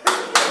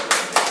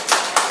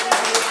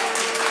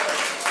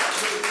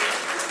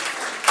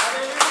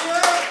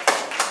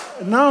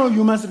 Now,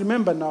 you must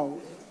remember now,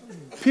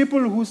 people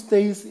who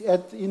stays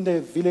in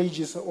the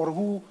villages or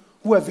who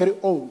are very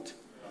old,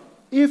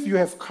 if you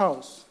have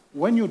cows,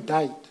 when you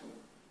died,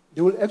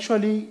 they will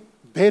actually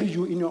bury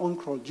you in your own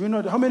kraal. Do you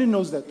know how many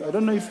knows that? I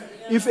don't know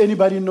if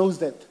anybody knows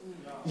that.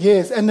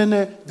 Yes, and then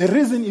the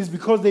reason is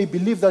because they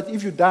believe that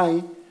if you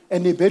die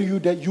and they bury you,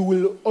 that you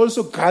will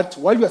also guard,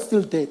 while you are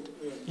still dead,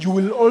 you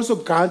will also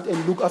guard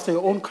and look after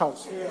your own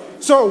cows.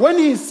 So when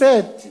he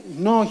said,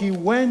 no, he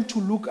went to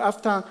look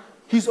after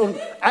his own,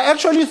 I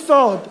actually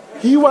thought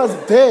he was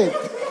dead.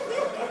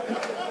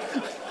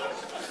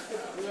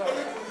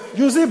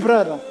 You see,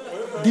 brother,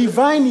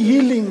 divine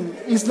healing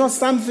is not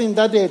something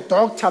that a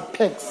doctor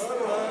packs.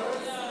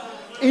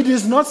 It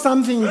is not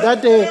something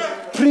that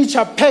a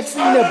preacher packs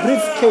in a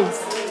briefcase.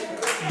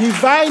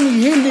 Divine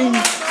healing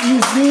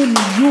is in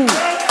you.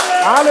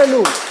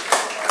 Hallelujah.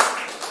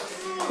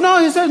 No,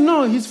 he said,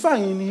 no, he's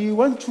fine. He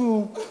wants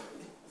to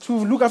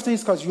look after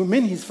his cows. You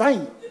mean he's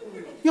fine?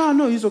 Yeah,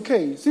 no, he's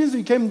okay. Since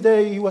he came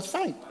there, he was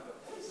fine.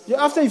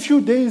 Yeah, after a few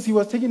days, he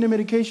was taking the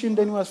medication,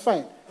 then he was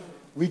fine.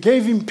 We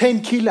gave him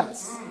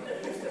painkillers.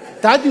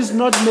 That is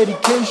not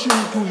medication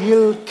to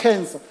heal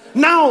cancer.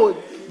 Now,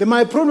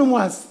 my problem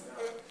was,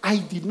 I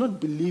did not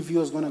believe he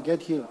was going to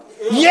get healed.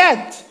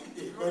 Yet,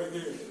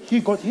 he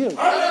got healed.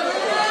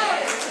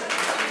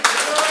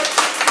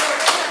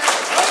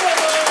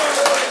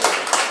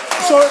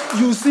 So,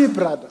 you see,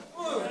 brother,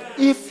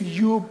 if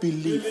you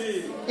believe,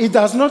 it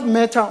does not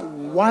matter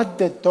what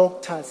the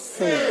doctor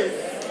says.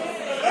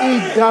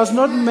 It does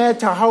not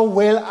matter how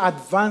well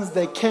advanced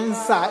the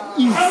cancer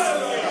is.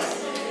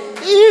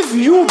 If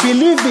you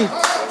believe it,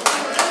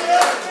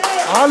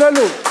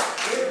 hallelujah.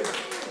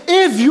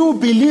 If you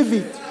believe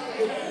it,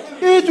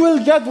 it will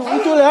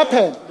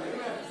happen.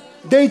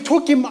 They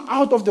took him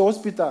out of the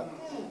hospital.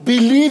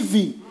 Believe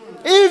me.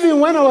 Even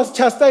when I was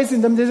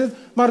chastising them, they said,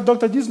 "Maar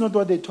doctor, this is not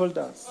what they told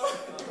us."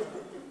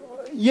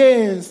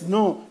 Yes,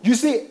 no. You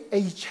see,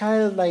 a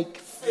childlike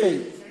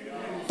faith.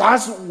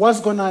 That's what's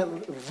going to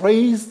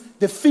raise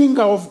the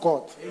finger of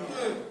God.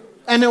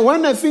 And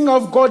when the finger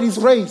of God is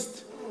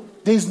raised,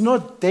 there's no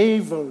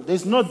devil,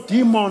 there's no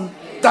demon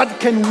that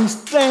can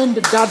withstand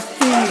that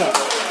finger.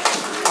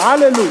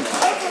 Hallelujah.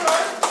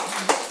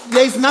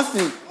 There is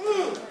nothing.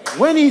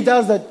 When he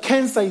does that,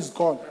 cancer is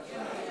gone.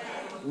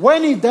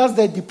 When he does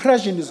that,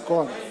 depression is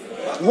gone.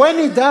 When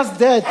he does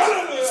that,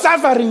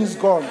 suffering is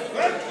gone.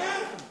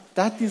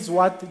 That is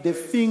what the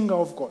finger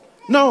of God.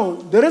 Now,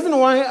 the reason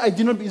why I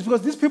did not is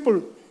because these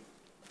people,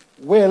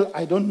 well,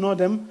 I don't know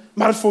them,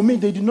 but for me,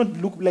 they do not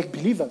look like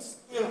believers.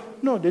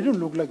 No, they don't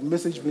look like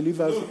message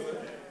believers.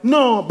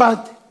 No,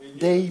 but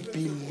they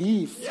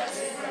believe.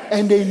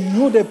 And they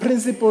knew the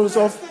principles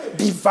of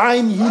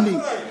divine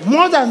healing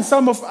more than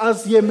some of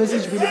us here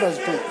message believers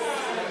do.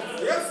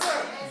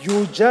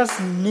 You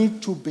just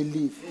need to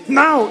believe.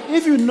 Now,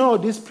 if you know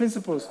these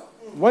principles,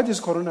 what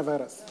is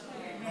coronavirus?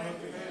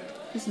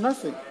 It's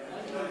nothing.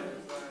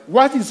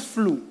 What is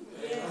flu?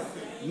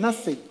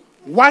 Nothing.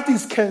 What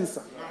is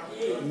cancer?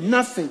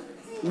 Nothing.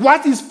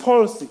 What is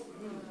palsy?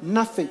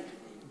 Nothing.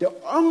 The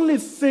only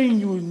thing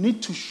you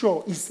need to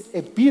show is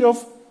a bit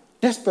of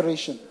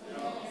desperation.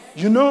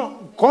 You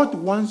know, God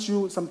wants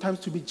you sometimes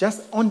to be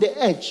just on the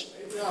edge,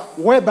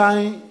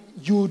 whereby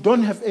you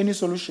don't have any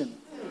solution.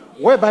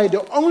 whereby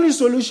the only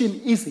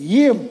solution is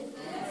Him,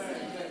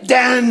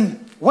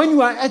 then when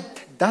you are at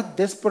that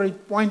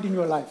desperate point in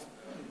your life,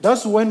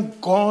 that's when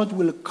God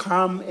will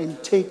come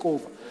and take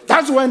over.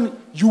 That's when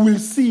you will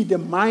see the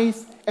might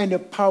and the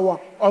power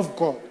of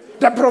God.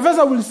 The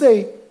professor will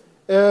say,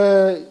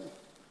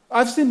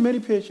 I've seen many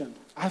patients.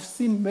 I've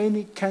seen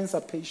many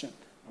cancer patients.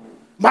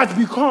 But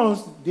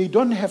because they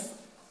don't have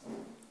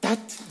that,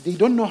 they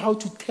don't know how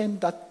to turn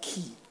that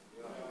key.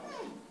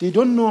 They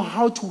don't know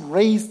how to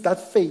raise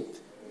that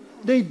faith.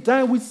 They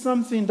die with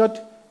something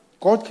that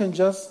God can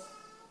just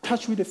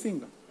touch with a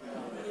finger.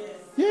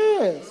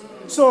 Yes.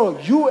 So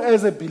you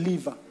as a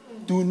believer,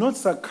 do not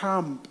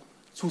succumb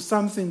to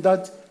something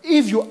that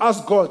if you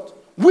ask God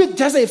with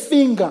just a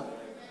finger,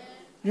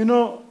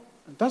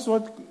 that's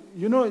what,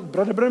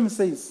 Brother Bremen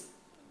says.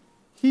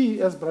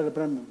 He, as Brother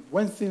Bremen,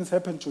 when things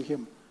happen to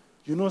him,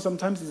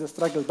 sometimes it's a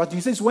struggle. But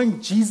he says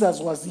when Jesus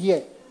was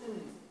here,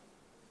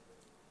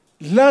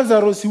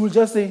 Lazarus, he will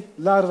just say,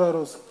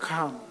 Lazarus,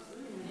 come.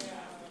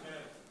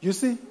 You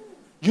see?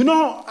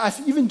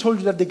 I've even told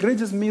you that the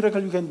greatest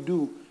miracle you can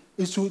do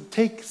is to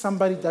take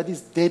somebody that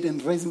is dead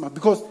and raise him up.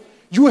 Because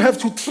you have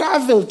to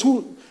travel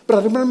to,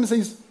 Brother Branham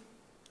says,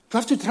 you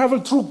have to travel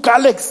through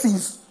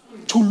galaxies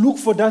to look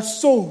for that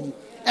soul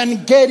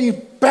and get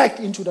it back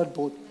into that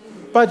body.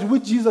 But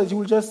with Jesus, you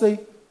will just say,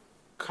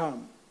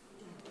 come.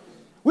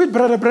 With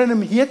Brother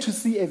Branham, he had to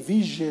see a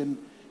vision.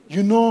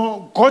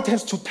 God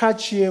has to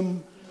touch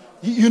him.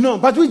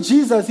 But with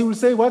Jesus, he will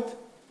say what?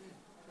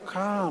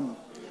 Come.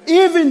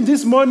 Even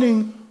this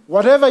morning,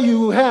 whatever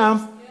you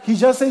have, he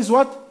just says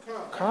what?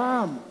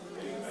 Come.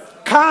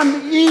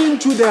 Come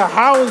into the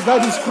house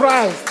that is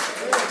Christ.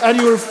 And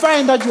you will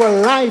find that your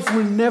life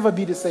will never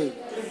be the same.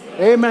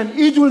 Amen.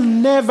 It will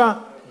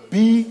never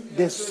be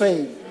the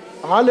same.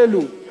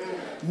 Hallelujah.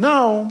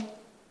 Now,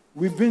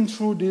 we've been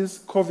through this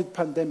COVID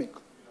pandemic.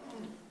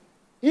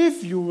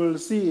 If you will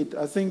see it,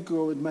 I think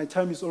my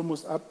time is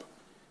almost up.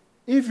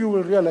 If you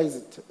will realize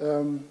it,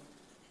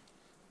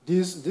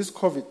 this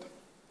COVID,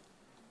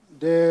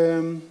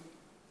 the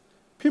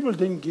people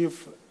didn't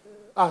give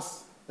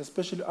us,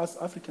 especially us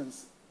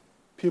Africans,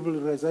 people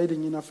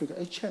residing in Africa,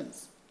 a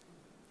chance.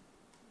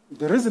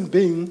 The reason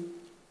being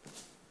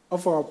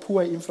of our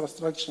poor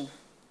infrastructure,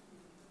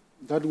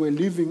 that we're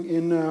living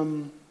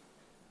in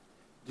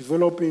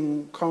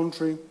developing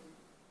country,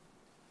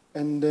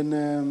 and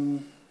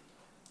then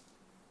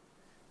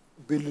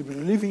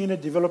living in a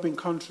developing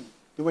country,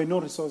 there were no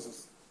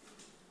resources.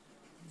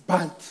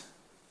 But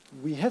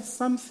we had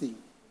something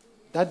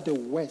that the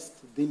West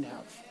didn't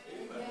have.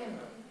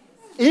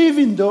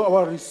 Even though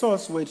our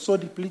resources were so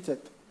depleted,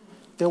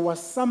 there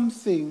was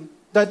something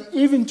that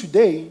even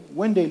today,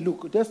 when they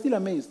look, they're still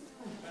amazed.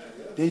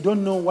 They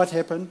don't know what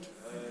happened.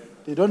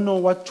 They don't know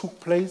what took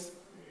place.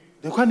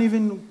 They can't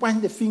even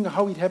point the finger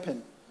how it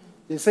happened.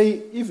 They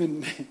say,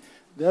 even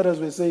the others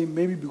were saying,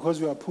 maybe because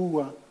we are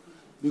poor,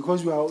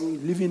 because we are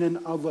living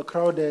in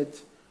overcrowded,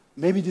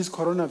 maybe this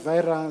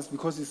coronavirus,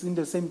 because it's in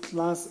the same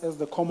class as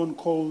the common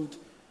cold,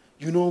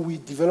 we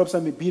develop a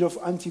bit of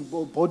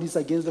antibodies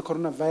against the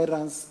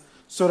coronavirus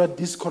so that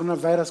this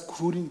coronavirus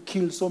couldn't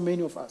kill so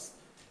many of us.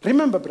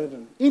 Remember,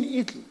 brethren, in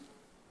Italy,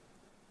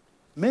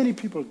 many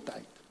people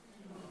died.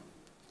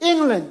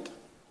 England,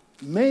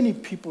 many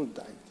people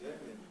died.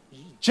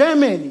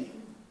 Germany,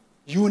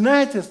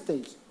 United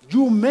States,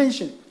 you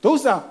mentioned,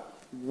 those are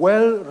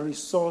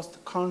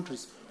well-resourced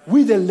countries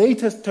with the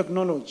latest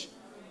technology.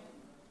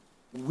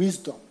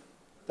 Wisdom,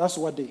 that's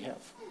what they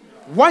have.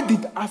 What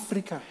did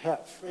Africa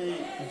have?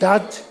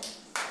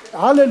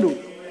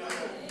 Hallelujah.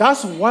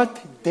 That's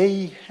what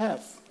they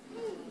have.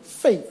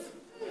 Faith.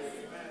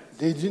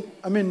 They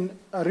didn't,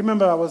 I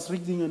remember I was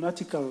reading an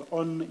article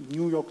on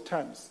New York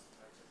Times.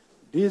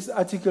 This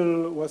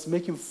article was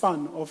making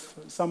fun of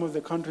some of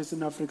the countries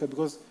in Africa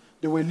because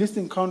they were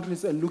listing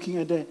countries and looking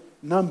at the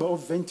number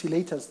of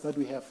ventilators that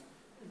we have.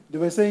 They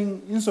were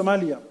saying in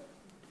Somalia,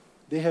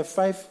 they have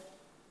 5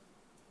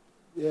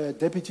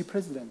 deputy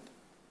presidents.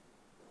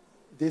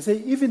 They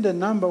say even the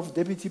number of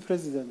deputy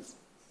presidents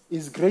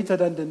is greater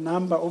than the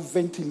number of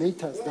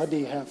ventilators that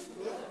they have.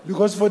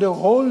 Because for the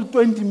whole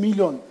 20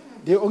 million,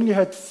 they only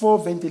had 4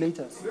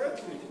 ventilators.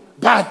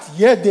 But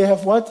yet they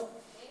have what?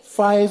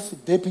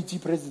 5 deputy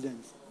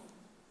presidents.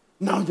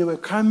 Now they were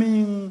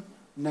coming,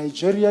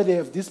 Nigeria, they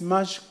have this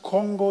much,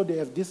 Congo, they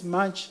have this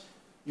much.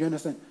 You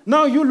understand?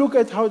 Now you look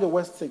at how the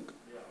West think.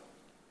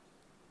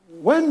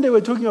 When they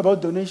were talking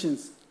about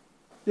donations,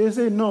 they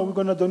say, no, we're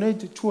going to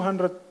donate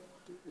 200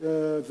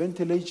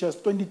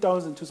 ventilators,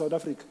 20,000 to South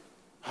Africa.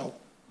 How?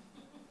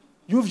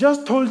 You've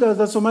just told us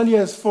that Somalia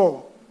has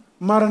 4.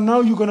 But now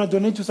you're going to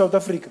donate to South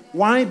Africa.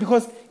 Why?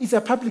 Because it's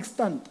a public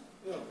stunt.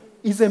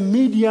 It's a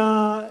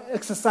media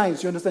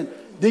exercise, you understand?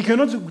 They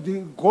cannot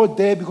go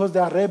there because they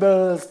are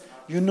rebels.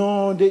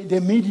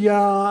 The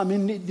media,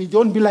 they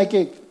don't be like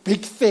a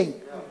big thing.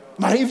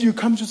 But if you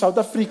come to South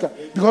Africa,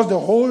 because the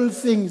whole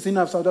thing is in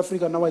South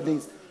Africa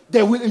nowadays,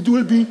 it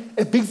will be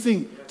a big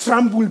thing.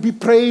 Trump will be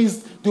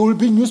praised. There will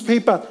be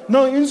newspaper.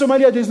 No, in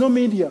Somalia, there's no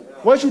media.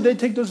 Why should they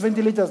take those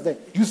ventilators there?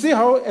 You see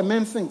how a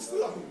man thinks.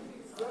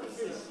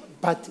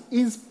 But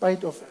in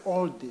spite of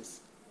all this,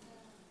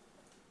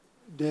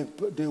 the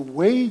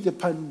way the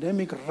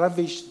pandemic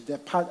ravaged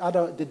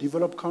the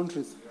developed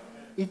countries,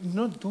 it did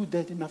not do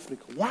that in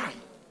Africa. Why?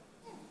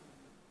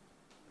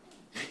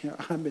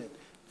 Amen.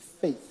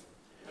 Faith.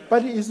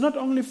 But it's not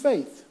only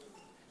faith.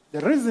 The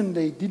reason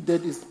they did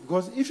that is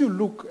because if you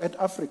look at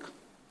Africa,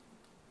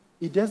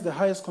 it has the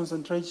highest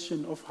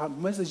concentration of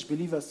message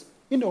believers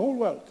in the whole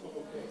world.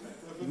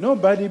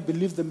 Nobody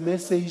believes the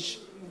message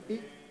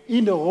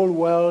in the whole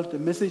world,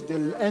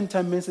 the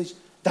end-time message,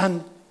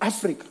 than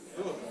Africa.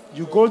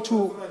 You go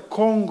to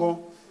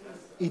Congo,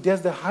 it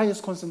has the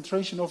highest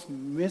concentration of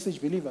message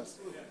believers.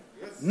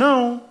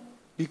 Now,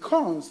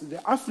 because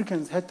the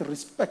Africans had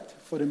respect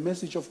for the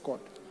message of God,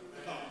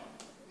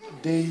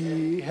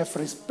 they have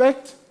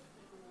respect,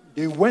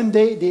 they went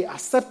there, they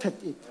accepted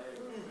it.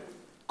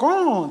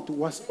 God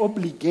was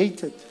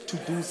obligated to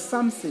do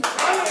something.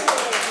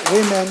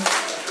 Amen.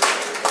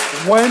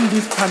 When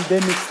this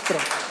pandemic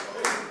struck,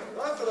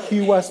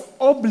 he was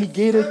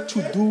obligated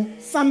to do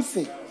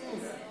something.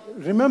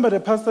 Remember, the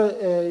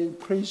pastor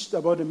preached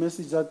about the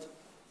message that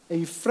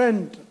a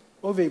friend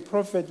of a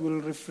prophet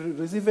will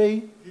receive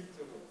a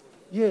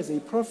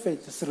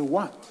prophet's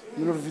reward.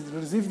 You will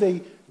receive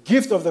the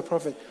gift of the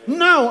prophet.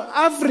 Now,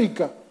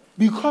 Africa,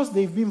 because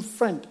they've been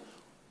friends.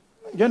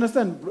 You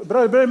understand?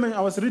 Brother Berman,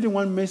 I was reading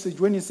one message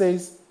when he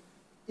says,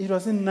 it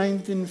was in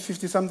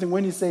 1950-something,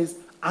 when he says,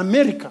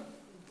 America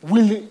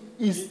will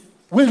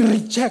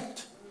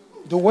reject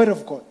the word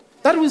of God.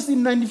 That was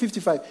in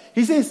 1955.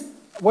 He says,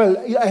 well,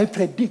 I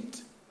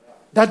predict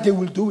that they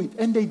will do it.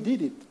 And they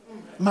did it.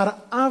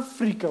 But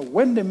Africa,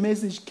 when the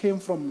message came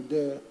from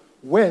the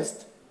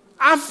West,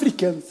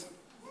 Africans,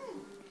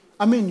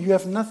 you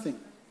have nothing.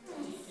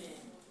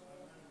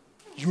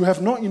 You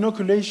have no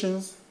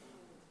inoculations.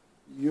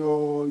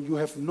 You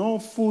have no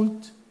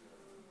food.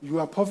 You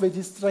are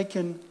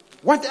poverty-stricken.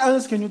 What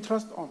else can you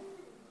trust on?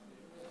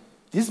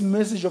 This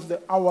message of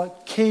the hour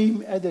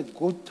came at a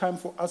good time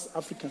for us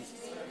Africans.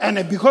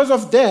 And because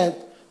of that,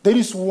 that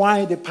is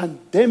why the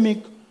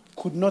pandemic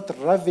could not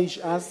ravage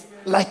us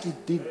like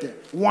it did then.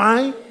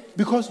 Why?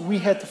 Because we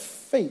had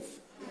faith.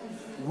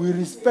 We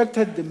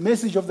respected the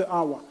message of the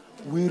hour.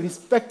 We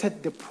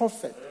respected the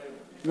prophet.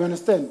 You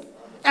understand?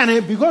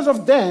 And because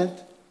of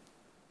that,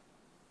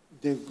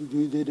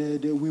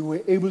 we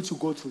were able to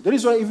go through. That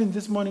is why even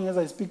this morning as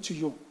I speak to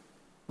you,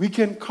 we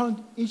can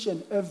count each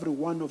and every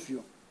one of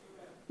you.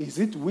 Is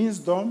it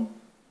wisdom?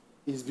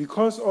 Is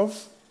because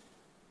of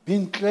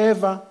being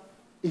clever?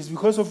 Is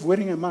because of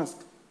wearing a mask?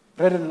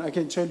 Brethren, I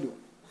can tell you.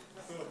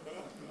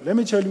 Let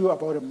me tell you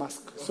about a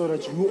mask so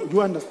that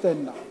you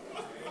understand now.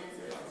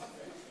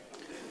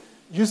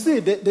 You see,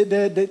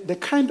 the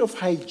kind of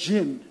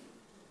hygiene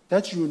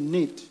that you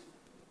need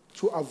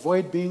to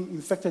avoid being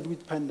infected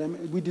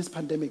with this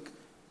pandemic,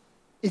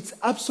 it's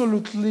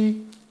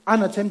absolutely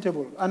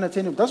unattainable.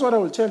 That's what I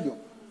will tell you.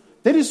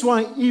 That is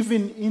why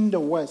even in the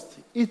West,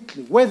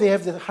 Italy, where they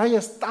have the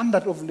highest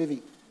standard of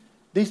living,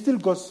 they still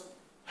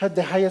had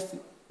the highest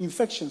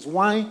infections.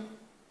 Why?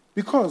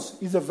 Because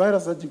it's a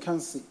virus that you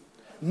can't see.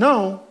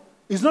 Now,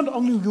 it's not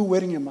only you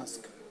wearing a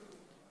mask.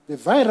 The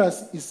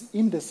virus is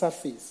in the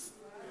surface.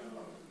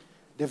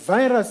 The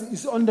virus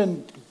is on the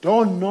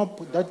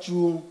doorknob that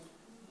you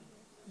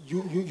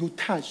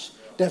touch.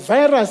 The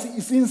virus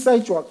is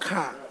inside your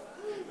car.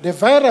 The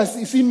virus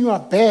is in your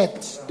bed.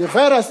 The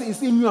virus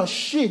is in your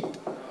sheet.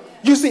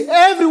 You see,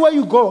 everywhere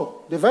you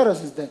go, the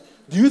virus is there.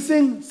 Do you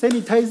think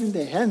sanitizing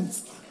the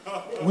hands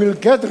will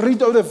get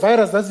rid of the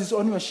virus that is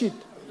on your sheet?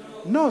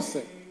 No,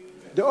 sir.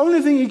 The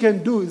only thing it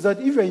can do is that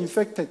if you're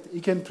infected,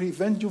 it can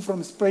prevent you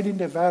from spreading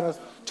the virus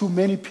to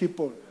many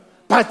people.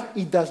 But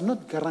it does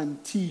not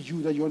guarantee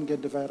you that you won't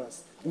get the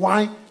virus.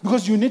 Why?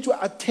 Because you need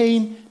to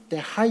attain the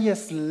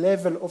highest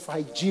level of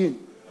hygiene,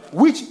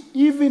 which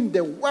even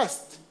the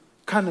West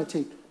can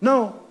attain.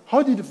 Now,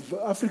 how did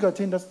Africa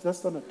attain that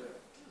standard?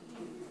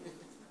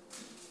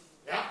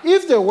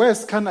 If the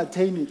West can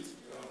attain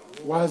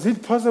it, was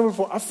it possible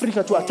for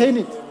Africa to attain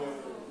it?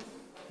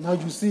 Now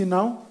you see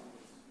now,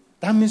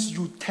 that means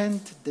you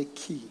turned the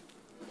key.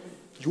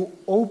 You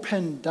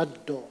opened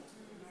that door.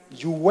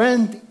 You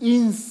went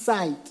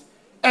inside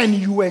and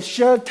you were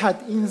sheltered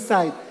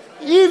inside,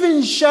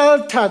 even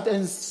sheltered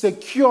and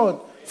secured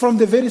from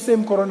the very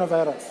same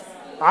coronavirus.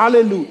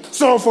 Hallelujah.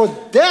 So for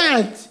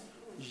that,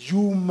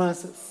 you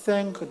must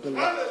thank the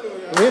Lord.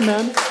 Hallelujah.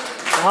 Amen.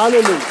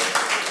 Hallelujah.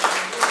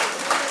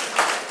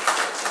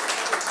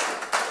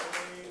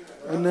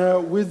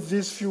 And with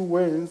these few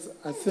words,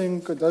 I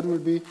think that will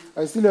be,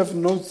 I still have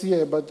notes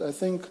here, but I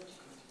think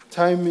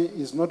time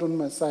is not on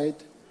my side.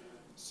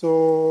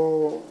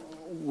 So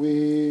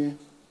we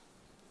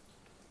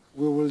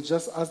will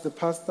just ask the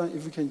pastor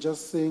if we can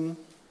just sing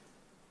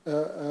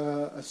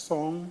a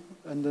song,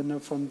 and then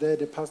from there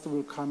the pastor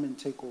will come and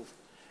take over.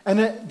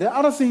 And the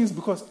other thing is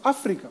because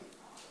Africa,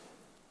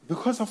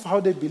 because of how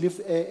they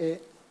believed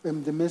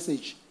the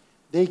message,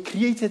 they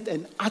created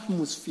an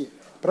atmosphere.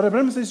 Brother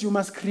Branham says you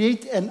must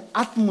create an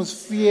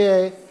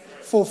atmosphere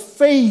for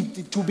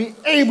faith to be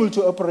able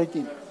to operate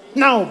in.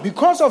 Now,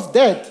 because of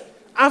that,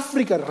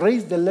 Africa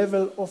raised the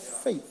level of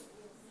faith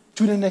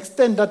to an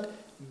extent that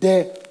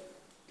the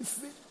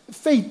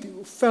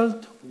faith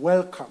felt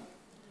welcome.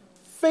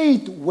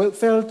 Faith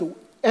felt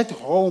at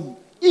home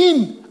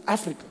in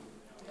Africa,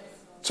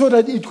 so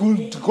that it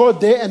could go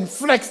there and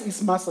flex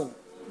its muscle,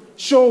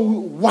 show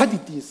what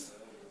it is.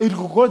 It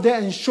could go there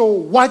and show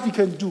what it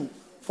can do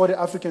for the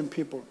African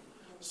people.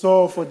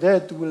 So for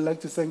that, we would like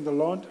to thank the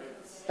Lord.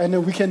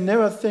 And we can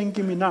never thank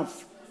him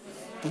enough.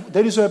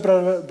 That is why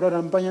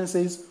Brother Mpanyan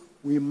says,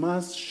 we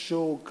must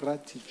show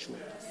gratitude.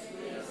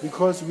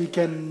 Because we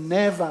can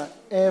never,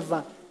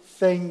 ever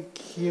thank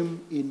him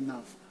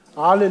enough.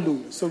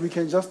 Hallelujah. So we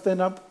can just stand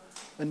up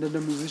and then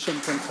the musician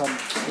can come.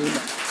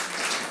 Amen.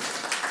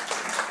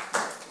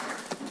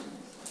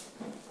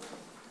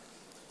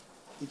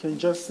 You can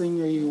just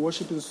sing a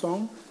worshiping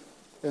song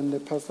and the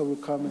pastor will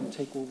come and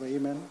take over.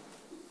 Amen.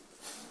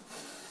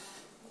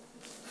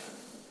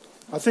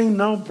 I think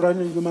now,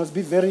 brother, you must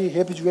be very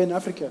happy to be an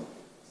African.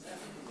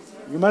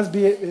 You must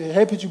be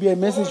happy to be a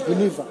message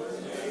believer.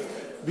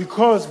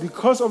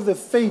 Because of the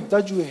faith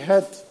that you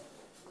had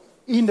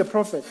in the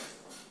prophet,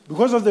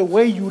 because of the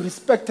way you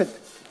respected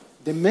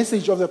the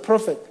message of the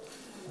prophet,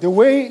 the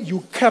way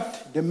you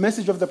kept the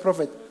message of the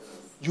prophet,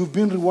 you've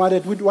been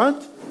rewarded with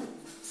what?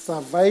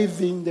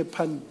 Surviving the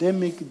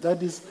pandemic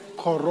that is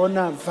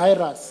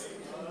coronavirus.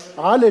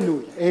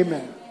 Hallelujah.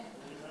 Amen.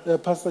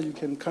 Pastor, you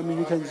can come in.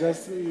 You can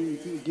just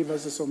give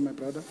us a song, my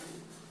brother.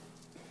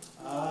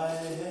 I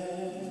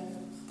have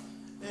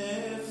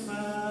a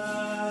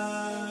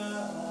Father.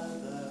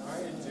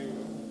 I do.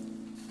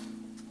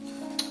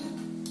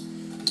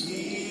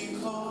 He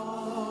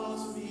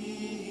calls me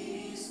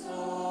his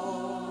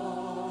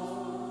own.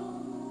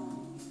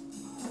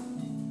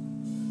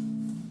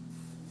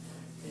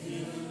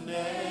 He'll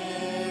never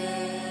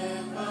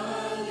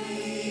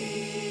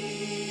leave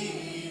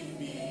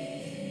me,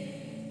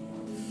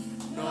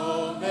 no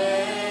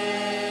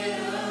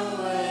matter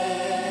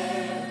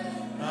where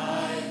I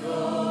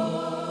go.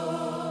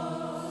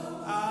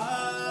 I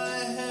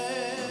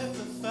have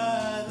the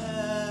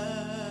Father.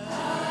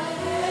 I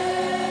have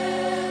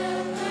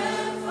the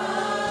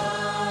Father.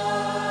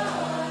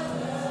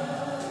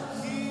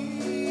 He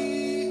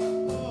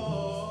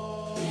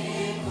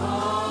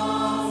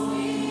calls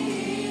me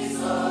his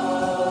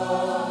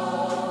own,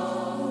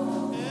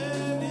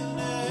 and he'll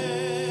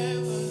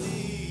never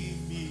leave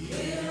me.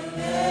 He'll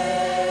never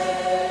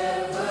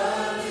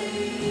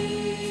leave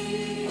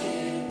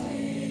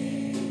me,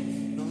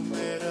 no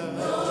matter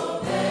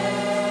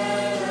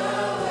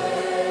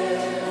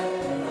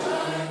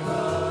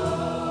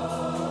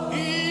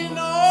He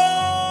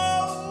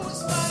knows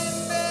my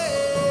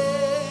name.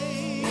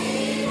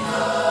 He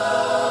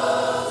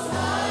knows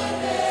my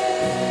name.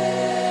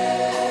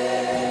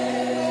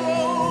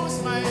 Knows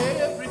my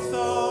every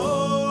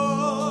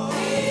thought.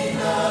 He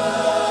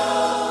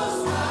knows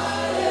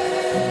my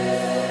every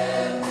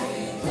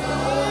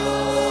thought.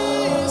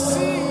 He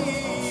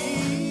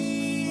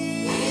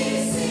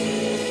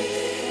sees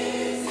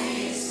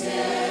each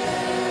tear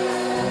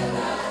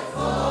that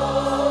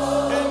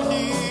falls, and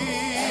He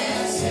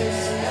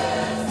sees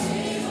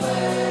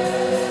everywhere.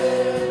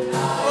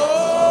 Oh,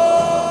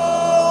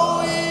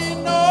 He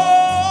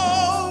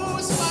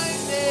knows my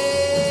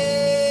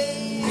name.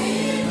 He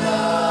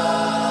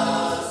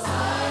knows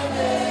my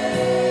name.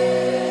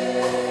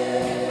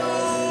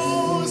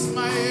 Knows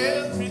my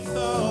every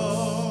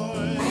thought.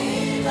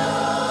 He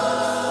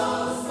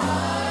knows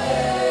my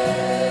every.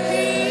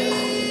 He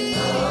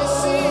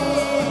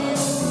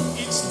sees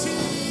each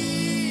tear.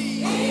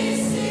 He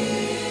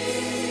sees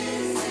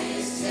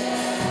each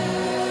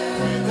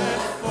tear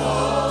that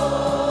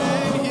fall,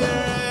 and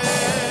hears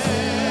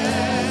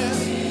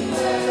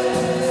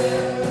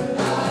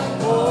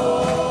oh,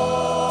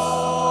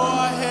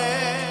 I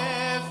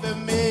have the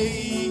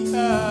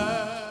Maker.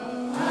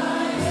 I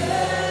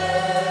have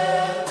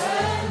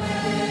the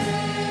Maker.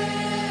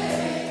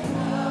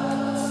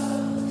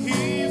 He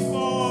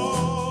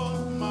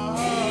formed my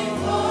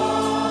heart.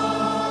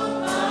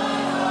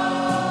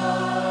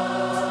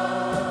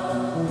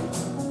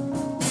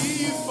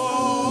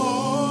 Before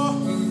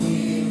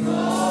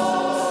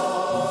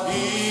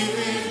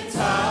even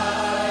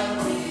time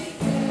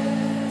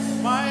began,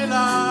 my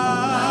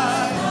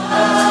life.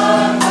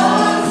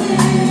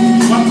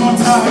 One more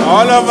time.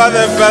 All over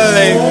the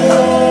building.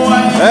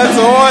 Let's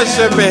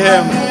worship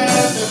him.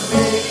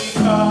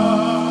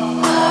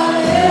 My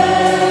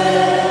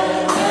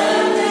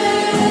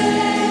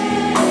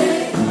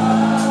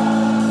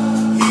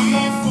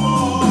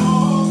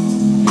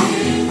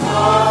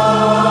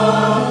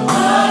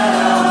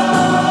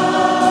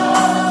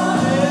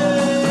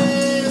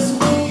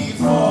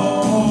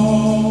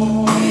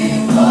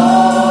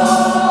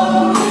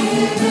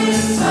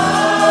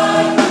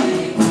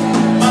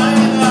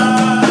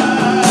life.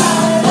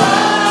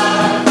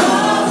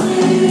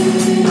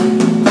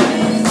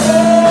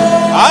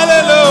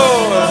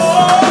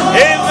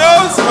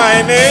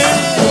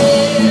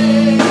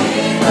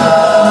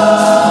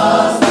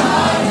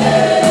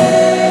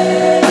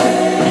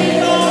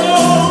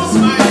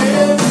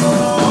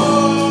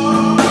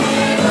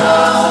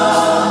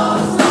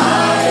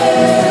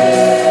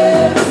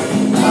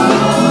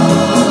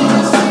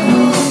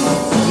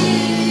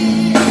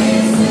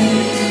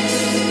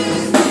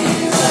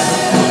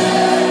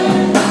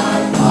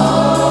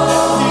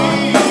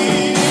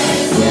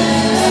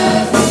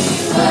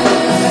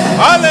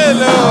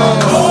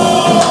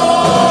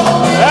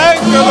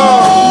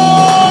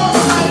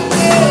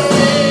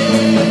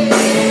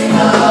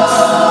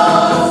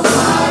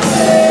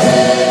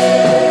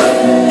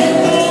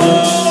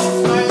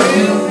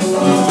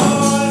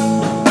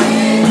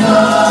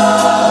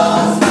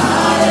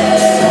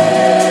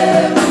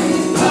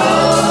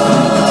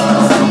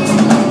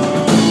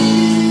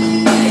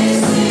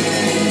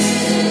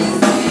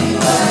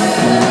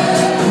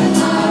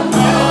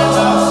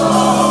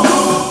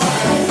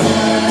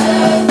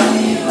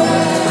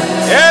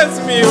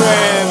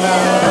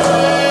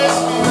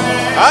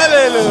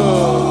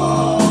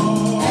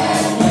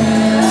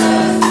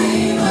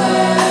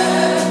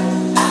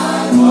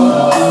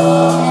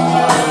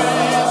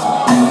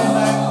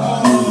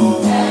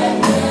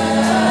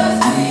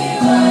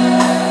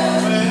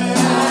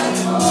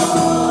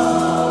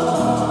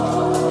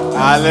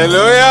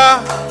 Hallelujah.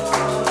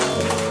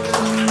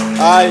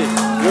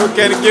 You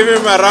can give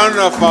him a round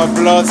of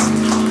applause.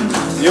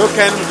 You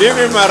can give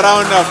him a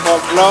round of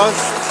applause.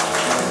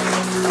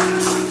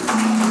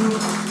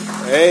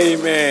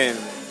 Amen.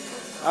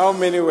 How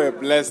many were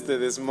blessed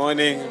this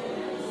morning?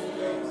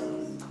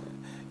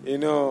 You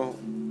know,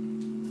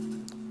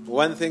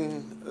 one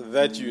thing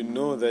that you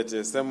know that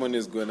a sermon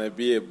is going to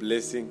be a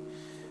blessing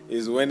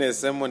is when a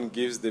sermon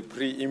gives the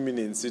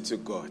preeminency to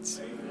God.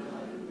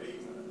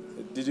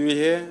 Did you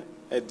hear?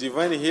 A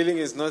divine healing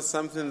is not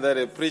something that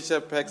a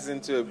preacher packs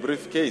into a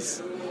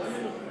briefcase.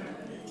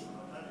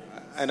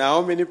 And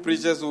how many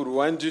preachers would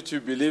want you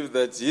to believe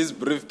that his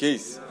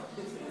briefcase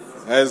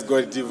has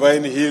got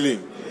divine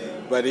healing?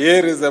 But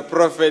here is a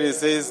prophet, he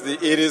says,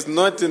 it is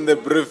not in the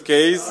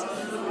briefcase,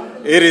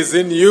 it is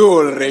in you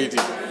already.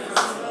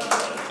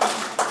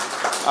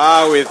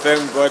 We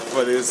thank God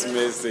for this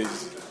message.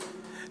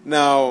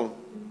 Now,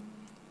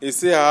 you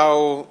see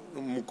how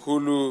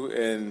Mkulu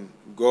and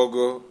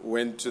Gogo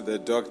went to the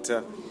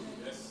doctor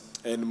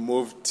and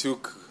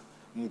took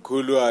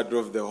Mkulu out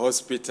of the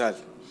hospital,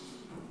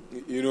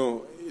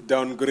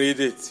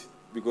 downgraded,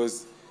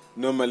 because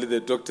normally the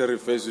doctor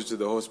refers you to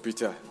the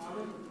hospital.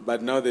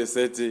 But now they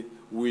said,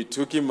 we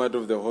took him out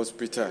of the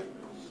hospital.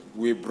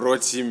 We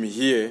brought him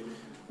here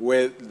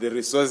where the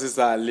resources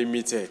are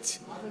limited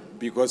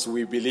because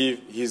we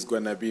believe he's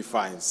going to be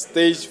fine.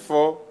 Stage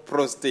 4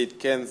 prostate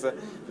cancer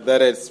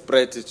that had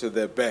spread to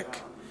the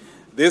back.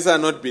 These are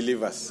not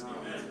believers.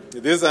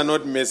 These are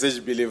not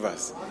message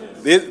believers.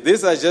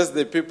 These are just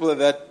the people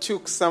that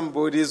took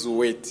somebody's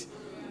weight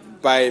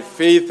by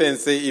faith and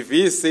say, if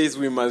he says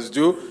we must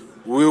do,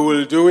 we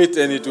will do it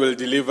and it will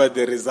deliver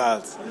the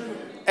results.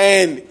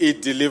 And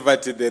it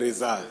delivered the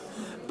result.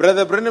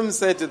 Brother Branham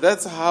said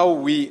that's how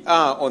we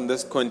are on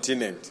this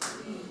continent.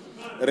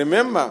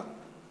 Remember,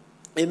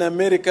 in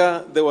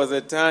America, there was a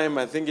time,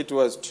 I think it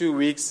was 2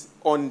 weeks,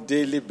 on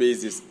daily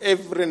basis.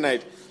 Every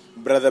night,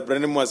 Brother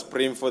Branham was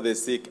praying for the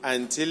sick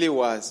until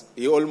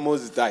he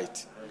almost died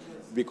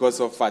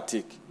because of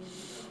fatigue.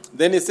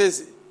 Then he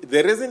says,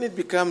 the reason it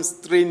becomes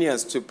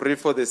strenuous to pray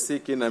for the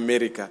sick in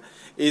America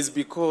is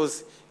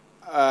because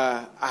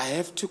I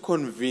have to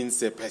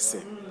convince a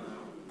person.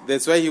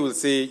 That's why he will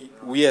say,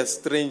 we are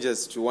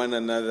strangers to one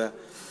another.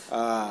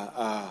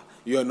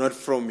 You are not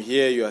from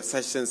here, you are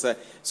such and such.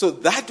 So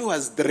that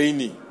was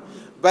draining.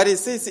 But he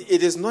says,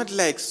 it is not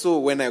like so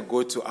when I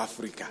go to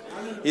Africa.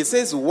 He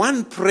says,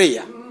 one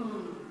prayer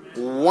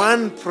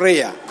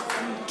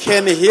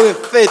can heal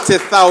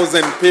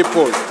 30,000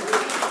 people.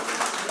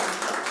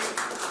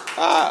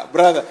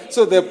 Brother.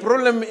 So the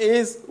problem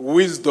is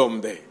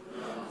wisdom there.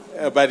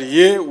 But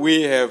here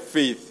we have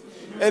faith.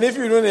 And if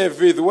you don't have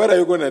faith, what are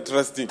you going to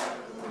trust in?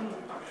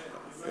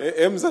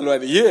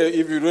 Here,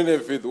 if you don't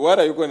have faith, what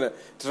are you going to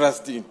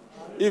trust in?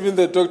 Even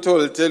the doctor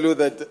will tell you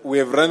that we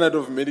have run out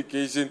of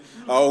medication,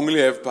 I only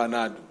have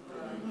Panado.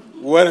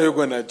 What are you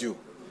going to do?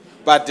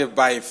 But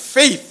by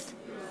faith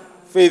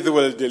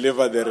will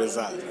deliver the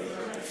result.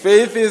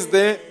 Faith is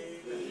the,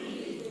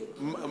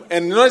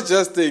 and not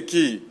just a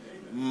key,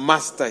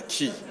 master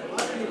key.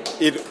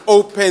 It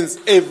opens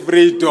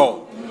every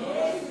door.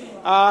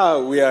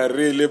 We are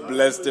really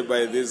blessed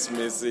by this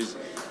message.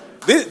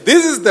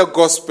 This is the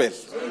gospel.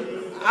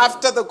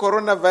 After the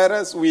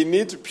coronavirus, we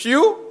need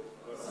pure.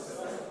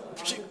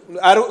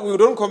 We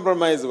don't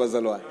compromise,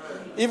 Bazalwa.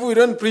 If we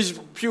don't preach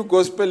pure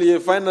gospel, you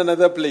find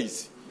another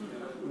place.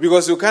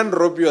 Because you can't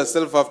rob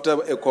yourself after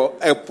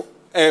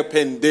a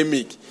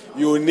pandemic.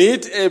 You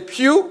need a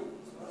pure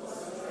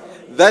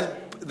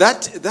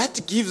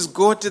that gives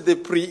God the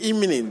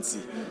preeminency.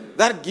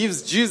 That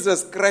gives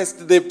Jesus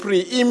Christ the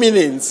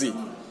preeminency.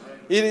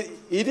 He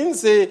didn't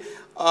say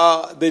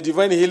the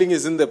divine healing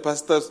is in the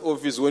pastor's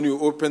office when you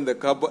open the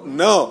cupboard.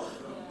 No,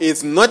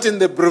 it's not in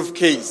the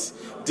briefcase.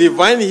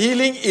 Divine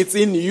healing is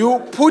in you,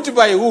 put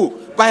by who?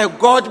 By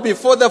God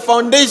before the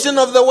foundation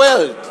of the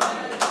world.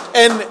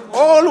 And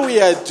all we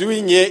are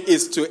doing here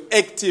is to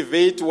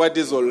activate what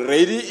is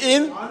already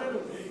in.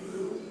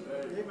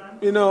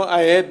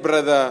 I heard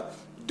Brother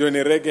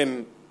Donny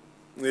Reagan,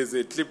 there's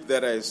a clip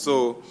that I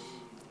saw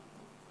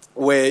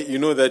where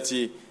that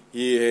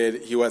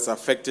he was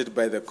affected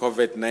by the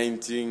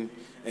COVID-19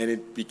 and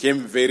it became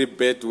very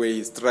bad where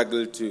he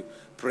struggled to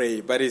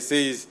pray. But he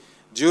says,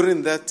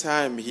 during that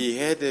time, he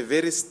had a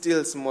very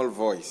still, small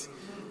voice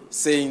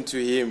saying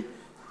to him,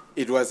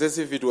 it was as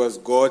if it was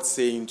God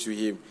saying to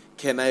him,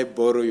 can I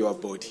borrow your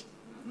body?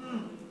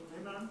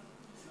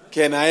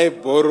 Can I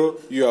borrow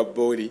your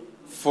body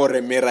for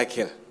a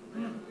miracle?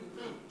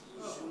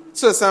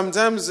 So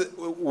sometimes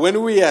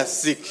when we are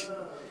sick,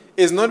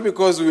 it's not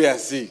because we are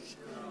sick.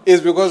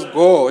 It's because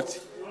God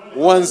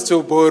wants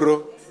to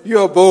borrow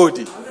your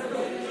body.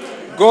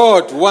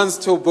 God wants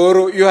to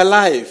borrow your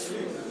life.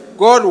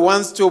 God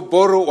wants to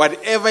borrow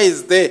whatever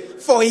is there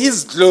for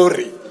His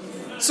glory.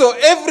 So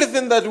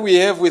everything that we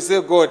have, we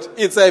say, God,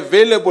 it's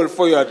available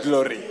for your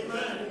glory.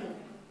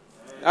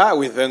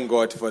 We thank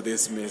God for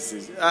this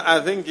message. I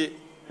think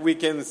we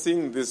can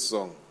sing this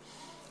song.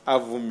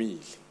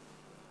 Avumili.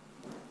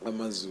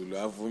 Amazulu,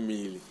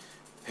 Avumili.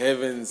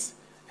 heavens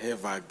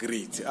have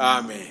agreed.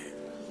 Amen.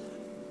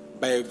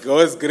 By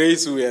God's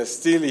grace, we are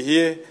still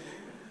here.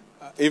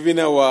 Even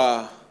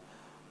our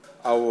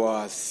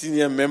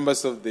senior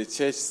members of the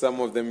church, some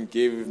of them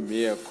gave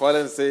me a call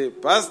and say,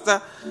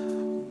 Pastor,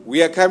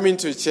 we are coming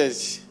to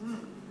church.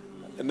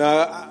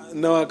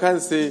 Now I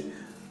can't say,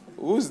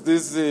 who's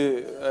this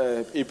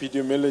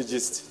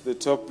epidemiologist, the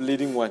top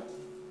leading one,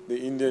 the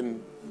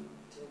Indian?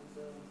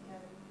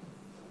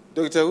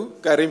 Dr. who?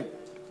 Karim.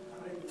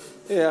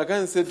 Yeah, I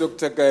can't say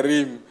Dr.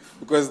 Karim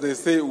because they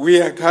say,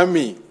 we are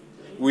coming.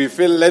 We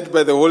feel led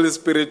by the Holy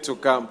Spirit to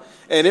come.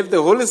 And if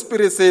the Holy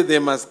Spirit says they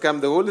must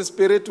come, the Holy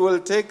Spirit will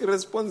take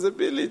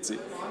responsibility.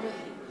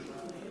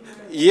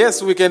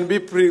 Yes, we can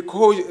take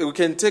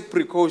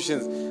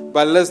precautions,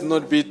 but let's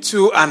not be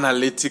too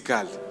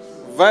analytical.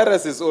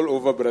 Virus is all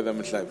over, Brother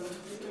Mhlab.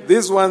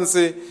 These ones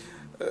say,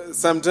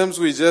 sometimes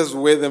we just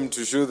wear them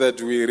to show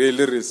that we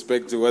really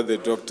respect what the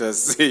doctors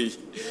say.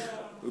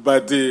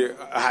 But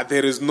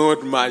there is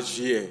not much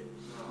here.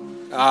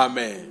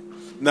 Amen.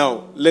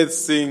 Now, let's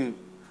sing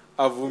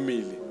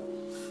Avumile.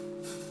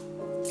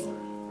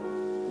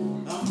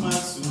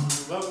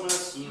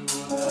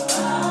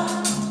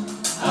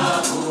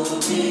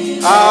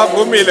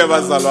 Avumile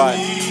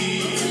bazalwane.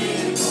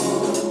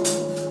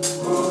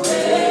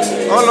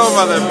 All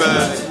over the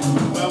bed.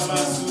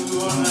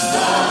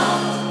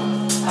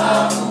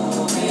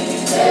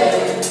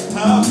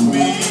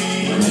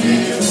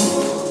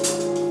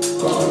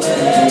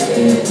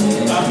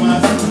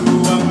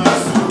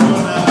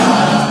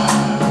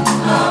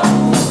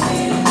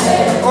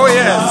 Oh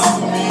yes.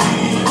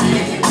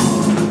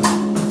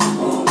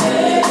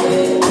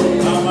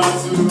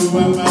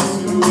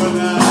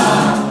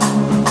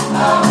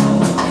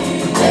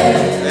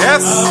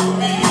 Yes.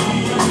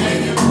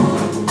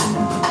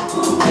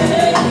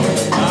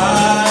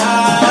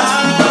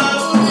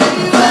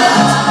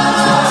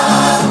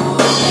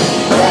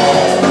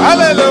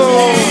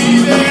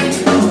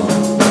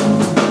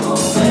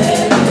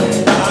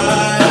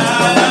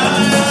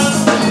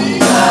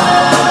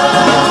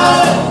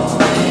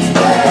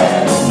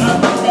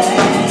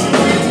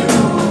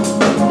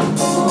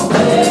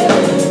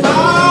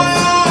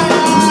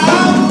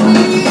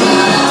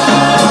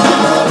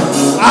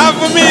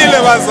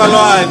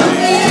 Bazalwane.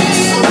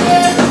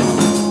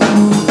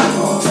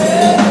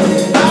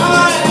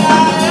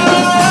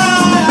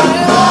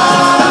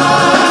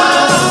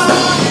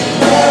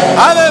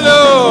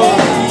 Hallelujah.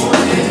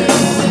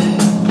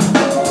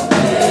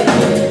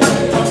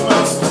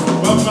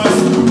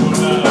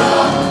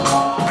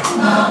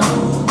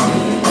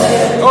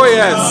 Oh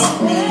yes.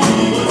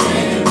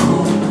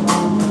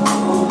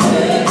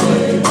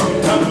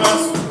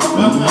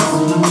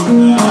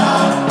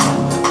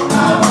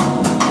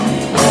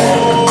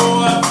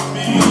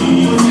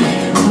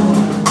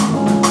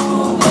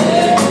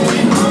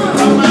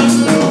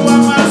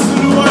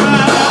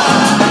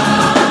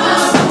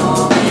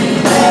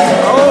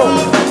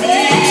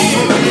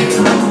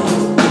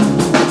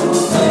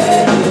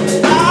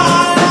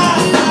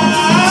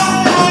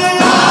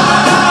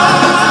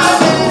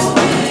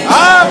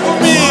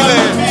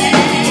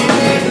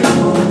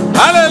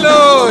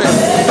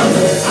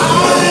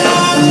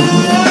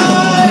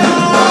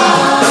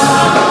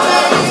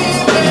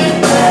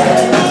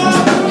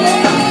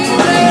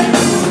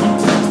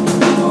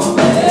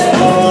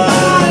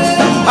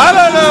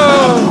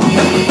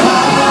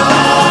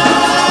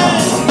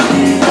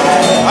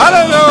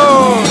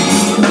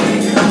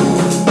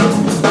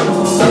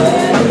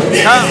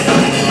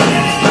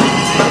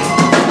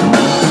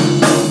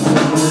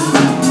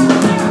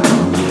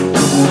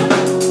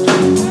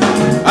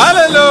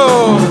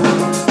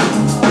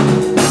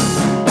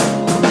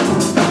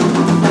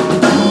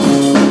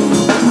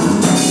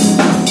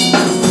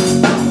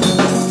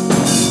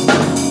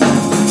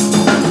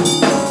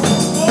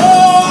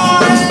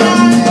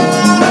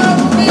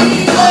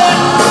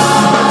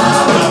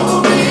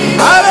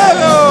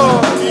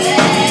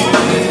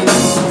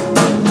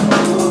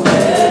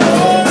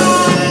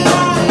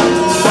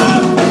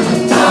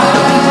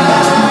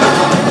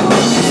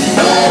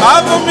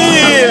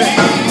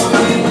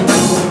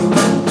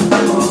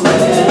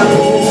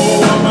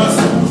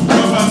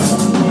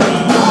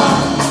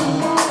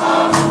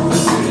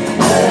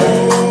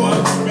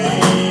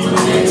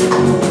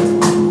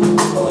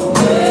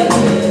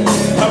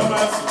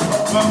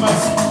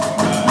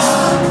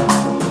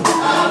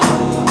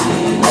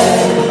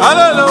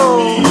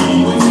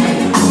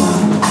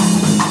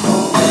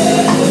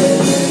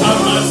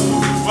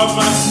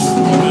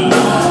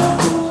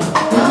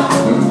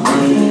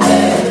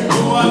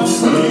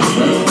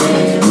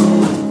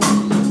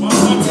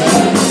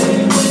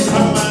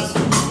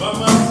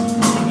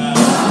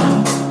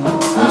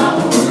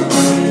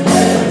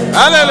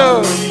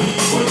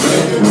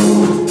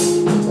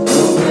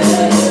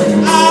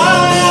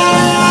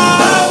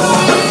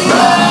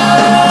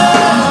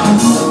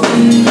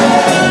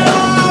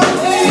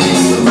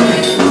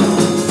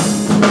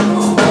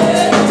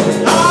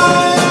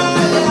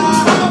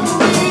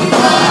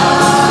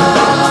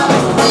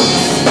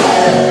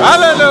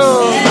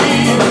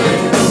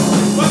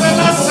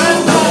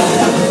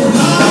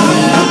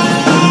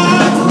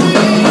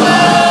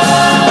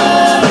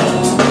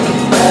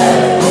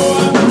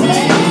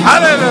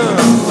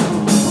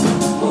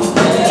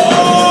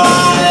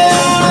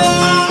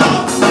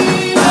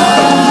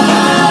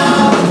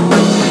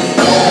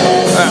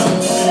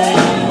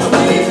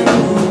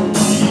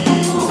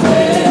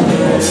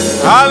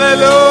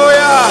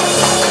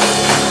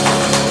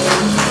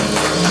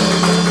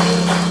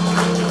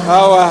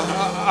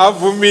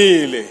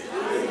 Avumile.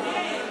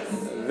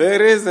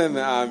 There is an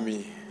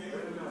army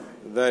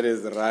that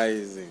is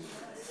rising.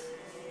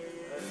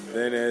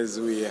 Then as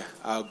we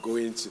are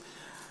going to,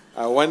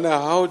 I wonder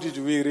how did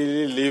we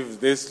really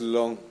live this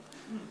long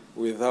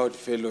without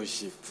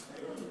fellowship?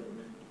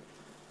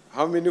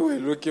 How many were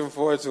looking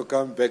forward to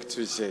come back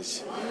to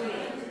church?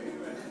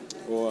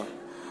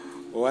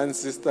 One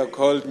sister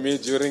called me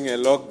during a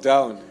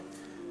lockdown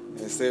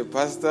and said,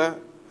 Pastor,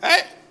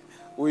 hey,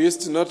 we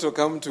used to not to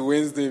come to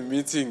Wednesday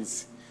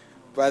meetings.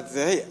 But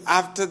hey,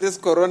 after this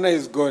corona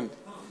is gone,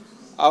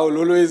 I will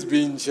always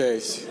be in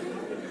church.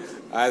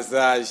 I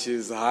said,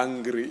 she's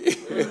hungry.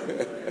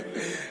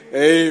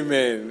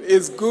 Amen.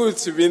 It's good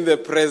to be in the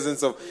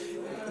presence of.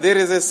 There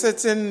is a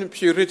certain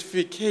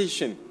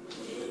purification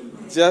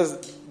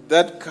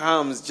that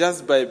comes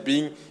just by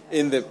being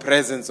in the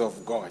presence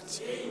of God.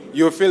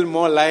 You feel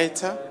more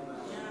lighter.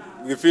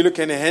 You feel you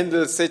can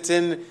handle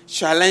certain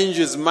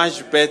challenges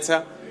much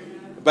better.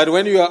 But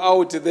when you are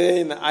out there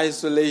in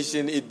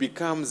isolation, it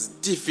becomes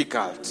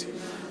difficult.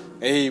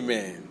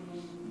 Amen.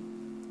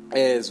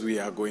 As we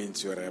are going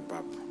to wrap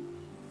up.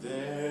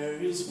 There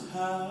is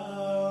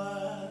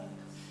power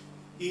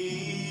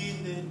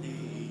in the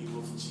name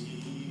of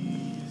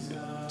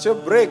Jesus. To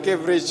break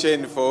every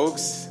chain,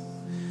 folks.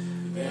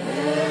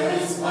 There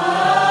is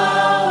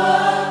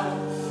power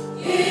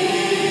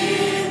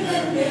in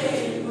the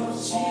name of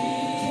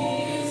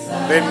Jesus.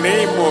 The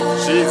name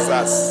of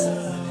Jesus.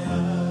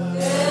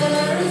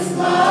 There is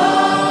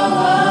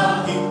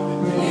power in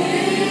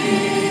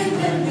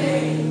the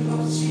name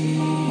of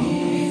Jesus.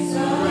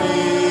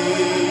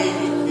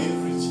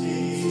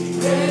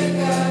 Break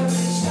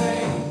every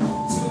chain,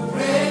 to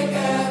break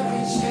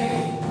every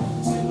chain,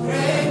 to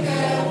break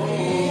every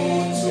chain,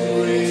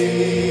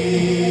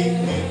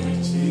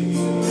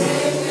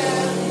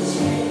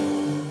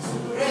 to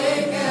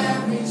break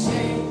every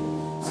chain,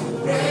 to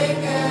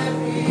break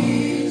every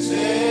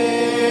chain.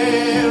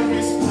 There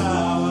is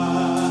power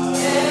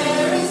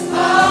There is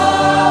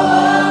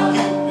power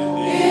in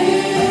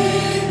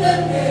the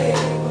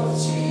name of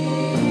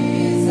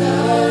Jesus.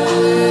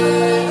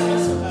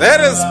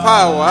 There is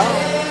power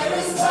There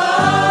is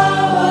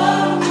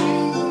power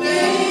in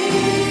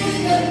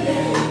the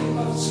name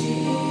of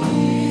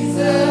Jesus.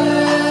 There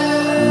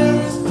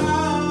is power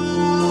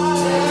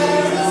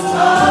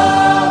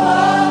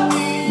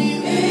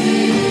in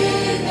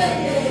the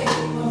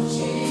name of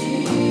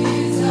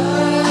Jesus.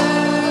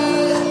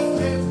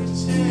 Break every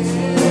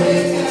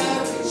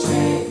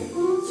chain,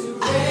 to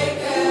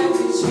break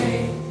every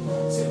chain,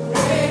 to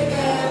break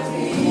every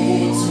chain.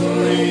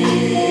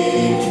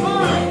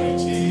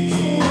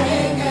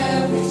 Break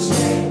every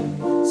chain,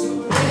 to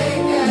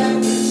break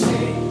every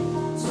chain,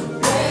 to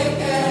break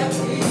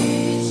every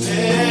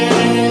chain.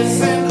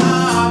 There's an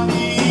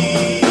army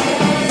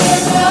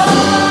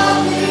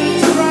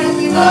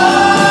rising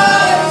up.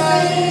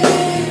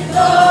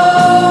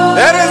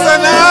 There is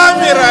an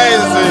army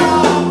rising.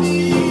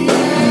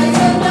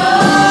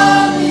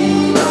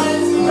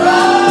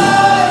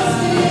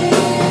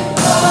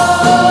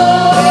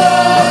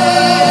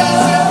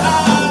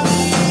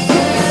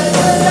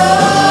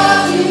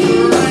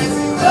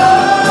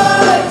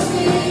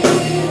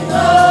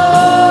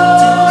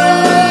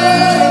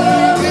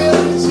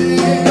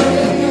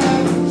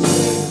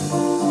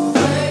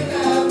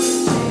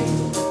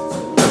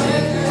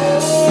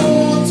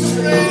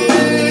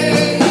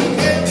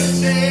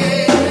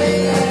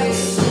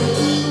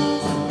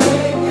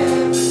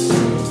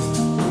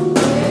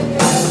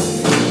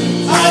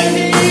 I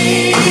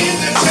hear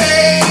the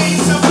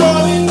chains are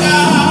falling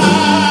down.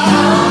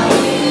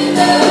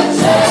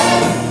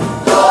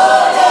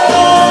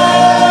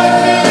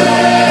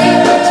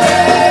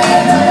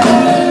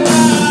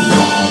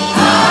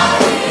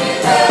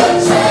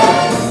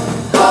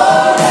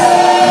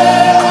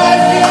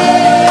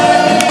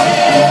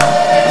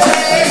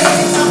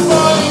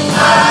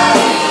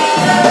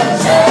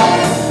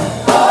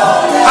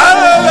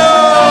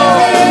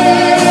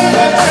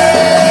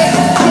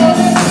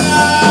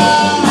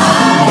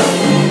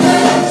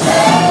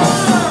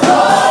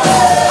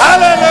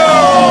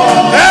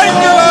 Hallelujah. Thank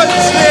you, Lord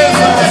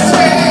Jesus.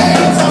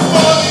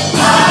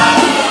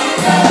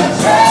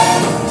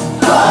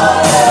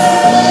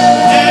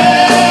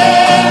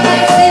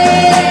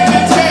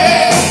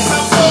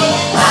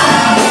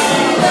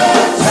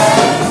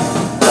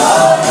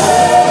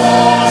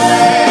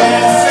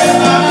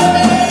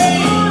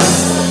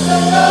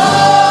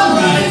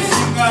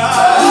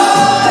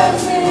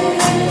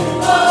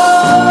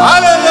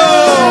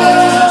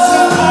 Hallelujah.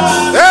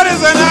 There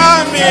is an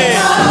army.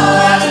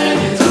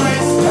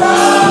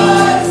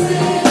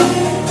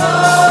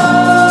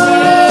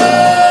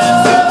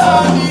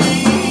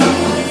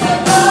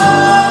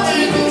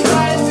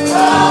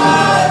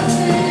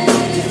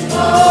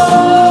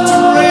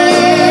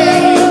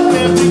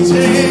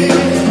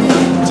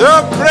 To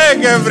break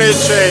every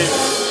chain.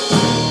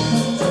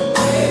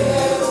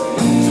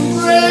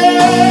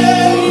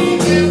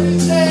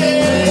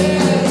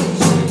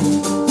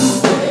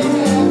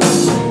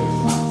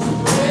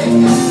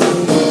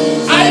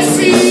 I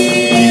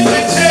see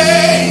the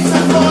chains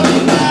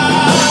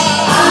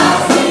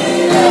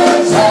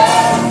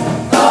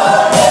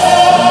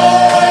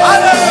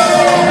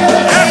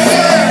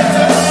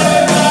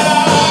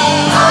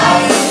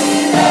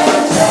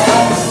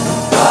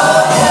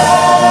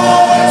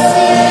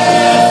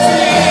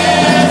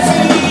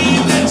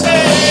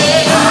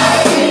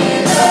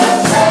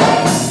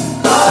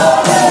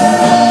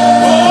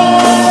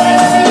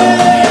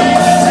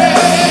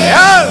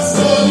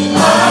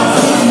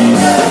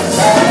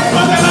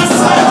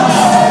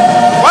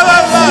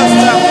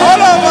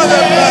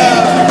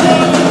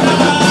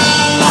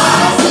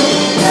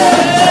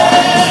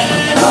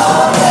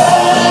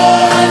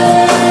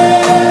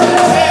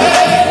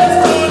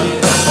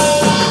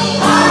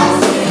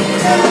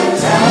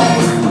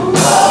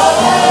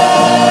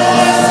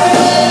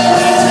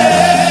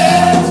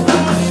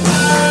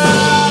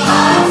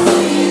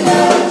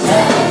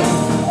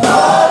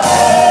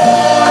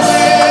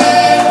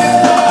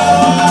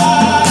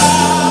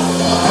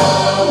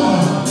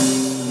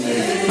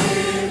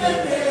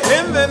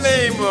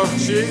of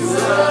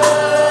Jesus.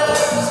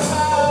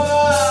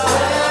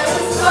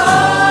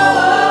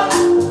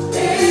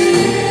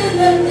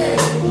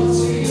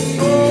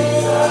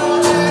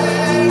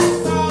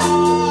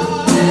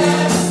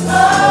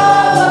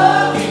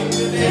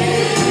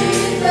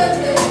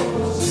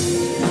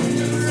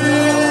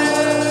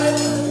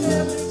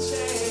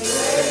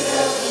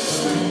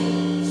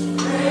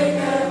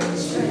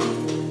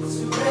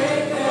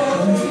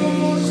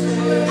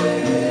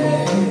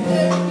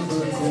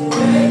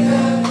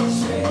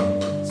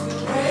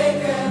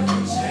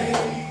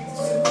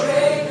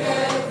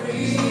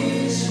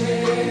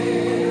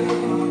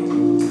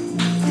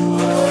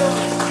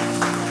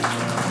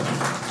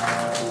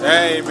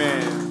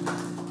 Amen.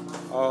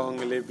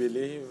 Only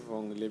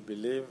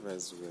believe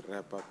as we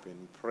wrap up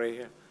in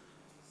prayer.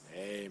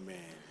 Amen.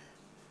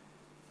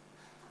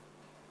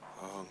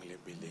 Only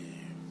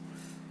believe.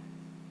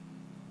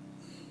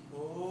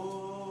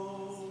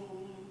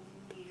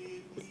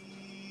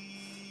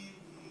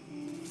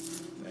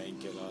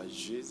 Thank you, Lord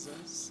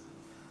Jesus.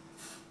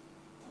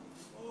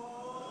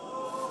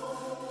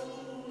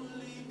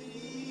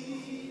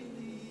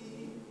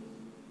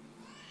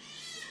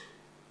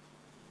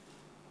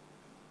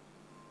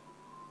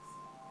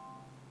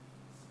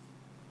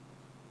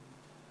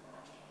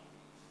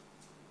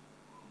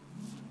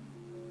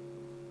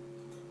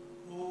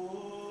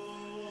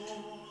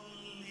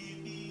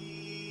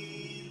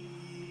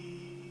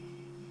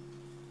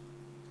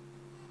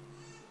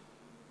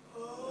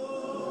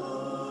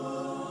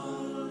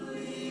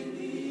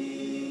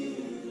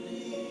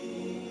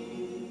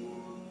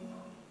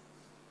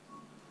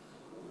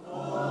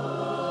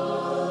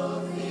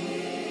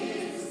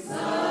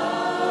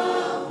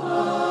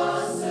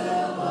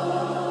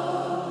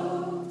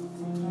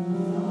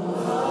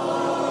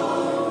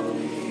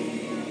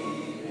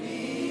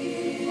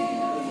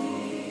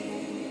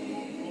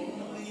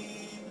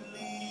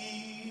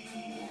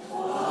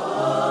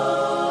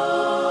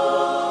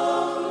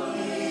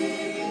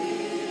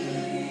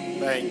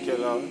 Thank you,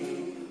 Lord.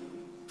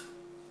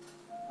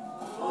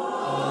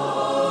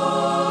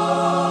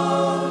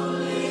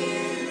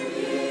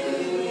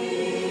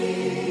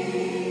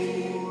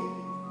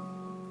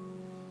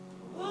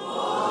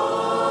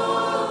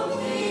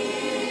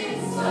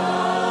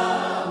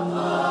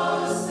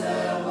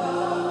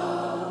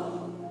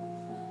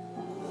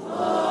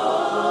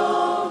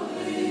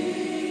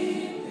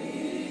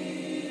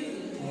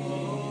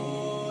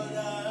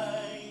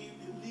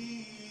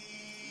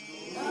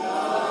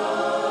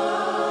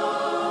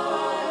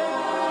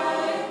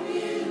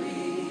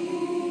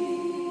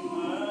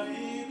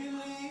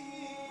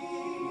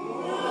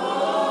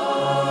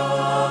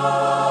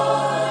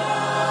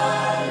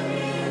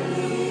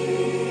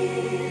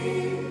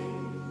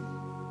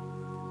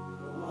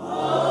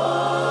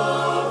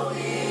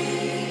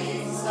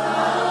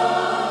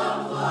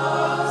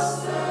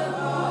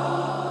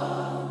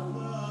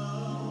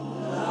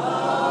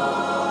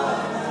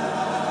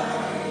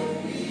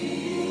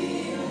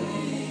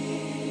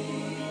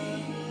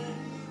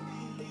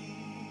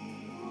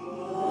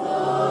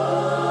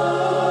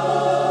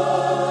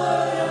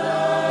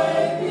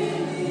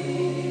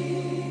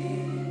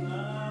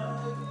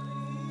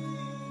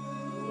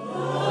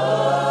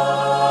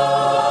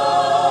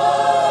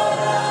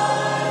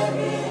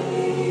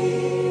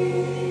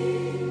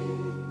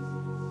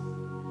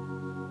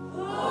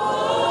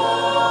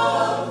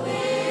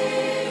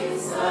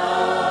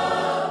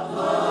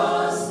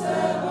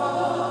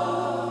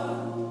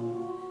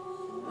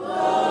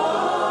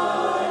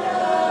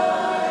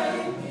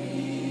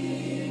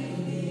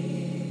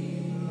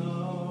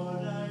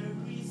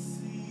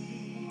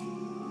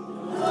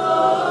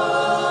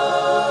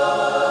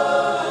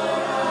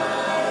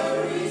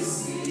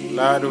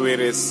 Lord, we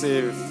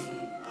receive.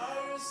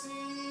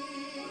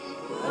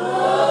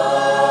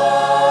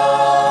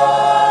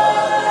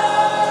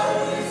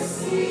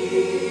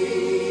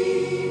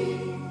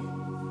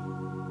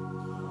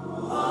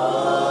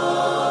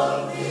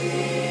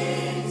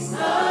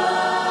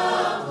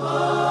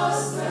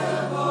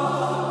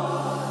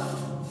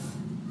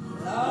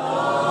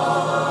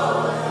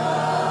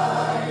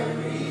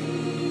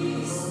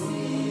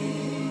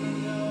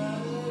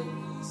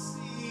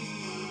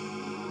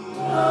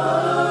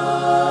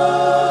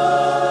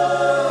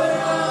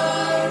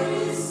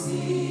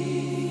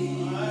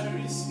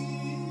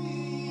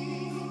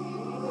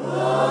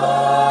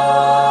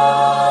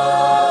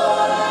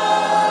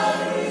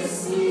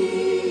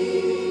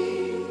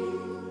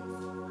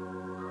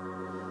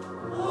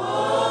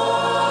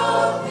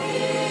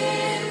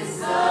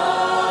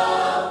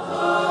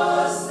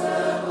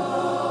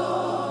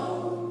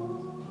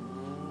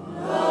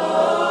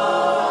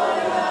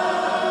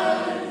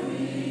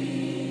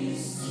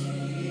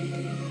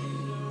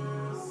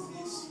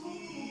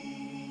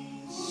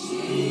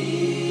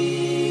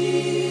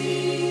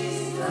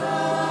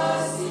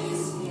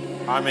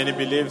 How many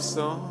believe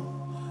so?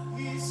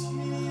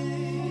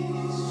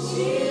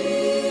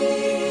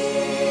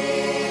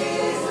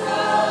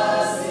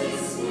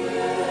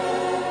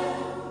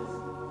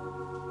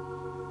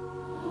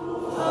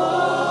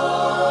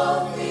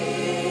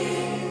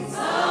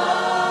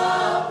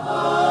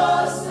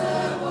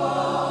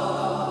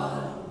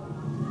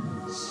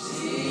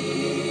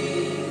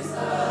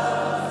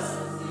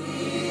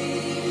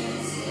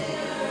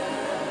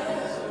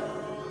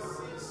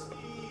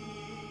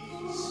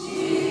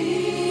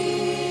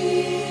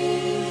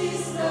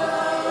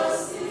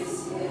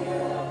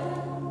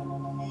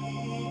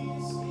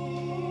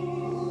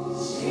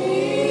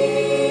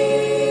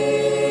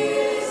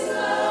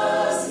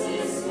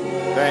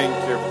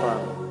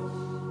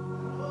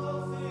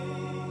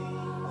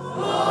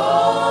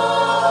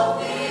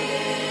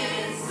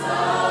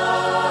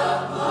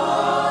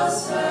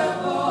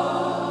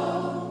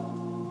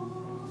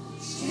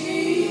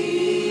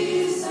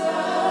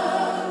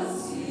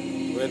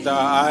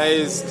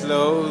 eyes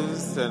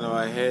closed and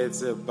our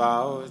heads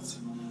bowed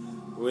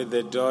with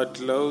the door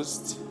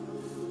closed.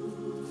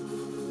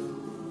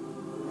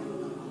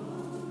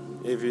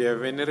 If you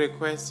have any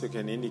requests, you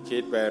can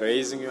indicate by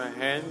raising your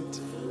hand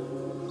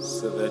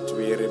so that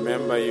we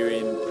remember you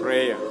in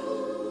prayer.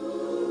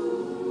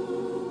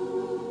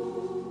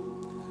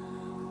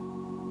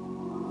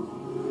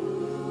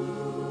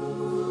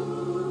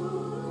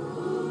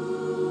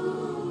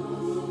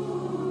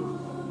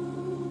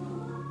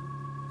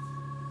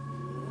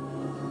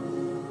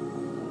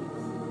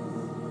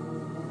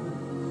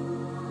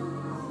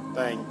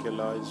 Thank you,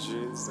 Lord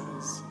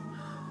Jesus.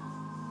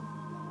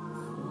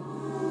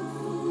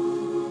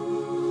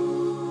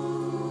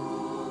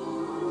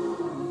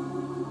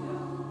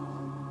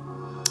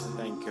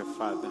 Thank you,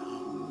 Father.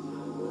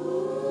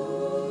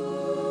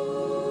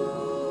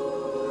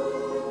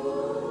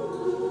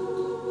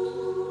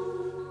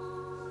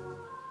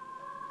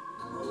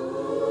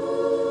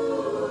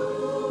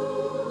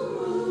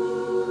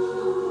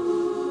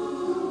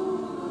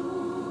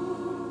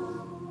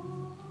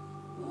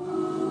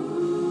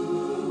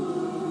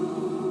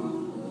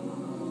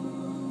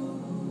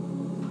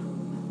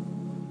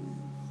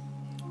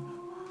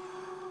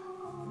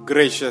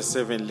 Gracious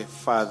Heavenly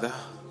Father,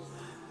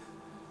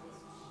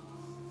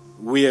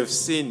 we have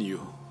seen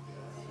you,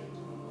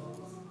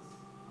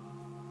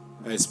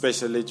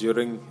 especially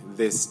during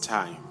this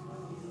time.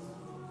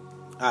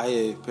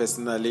 I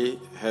personally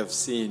have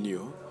seen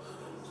you,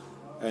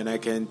 and I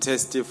can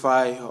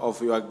testify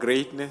of your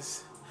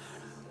greatness.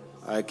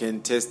 I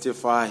can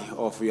testify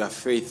of your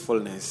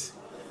faithfulness.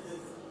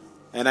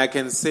 And I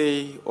can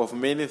say of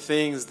many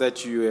things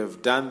that you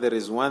have done, there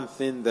is one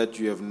thing that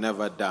you have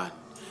never done.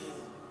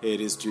 It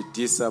is to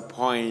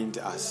disappoint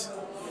us.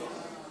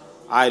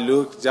 I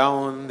look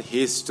down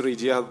history,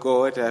 dear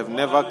God. I have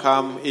never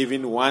come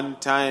even one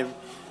time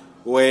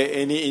where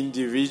any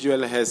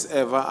individual has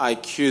ever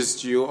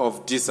accused you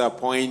of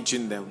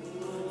disappointing them.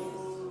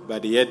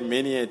 But yet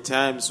many a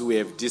times we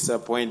have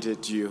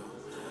disappointed you.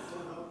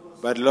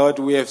 But Lord,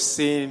 we have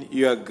seen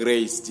your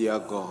grace, dear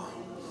God.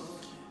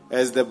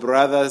 As the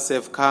brothers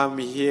have come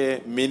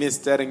here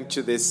ministering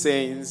to the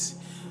saints,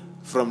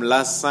 from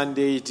last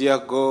Sunday, dear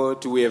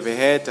God, we have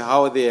heard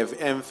how they have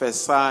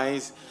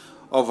emphasized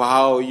of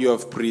how you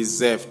have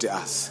preserved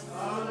us.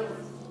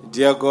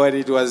 Dear God,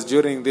 it was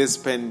during this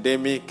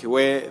pandemic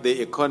where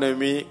the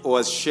economy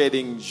was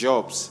shedding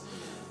jobs.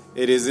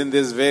 It is in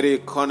this very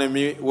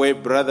economy where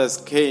brothers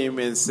came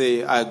and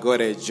say, I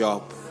got a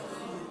job.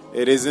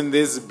 It is in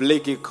this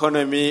bleak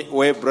economy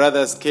where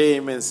brothers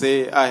came and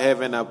say, I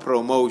have a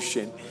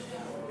promotion.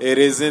 It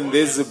is in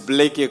this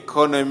bleak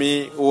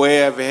economy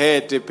where I've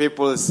heard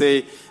people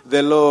say,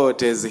 the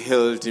Lord has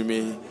healed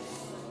me.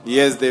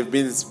 Yes, there have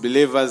been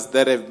believers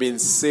that have been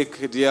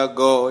sick, dear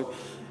God.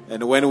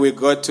 And when we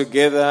got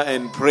together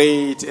and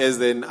prayed as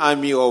an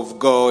army of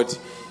God,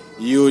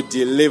 you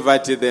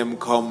delivered them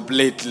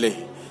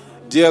completely.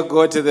 Dear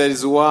God, that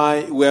is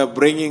why we are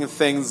bringing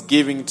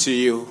thanksgiving to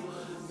you.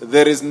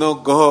 There is no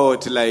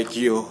God like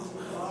you.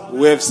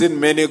 We have seen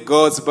many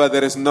gods, but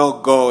there is no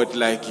God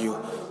like you.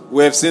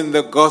 We have seen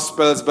the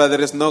gospels, but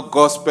there is no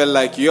gospel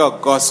like your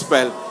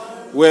gospel.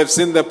 We have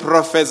seen the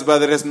prophets, but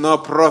there is no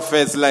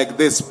prophets like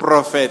this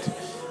prophet.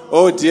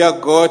 Oh dear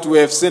God, we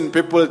have seen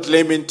people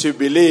claiming to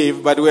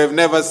believe, but we have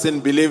never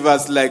seen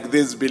believers like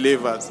these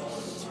believers.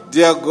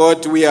 Dear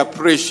God, we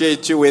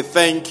appreciate you. We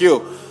thank you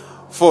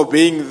for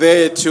being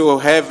there to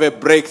have a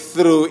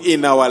breakthrough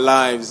in our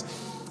lives.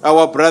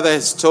 Our brother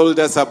has told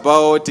us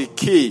about the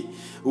key,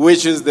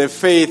 which is the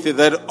faith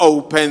that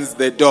opens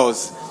the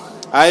doors.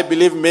 I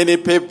believe many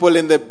people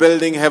in the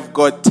building have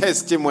got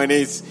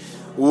testimonies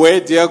where,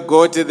 dear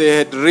God, they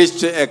had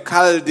reached a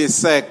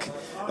cul-de-sac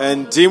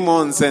and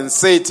demons and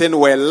Satan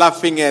were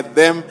laughing at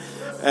them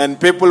and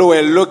people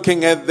were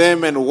looking at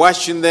them and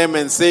watching them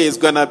and say it's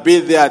going to be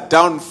their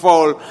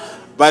downfall.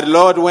 But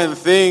Lord, when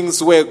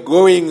things were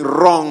going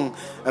wrong,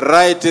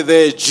 right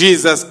there,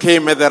 Jesus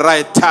came at the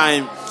right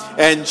time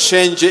and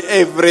changed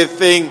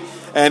everything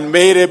and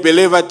made a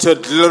believer to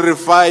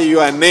glorify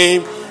your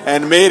name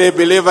and made a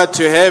believer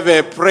to have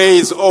a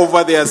praise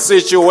over their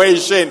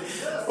situation.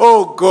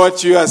 Oh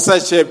God, you are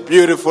such a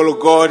beautiful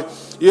God.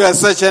 You are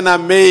such an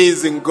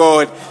amazing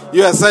God.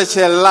 You are such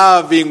a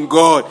loving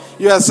God.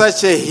 You are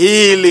such a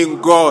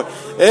healing God.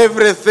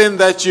 Everything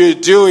that you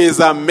do is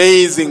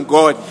amazing,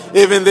 God.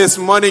 Even this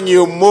morning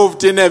you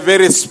moved in a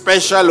very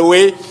special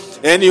way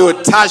and you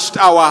touched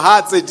our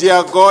hearts,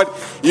 dear God.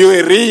 You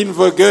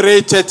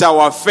reinvigorated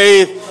our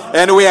faith.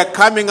 And we are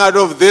coming out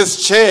of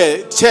this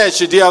church,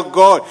 dear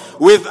God,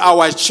 with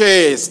our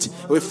chest,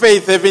 with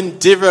faith having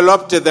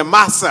developed the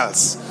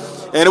muscles.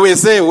 And we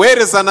say, where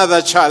is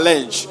another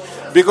challenge?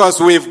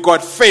 Because we've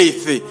got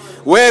faith.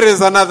 Where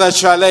is another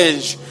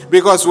challenge?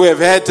 Because we've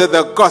heard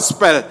the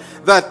gospel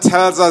that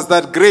tells us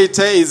that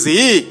greater is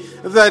he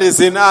that is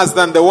in us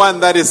than the one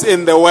that is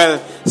in the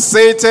world.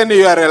 Satan,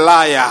 you are a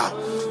liar.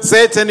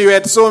 Satan, you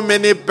had so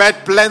many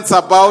bad plans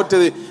about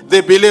the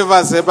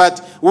believers,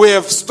 but we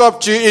have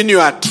stopped you in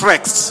your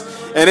tracks.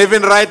 And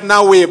even right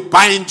now we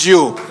bind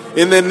you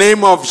In the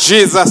name of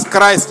Jesus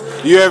Christ,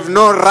 you have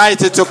no right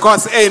to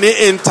cause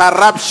any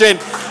interruption.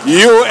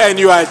 You and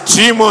your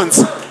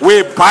demons,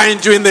 we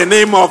bind you in the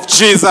name of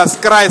Jesus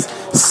Christ.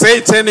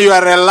 Satan, you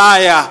are a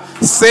liar.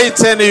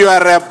 Satan, you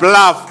are a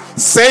bluff.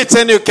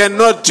 Satan, you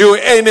cannot do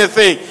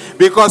anything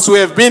because we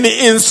have been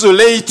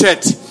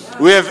insulated.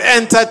 We have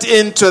entered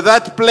into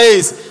that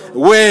place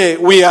where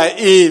we are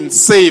in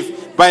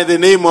safe by the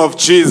name of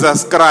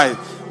Jesus Christ.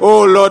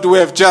 Oh Lord, we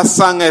have just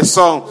sung a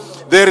song.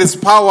 There is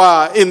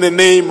power in the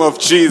name of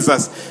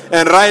Jesus.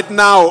 And right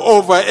now,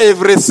 over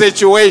every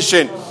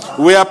situation,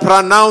 we are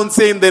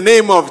pronouncing the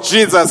name of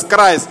Jesus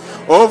Christ.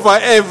 Over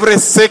every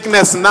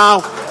sickness now,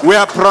 we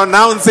are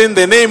pronouncing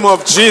the name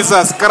of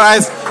Jesus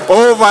Christ.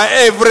 Over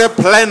every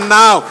plan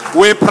now,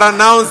 we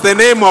pronounce the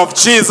name of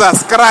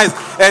Jesus Christ.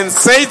 And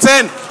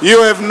Satan,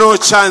 you have no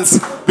chance,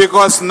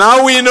 because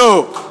now we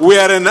know we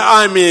are an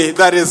army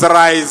that is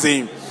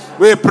rising.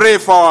 We pray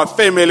for our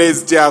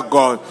families, dear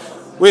God.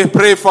 We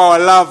pray for our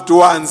loved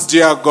ones,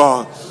 dear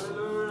God.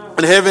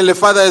 And Heavenly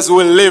Father, as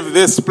we leave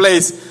this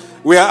place,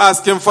 we are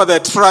asking for the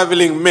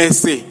traveling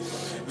mercy.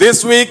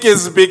 This week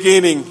is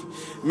beginning.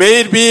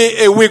 May it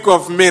be a week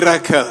of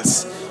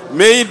miracles.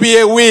 May it be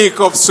a week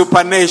of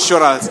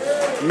supernaturals.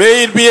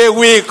 May it be a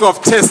week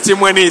of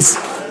testimonies.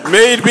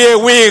 May it be a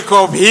week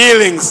of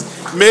healings.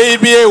 May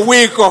it be a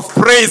week of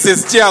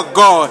praises, dear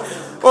God.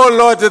 Oh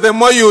Lord, the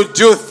more you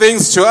do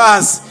things to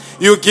us,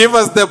 you give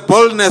us the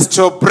boldness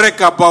to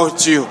brag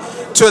about you,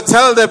 to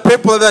tell the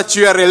people that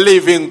you are a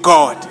living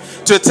God,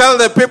 to tell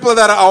the people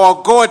that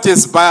our God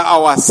is by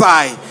our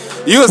side.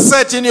 You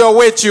said in your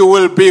word you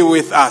will be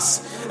with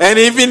us, and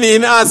even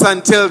in us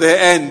until the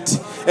end.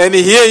 And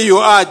here you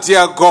are,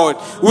 dear God.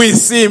 We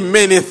see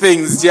many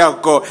things, dear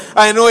God.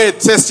 I know a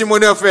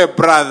testimony of a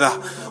brother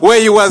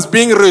where he was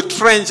being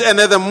retrenched, and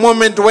at the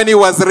moment when he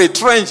was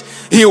retrenched,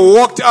 he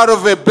walked out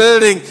of a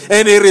building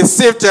and he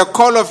received a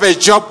call of a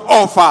job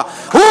offer.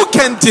 Who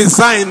can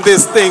design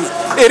these things?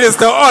 It is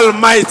the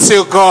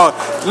Almighty God.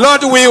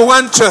 Lord, we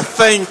want to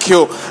thank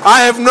you.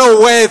 I have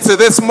no words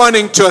this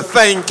morning to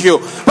thank you,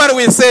 but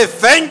we say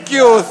thank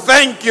you,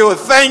 thank you,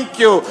 thank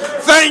you,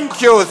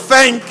 thank you,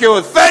 thank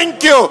you,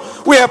 thank you.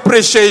 We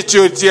appreciate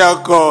you, dear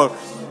God,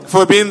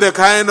 for being the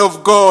kind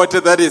of God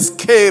that is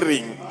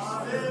caring.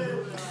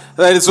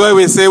 That is why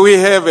we say we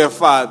have a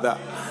Father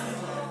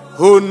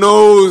who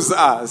knows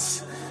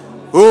us,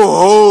 who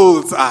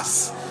holds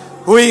us,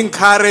 who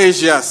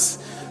encourages us,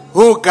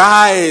 who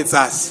guides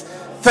us.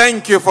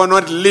 Thank you for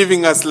not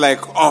leaving us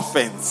like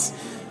orphans.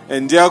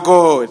 And dear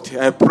God,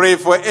 I pray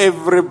for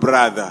every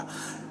brother.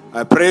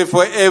 I pray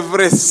for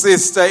every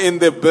sister in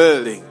the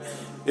building,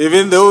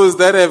 even those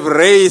that have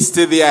raised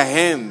their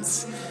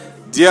hands.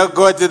 Dear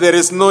God, there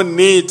is no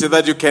need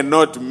that you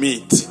cannot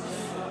meet.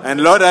 And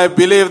Lord, I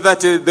believe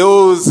that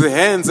those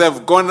hands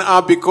have gone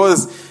up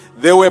because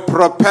they were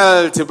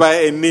propelled by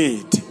a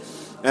need.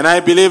 And I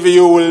believe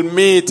you will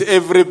meet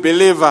every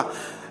believer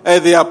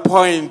at their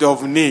point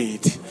of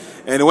need.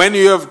 And when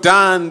you have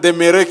done the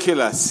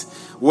miraculous,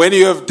 when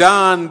you have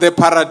done the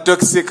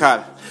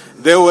paradoxical,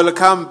 they will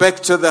come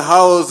back to the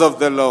house of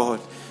the Lord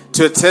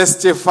to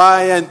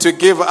testify and to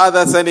give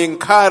others an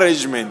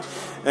encouragement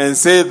and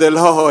say, the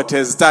Lord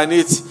has done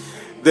it.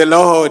 The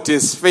Lord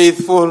is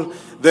faithful.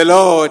 The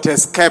Lord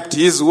has kept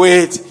his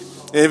word.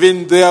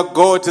 Even, dear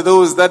God, to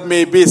those that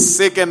may be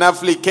sick and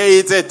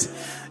afflicted,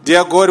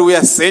 dear God, we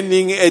are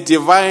sending a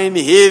divine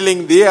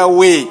healing their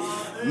way.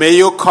 May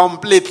you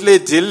completely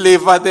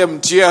deliver them,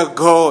 dear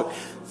God.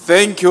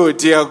 Thank you,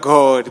 dear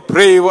God.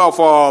 Pray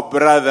for our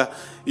brother.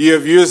 You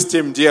have used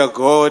him, dear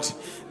God.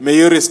 May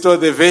you restore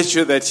the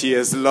virtue that he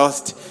has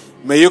lost.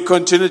 May you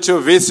continue to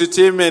visit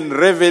him and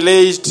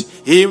revelate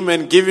him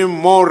and give him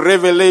more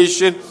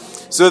revelation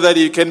so that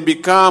he can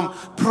become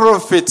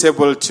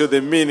profitable to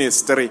the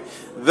ministry.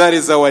 That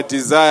is our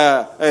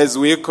desire as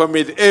we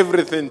commit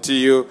everything to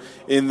you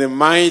in the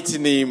mighty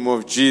name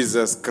of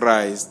Jesus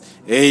Christ.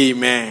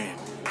 Amen.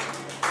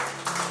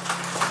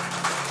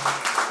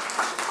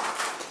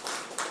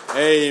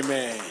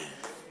 Amen.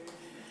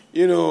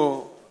 You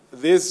know,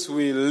 this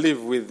we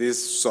live with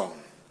this song.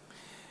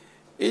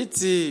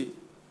 It's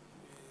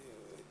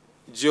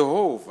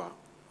Jehovah,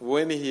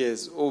 when he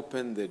has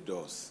opened the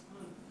doors,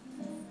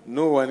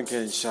 no one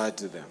can shut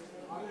them.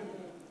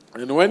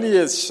 And when he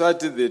has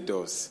shut the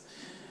doors,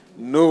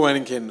 no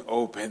one can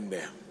open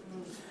them.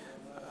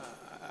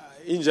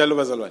 Injalo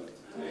bazalwane.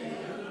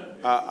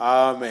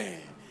 Amen.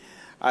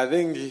 I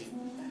think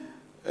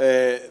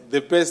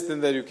the best thing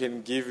that you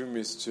can give him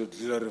is to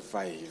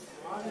glorify him.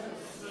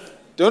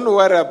 Don't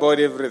worry about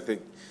everything.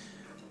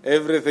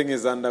 Everything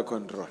is under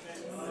control.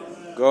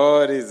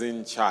 God is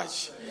in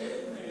charge.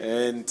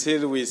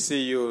 Until we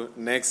see you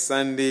next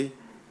Sunday,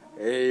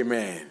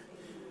 amen.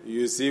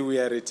 You see, we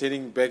are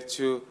returning back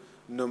to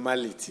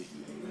normality.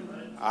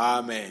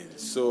 Amen.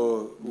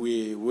 So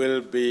we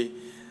will be,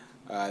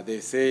 they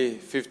say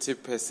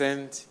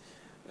 50%,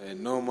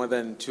 no more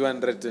than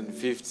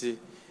 250,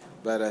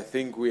 but I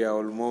think we are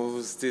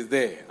almost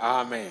there.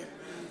 Amen.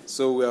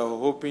 So we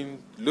are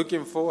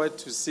looking forward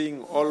to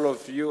seeing all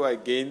of you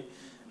again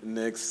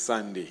next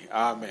Sunday.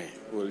 Amen.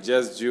 We'll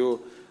just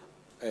do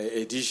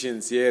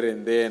additions here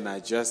and there and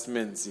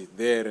adjustments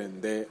there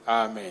and there.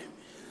 Amen.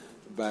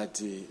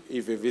 But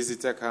if a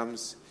visitor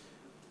comes,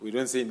 we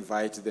don't say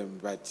invite them,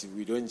 but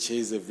we don't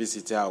chase a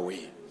visitor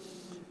away.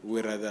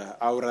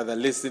 I would rather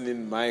listen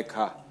in my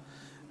car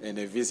and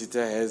a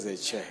visitor has a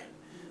chair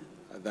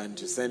than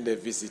to send a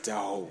visitor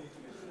home.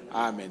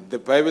 Amen. The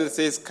Bible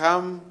says,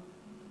 come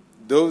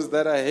those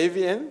that are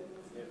heavy and...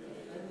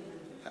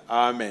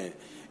 Amen.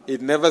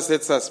 It never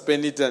said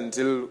suspend it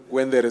until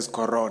when there is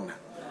corona.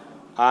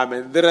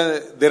 Amen.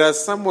 There are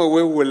somewhere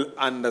where we'll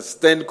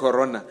understand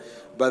corona,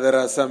 but there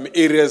are some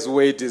areas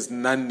where it is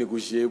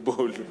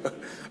non-negotiable.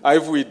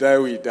 If we die,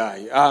 we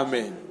die.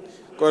 Amen.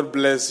 God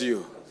bless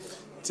you.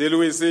 Till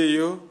we see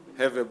you,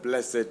 have a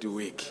blessed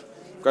week.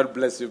 God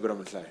bless you,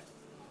 Brother Mhlai.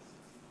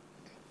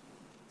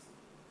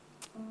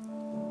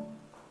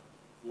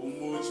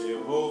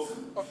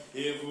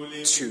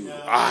 Two.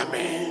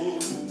 Amen.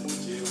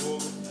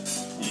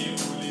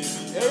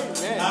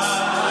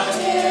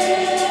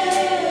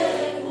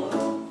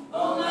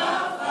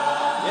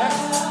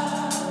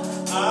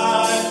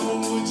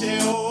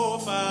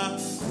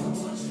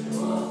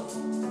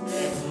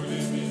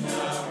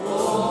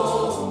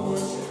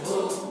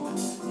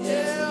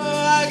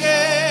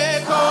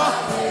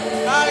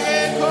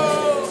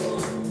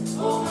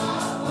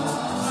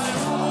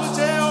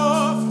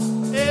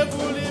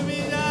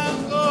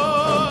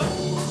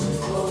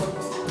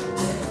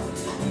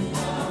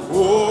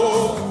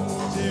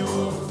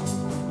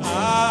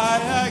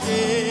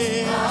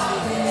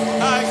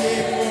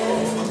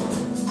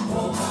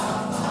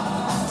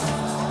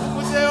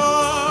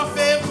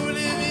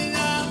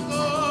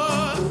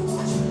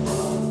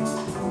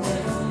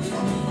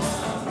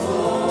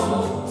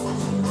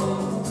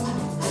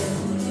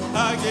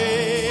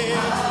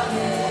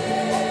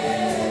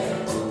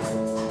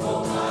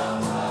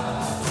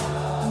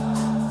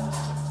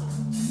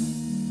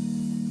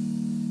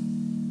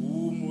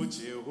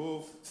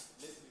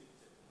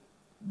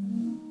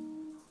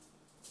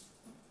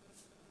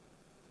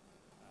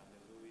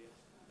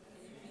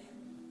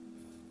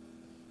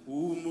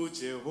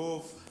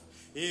 Jehovah,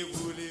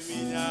 evuli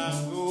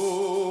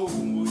minyango,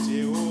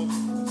 Jehovah,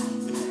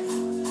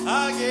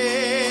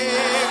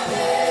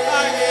 ageko,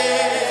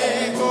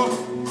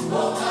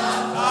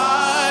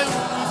 ay,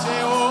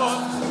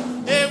 Jehovah,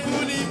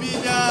 evuli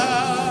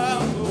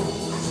minyango,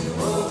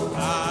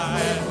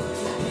 ay,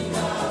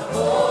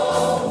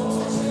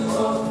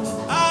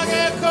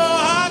 ageko,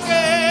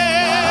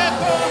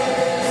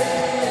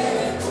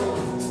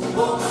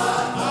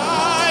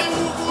 ay,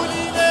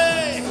 ugulile,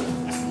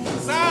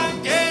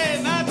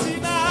 sangena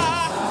tina,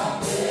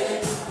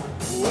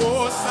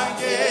 oh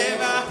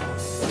sangena,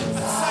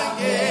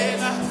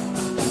 sangena,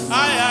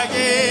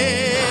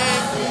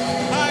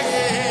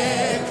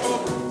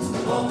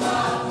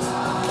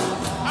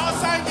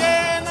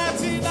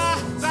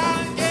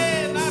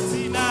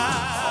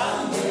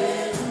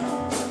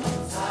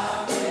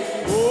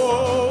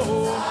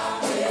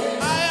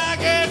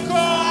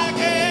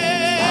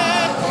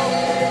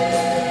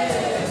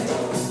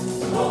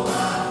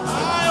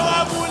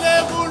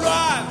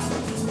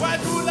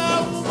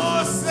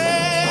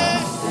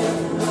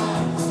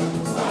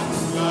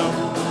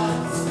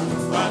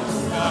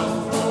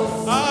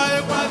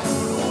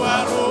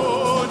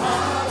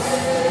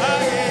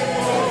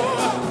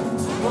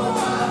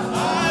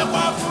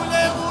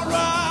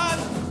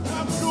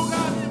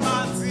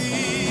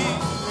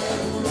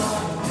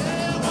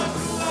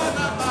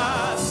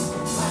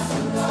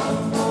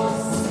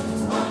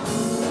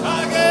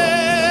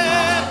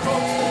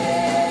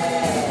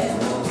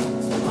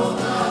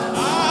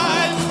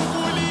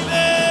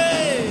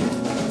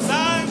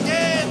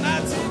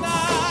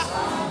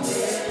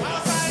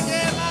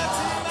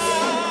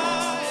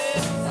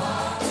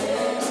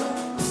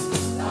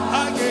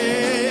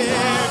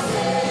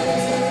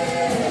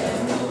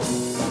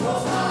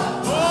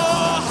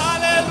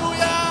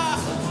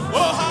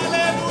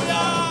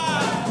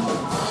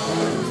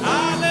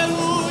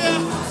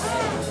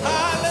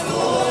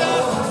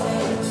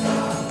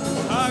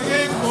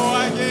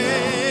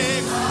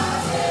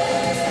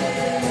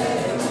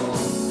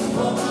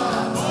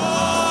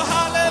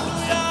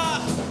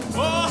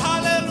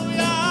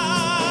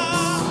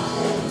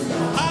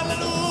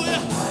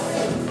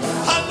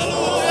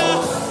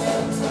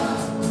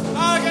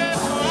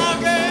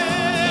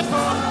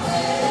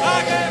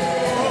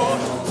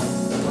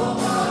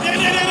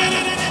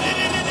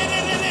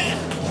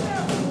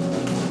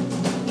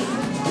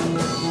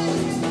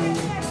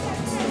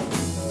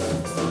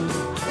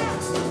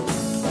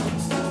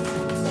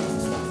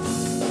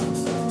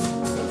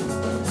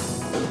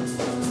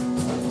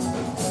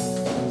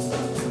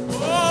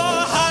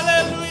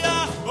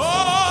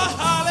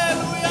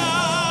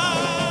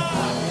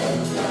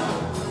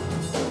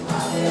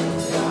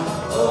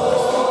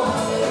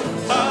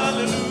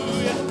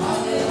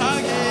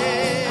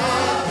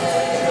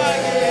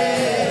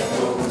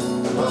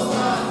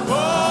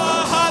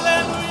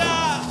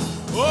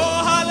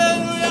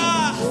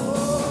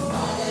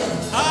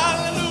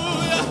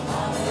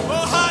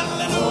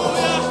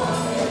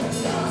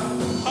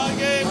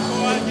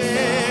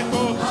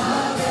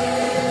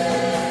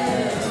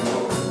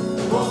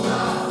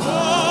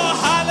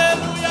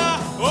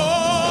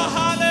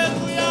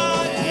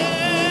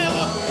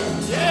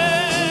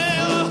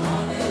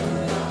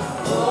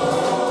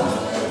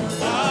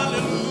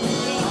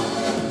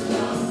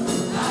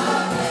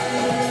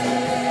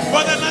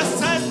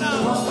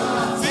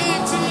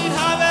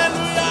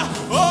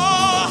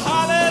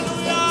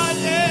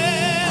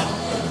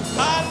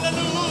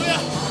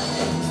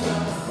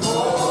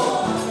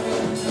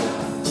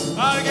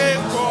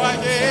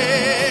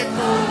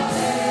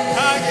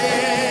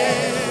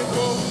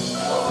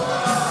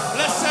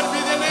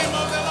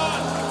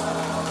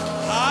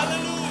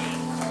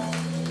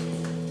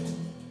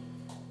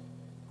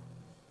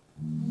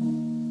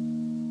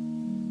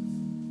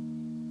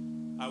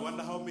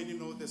 many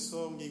know the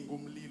song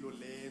Ingumlilo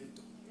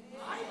Lento?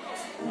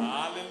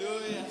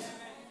 Hallelujah.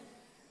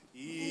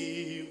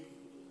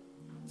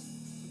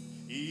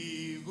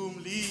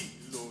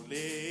 Ingumlilo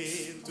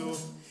lento,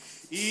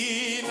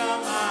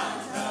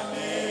 inamandla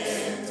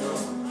lento,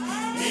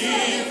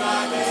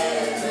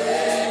 ivalele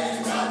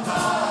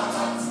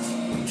ngaphakathi.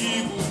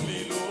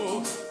 Ingumlilo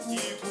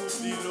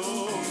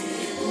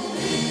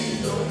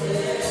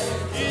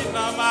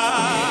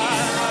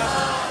inamandla,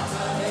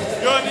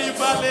 yona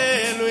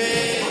ivalelwe.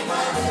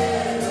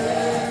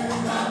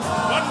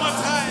 One more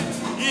time.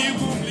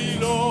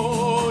 Ingumlilo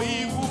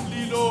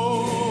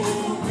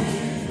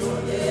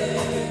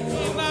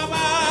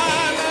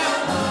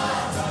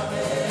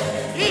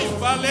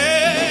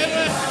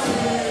Valere,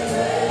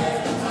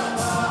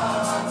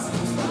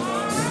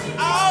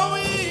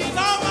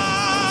 awina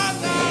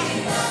manda,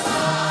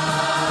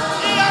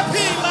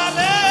 iapila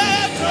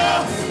leto,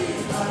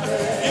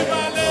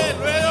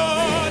 ivalere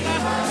ona,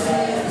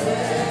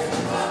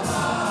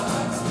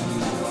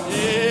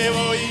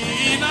 evo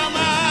ina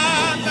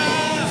manda,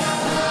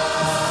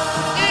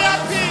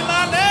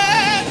 iapila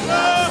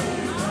leto,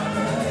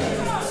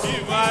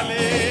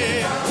 ivalere.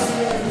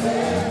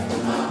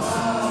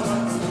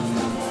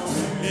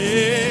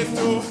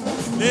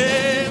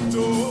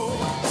 Lento,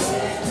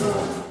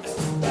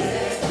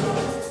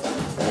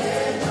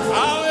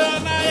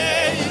 awena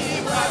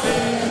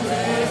ivalele,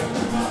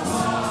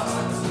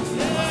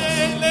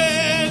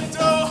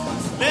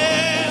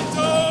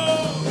 lento,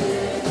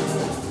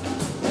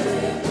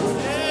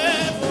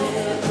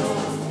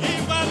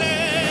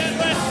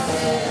 ivalele,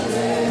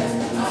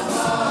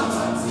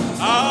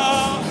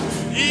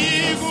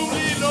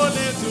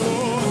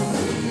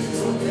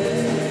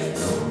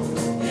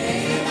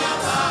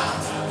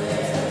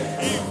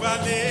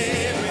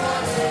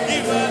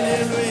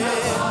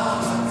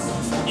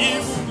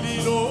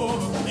 igumlilo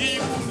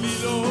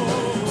lento.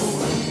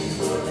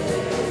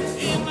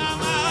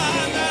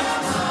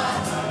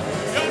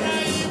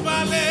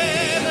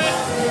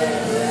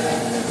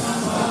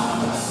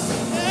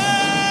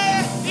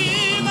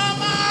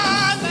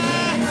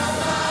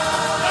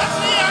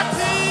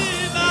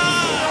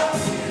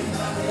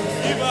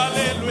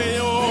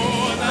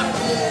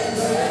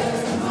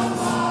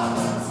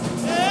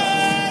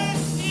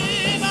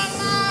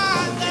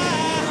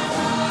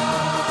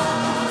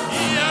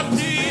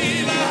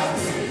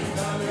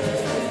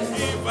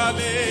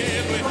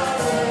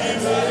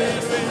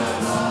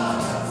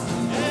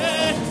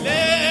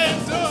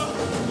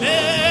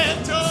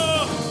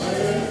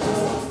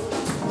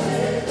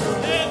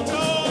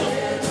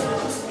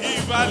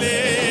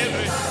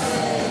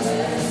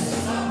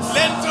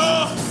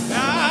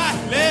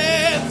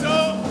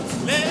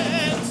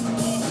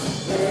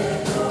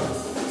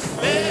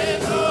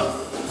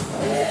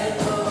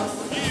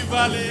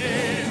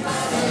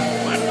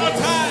 One more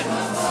time.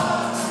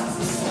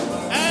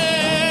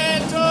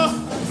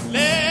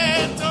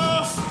 Lento.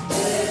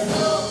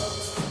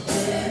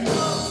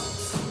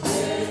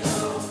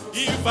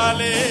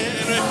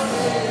 Ivalere.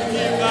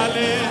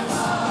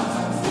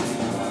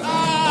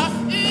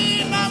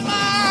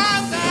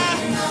 Inamanda.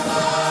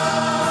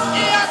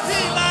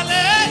 Iapila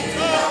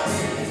lento.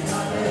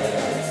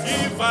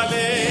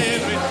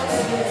 Ivalere.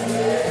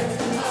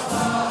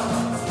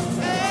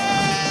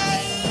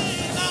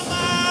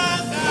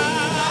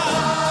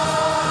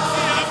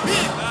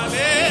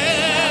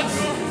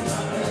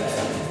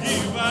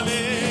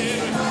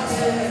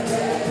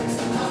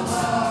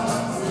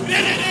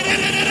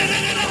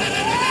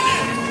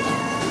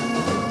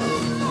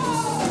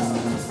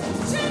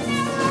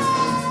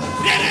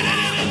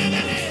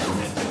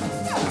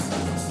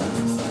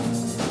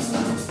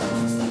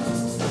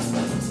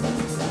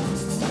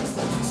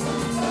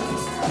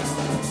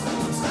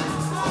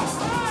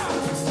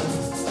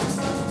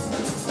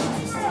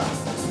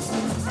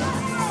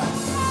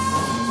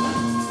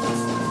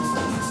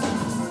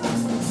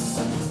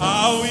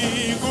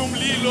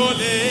 Ingumlilo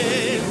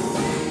lento,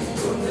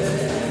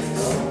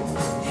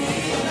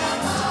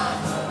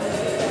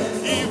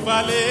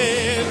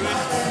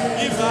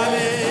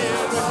 ivalere,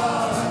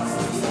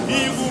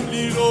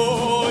 ingumlilo,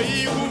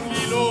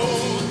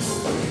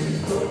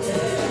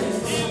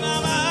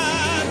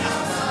 inamana,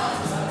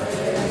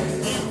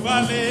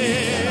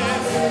 ivalere.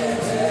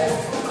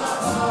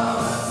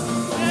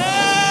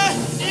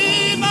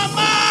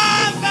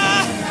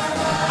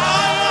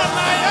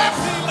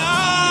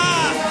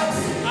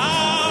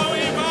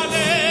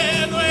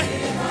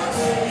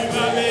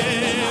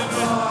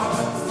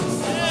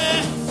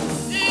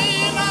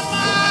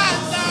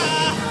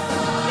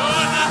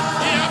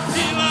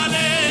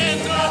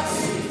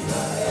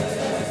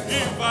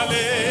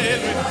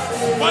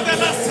 For the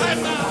last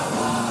time now.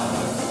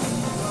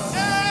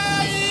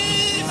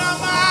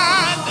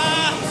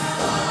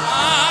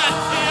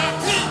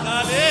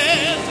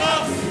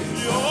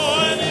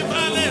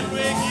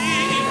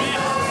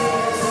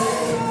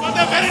 For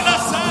the very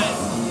last